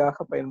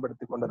சரியாக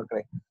பயன்படுத்தி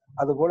கொண்டிருக்கிறேன்.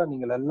 அதுபோல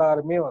நீங்கள்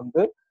எல்லாருமே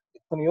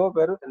எத்தனையோ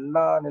பேர்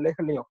எல்லா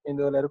நிலைகள்லையும்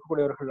இதுல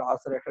இருக்கக்கூடியவர்கள்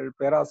ஆசிரியர்கள்,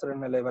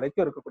 பேராசிரியர் நிலை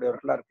வரைக்கும்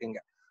இருக்கக்கூடியவர்களா இருக்கீங்க.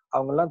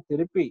 அவங்க எல்லாம்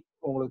திருப்பி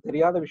உங்களுக்கு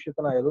தெரியாத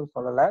விஷயத்த நான் எதுவும்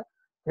சொல்லல,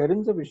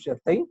 தெரிஞ்ச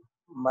விஷயத்தை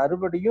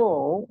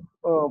மறுபடியும்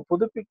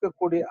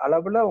புதுப்பிக்கக்கூடிய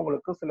அளவுல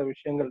உங்களுக்கு சில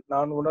விஷயங்கள்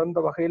நான் உணர்ந்த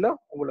வகையில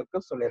உங்களுக்கு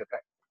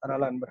சொல்லியிருக்கேன்.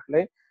 அதனால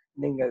அன்பர்களே,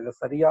 நீங்க இதை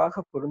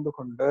சரியாக புரிந்து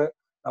கொண்டு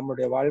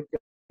நம்முடைய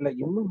வாழ்க்கையில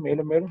இன்னும்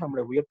மேலும் மேலும்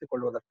நம்மளை உயர்த்திக்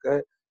கொள்வதற்கு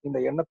இந்த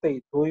எண்ணத்தை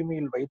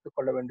தூய்மையில் வைத்துக்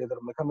கொள்ள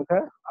வேண்டியது மிக மிக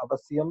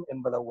அவசியம்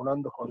என்பதை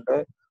உணர்ந்து கொண்டு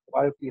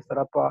வாழ்க்கையை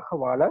சிறப்பாக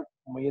வாழ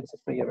முயற்சி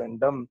செய்ய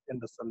வேண்டும்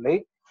என்று சொல்லி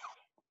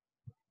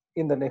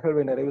இந்த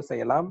நிகழ்வை நிறைவு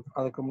செய்யலாம்.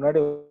 அதுக்கு முன்னாடி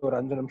ஒரு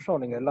 5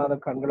 நிமிஷம் நீங்க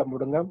எல்லாரும் கண்களை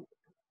மூடுங்க,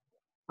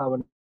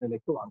 அவன்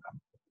நிலைக்கு வாங்க.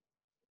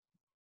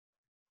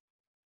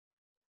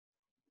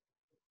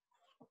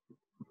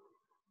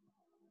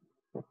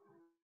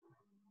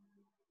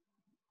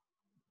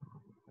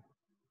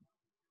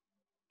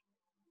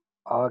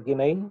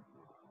 ஆகினை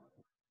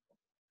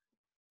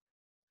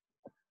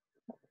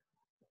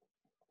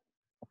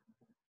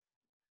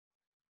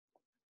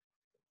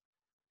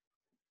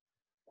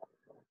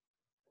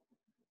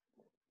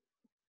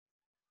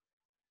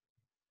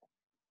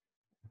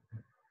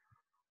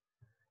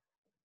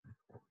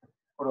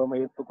ஒரு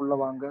மையத்துக்குள்ள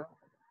வாங்க,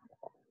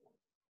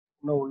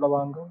 இன்னும் உள்ள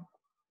வாங்க.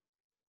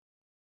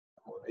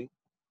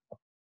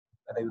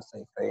 நிறைவு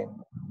செய்கிறேன்.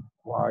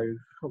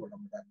 வாழ்க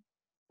வளமுடன்,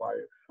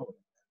 வாழ்க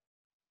வளமுடன்,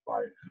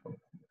 வாழ்க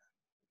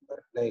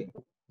வளமுடன்.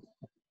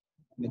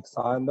 இன்னைக்கு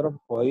சாயந்தரம்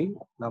போய்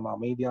நம்ம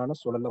அமைதியான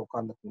சூழல்ல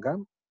உட்கார்ந்துக்குங்க.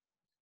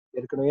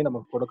 ஏற்கனவே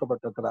நமக்கு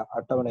கொடுக்கப்பட்டிருக்கிற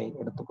அட்டவணை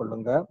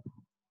எடுத்துக்கொள்ளுங்க.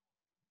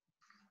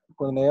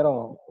 கொஞ்ச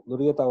நேரம்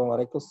துரிய தவம்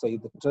வரைக்கும்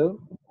செய்துட்டு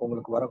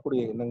உங்களுக்கு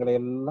வரக்கூடிய எண்ணங்களை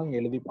எல்லாம்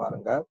எழுதி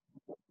பாருங்க.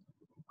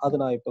 அது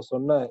நான் இப்ப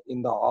சொன்ன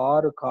இந்த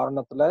 6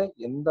 காரணத்துல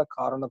எந்த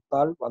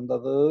காரணத்தால்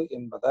வந்தது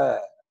என்பதை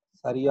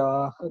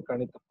சரியாக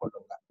கணித்துக்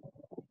கொள்ளுங்க.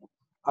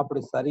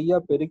 அப்படி சரியா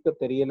பிரிக்க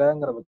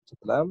தெரியலங்கிற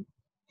பட்சத்துல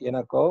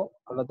எனக்கோ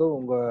அல்லது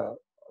உங்க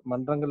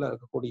மன்றங்கள்ல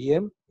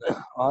இருக்கக்கூடிய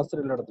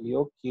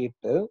ஆசிரியர்களிடத்துலயோ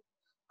கேட்டு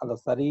அதை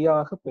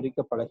சரியாக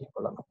பிரிக்க பழகி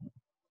கொள்ளலாம்.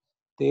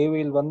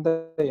 தேவையில் வந்த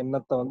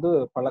எண்ணத்தை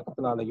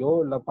பழக்கத்தினாலேயோ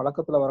இல்ல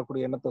பழக்கத்துல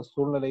வரக்கூடிய எண்ணத்தை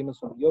சூழ்நிலைன்னு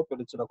சொல்லியோ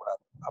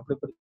பிரிச்சிடக்கூடாது. அப்படி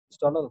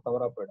பிரிச்சுட்டாலும் அது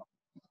தவறா போயிடும்.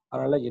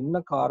 அதனால என்ன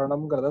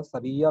காரணம்ங்கிறத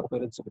சரியா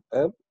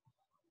பிரிச்சுக்கிட்டு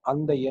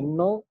அந்த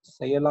எண்ணம்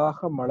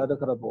செயலாக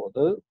மலருகிற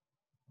போது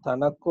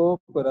தனக்கோ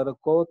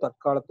பிறருக்கோ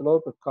தற்காலத்திலோ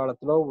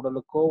பிற்காலத்திலோ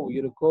உடலுக்கோ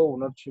உயிருக்கோ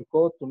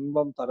உணர்ச்சிக்கோ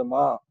துன்பம்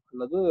தருமா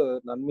அல்லது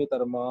நன்மை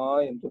தருமா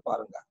என்று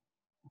பாருங்க.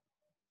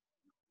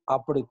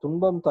 அப்படி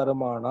துன்பம்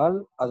தருமானால்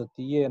அது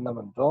தீய எண்ணம்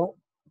என்றும்,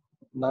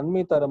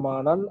 நன்மை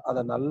தருமானால்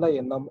அதை நல்ல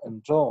எண்ணம்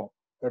என்றும்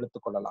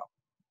எடுத்துக்கொள்ளலாம்.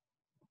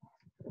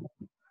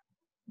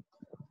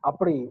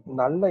 அப்படி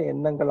நல்ல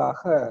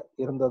எண்ணங்களாக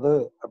இருந்தது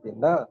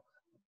அப்படின்னா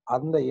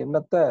அந்த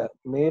எண்ணத்தை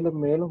மேலும்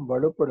மேலும்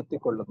வலுப்படுத்தி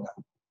கொள்ளுங்க.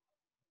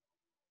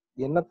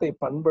 எண்ணத்தை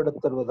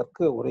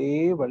பண்படுத்துவதற்கு ஒரே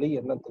வழி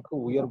எண்ணத்துக்கு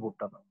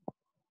உயர்வூட்டணும்.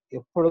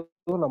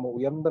 எப்பொழுதும் நம்ம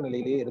உயர்ந்த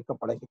நிலையிலேயே இருக்க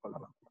பழகி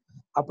கொள்ளலாம்.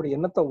 அப்படி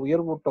எண்ணத்தை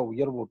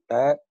உயர்வூட்ட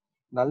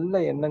நல்ல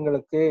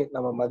எண்ணங்களுக்கே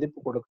நம்ம மதிப்பு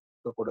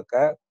கொடுக்க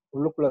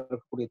உள்ளுக்குள்ள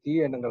இருக்கக்கூடிய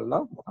தீய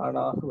எண்ணங்கள்லாம்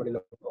தானாக வெளியில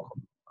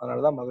போகும்.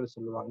 அதனாலதான் மகள்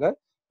சொல்லுவாங்க,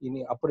 இனி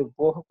அப்படி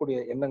போகக்கூடிய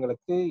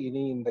எண்ணங்களுக்கு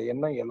இனி இந்த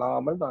எண்ணம்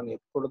இல்லாமல் நான்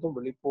எப்பொழுதும்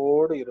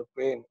விழிப்போடு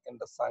இருப்பேன்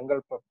என்ற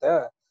சங்கல்பத்தை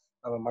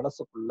நம்ம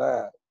மனசுக்குள்ள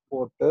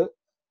போட்டு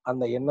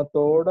அந்த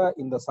எண்ணத்தோட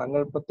இந்த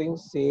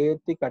சங்கல்பத்தையும்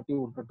சேர்த்து கட்டி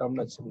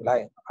விட்டுட்டோம்னு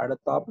வச்சுங்களேன்,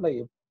 அடுத்தாப்புல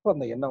எப்ப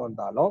அந்த எண்ணம்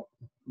வந்தாலும்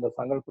இந்த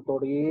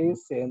சங்கல்பத்தோடயே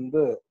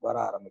சேர்ந்து வர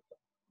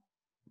ஆரம்பிக்கும்.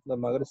 இந்த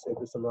மகரிஷி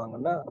எப்படி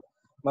சொல்லுவாங்கன்னா,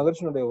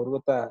 மகரிஷினுடைய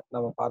உருவத்தை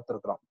நம்ம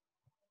பார்த்திருக்கிறோம்.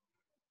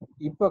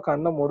 இப்ப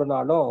கண்ணை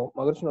மூடினாலும்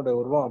மகரிஷினுடைய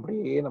உருவம்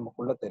அப்படியே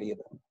நமக்குள்ள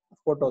தெரியுது.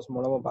 போட்டோஸ்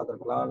மூலமா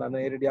பார்த்திருக்கலாம், இல்ல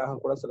நேரடியாக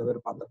கூட சில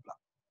பேர்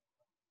பார்த்திருக்கலாம்.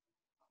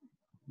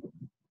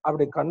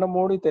 அப்படி கண்ணை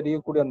மூடி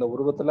தெரியக்கூடிய அந்த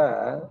உருவத்துல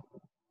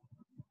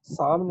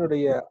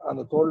சாமியினுடைய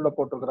அந்த தோல்ல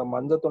போட்டிருக்கிற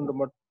மஞ்சள் துண்டு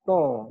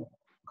மட்டும்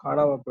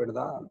காணாம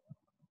போயிடுதா,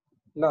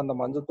 இல்ல அந்த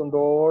மஞ்சள்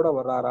துண்டோட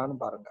வர்றாரான்னு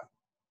பாருங்க.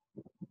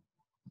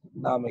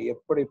 நாம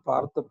எப்படி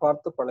பார்த்து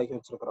பார்த்து பழகி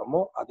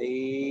வச்சிருக்கிறோமோ அதே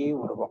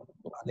உருவம்,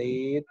 அதே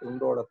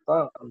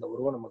துண்டோடத்தான் அந்த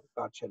உருவம் நமக்கு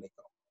காட்சி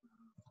அளிக்கும்.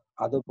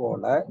 அது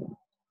போல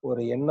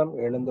ஒரு எண்ணம்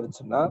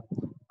எழுந்துருச்சுன்னா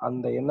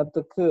அந்த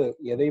எண்ணத்துக்கு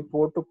எதை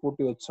போட்டு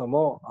பூட்டி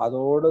வச்சோமோ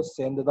அதோடு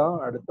சேர்ந்துதான்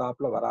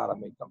அடுத்தாப்புல வர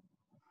ஆரம்பிக்கும்.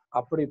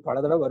 அப்படி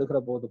பல தடவை வருகிற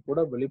போது கூட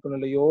விழிப்பு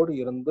நிலையோடு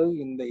இருந்து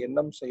இந்த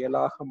எண்ணம்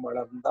செயலாக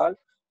மலர்ந்தால்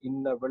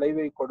இந்த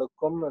விளைவை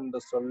கொடுக்கும் என்று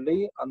சொல்லி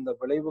அந்த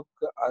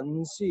விளைவுக்கு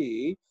அஞ்சி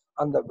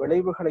அந்த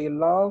விளைவுகளை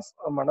எல்லாம்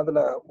மனதுல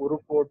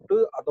உருப்போட்டு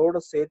அதோட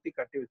சேர்த்து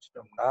கட்டி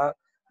வச்சிட்டோம்னா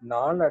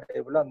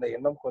நாளடைவுல அந்த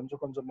எண்ணம்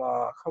கொஞ்சம்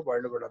கொஞ்சமாக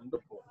வலுவிழந்து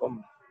போகும்.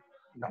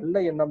 நல்ல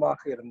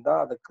எண்ணமாக இருந்தா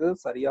அதுக்கு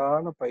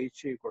சரியான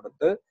பயிற்சியை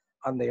கொடுத்து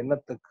அந்த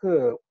எண்ணத்துக்கு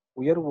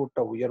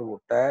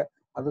உயர்வூட்ட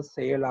அது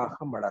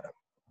செயலாக மலரும்.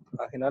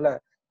 அதனால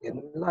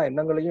எல்லா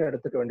எண்ணங்களையும்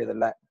எடுத்துக்க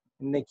வேண்டியதில்லை.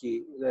 இன்னைக்கு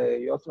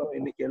யோசனை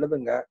இன்னைக்கு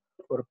எழுதுங்க,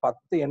 ஒரு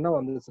 10 எண்ணம்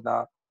வந்துச்சுன்னா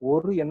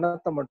ஒரு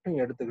எண்ணத்தை மட்டும்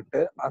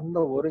எடுத்துக்கிட்டு அந்த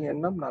ஒரு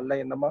எண்ணம் நல்ல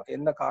எண்ணமா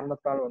என்ன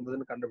காரணத்தால்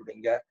வந்ததுன்னு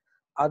கண்டுபிடிங்க.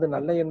 அது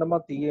நல்ல எண்ணமா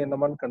தீய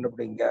எண்ணமான்னு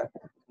கண்டுபிடிங்க.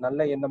 நல்ல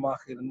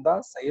எண்ணமாக இருந்தா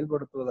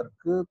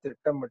செயல்படுத்துவதற்கு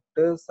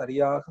திட்டமிட்டு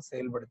சரியாக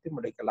செயல்படுத்தி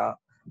முடிக்கலாம்.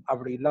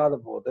 அப்படி இல்லாத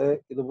போது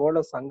இது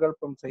போல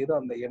சங்கல்பம் செய்து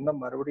அந்த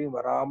எண்ணம் மறுபடியும்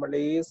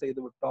வராமலேயே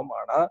செய்து விட்டோம்.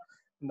 ஆனா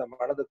இந்த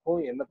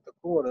மனதுக்கும்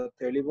எண்ணத்துக்கும் ஒரு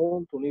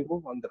தெளிவும்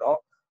துணிவும்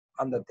வந்துடும்.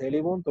 அந்த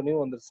தெளிவும்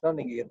துணிவும் வந்துருச்சுன்னா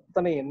நீங்க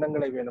எத்தனை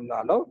எண்ணங்களை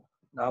வேணும்னாலும்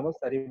நாம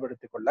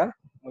சரிபடுத்திக் கொள்ள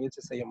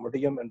முயற்சி செய்ய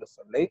முடியும் என்று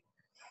சொல்லி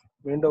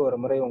மீண்டும் ஒரு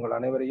முறை உங்கள்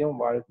அனைவரையும்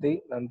வாழ்த்தி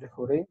நன்றி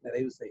கூறி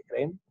நிறைவு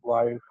செய்கிறேன்.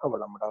 வாழ்க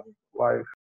வளமுடன். வாழ்க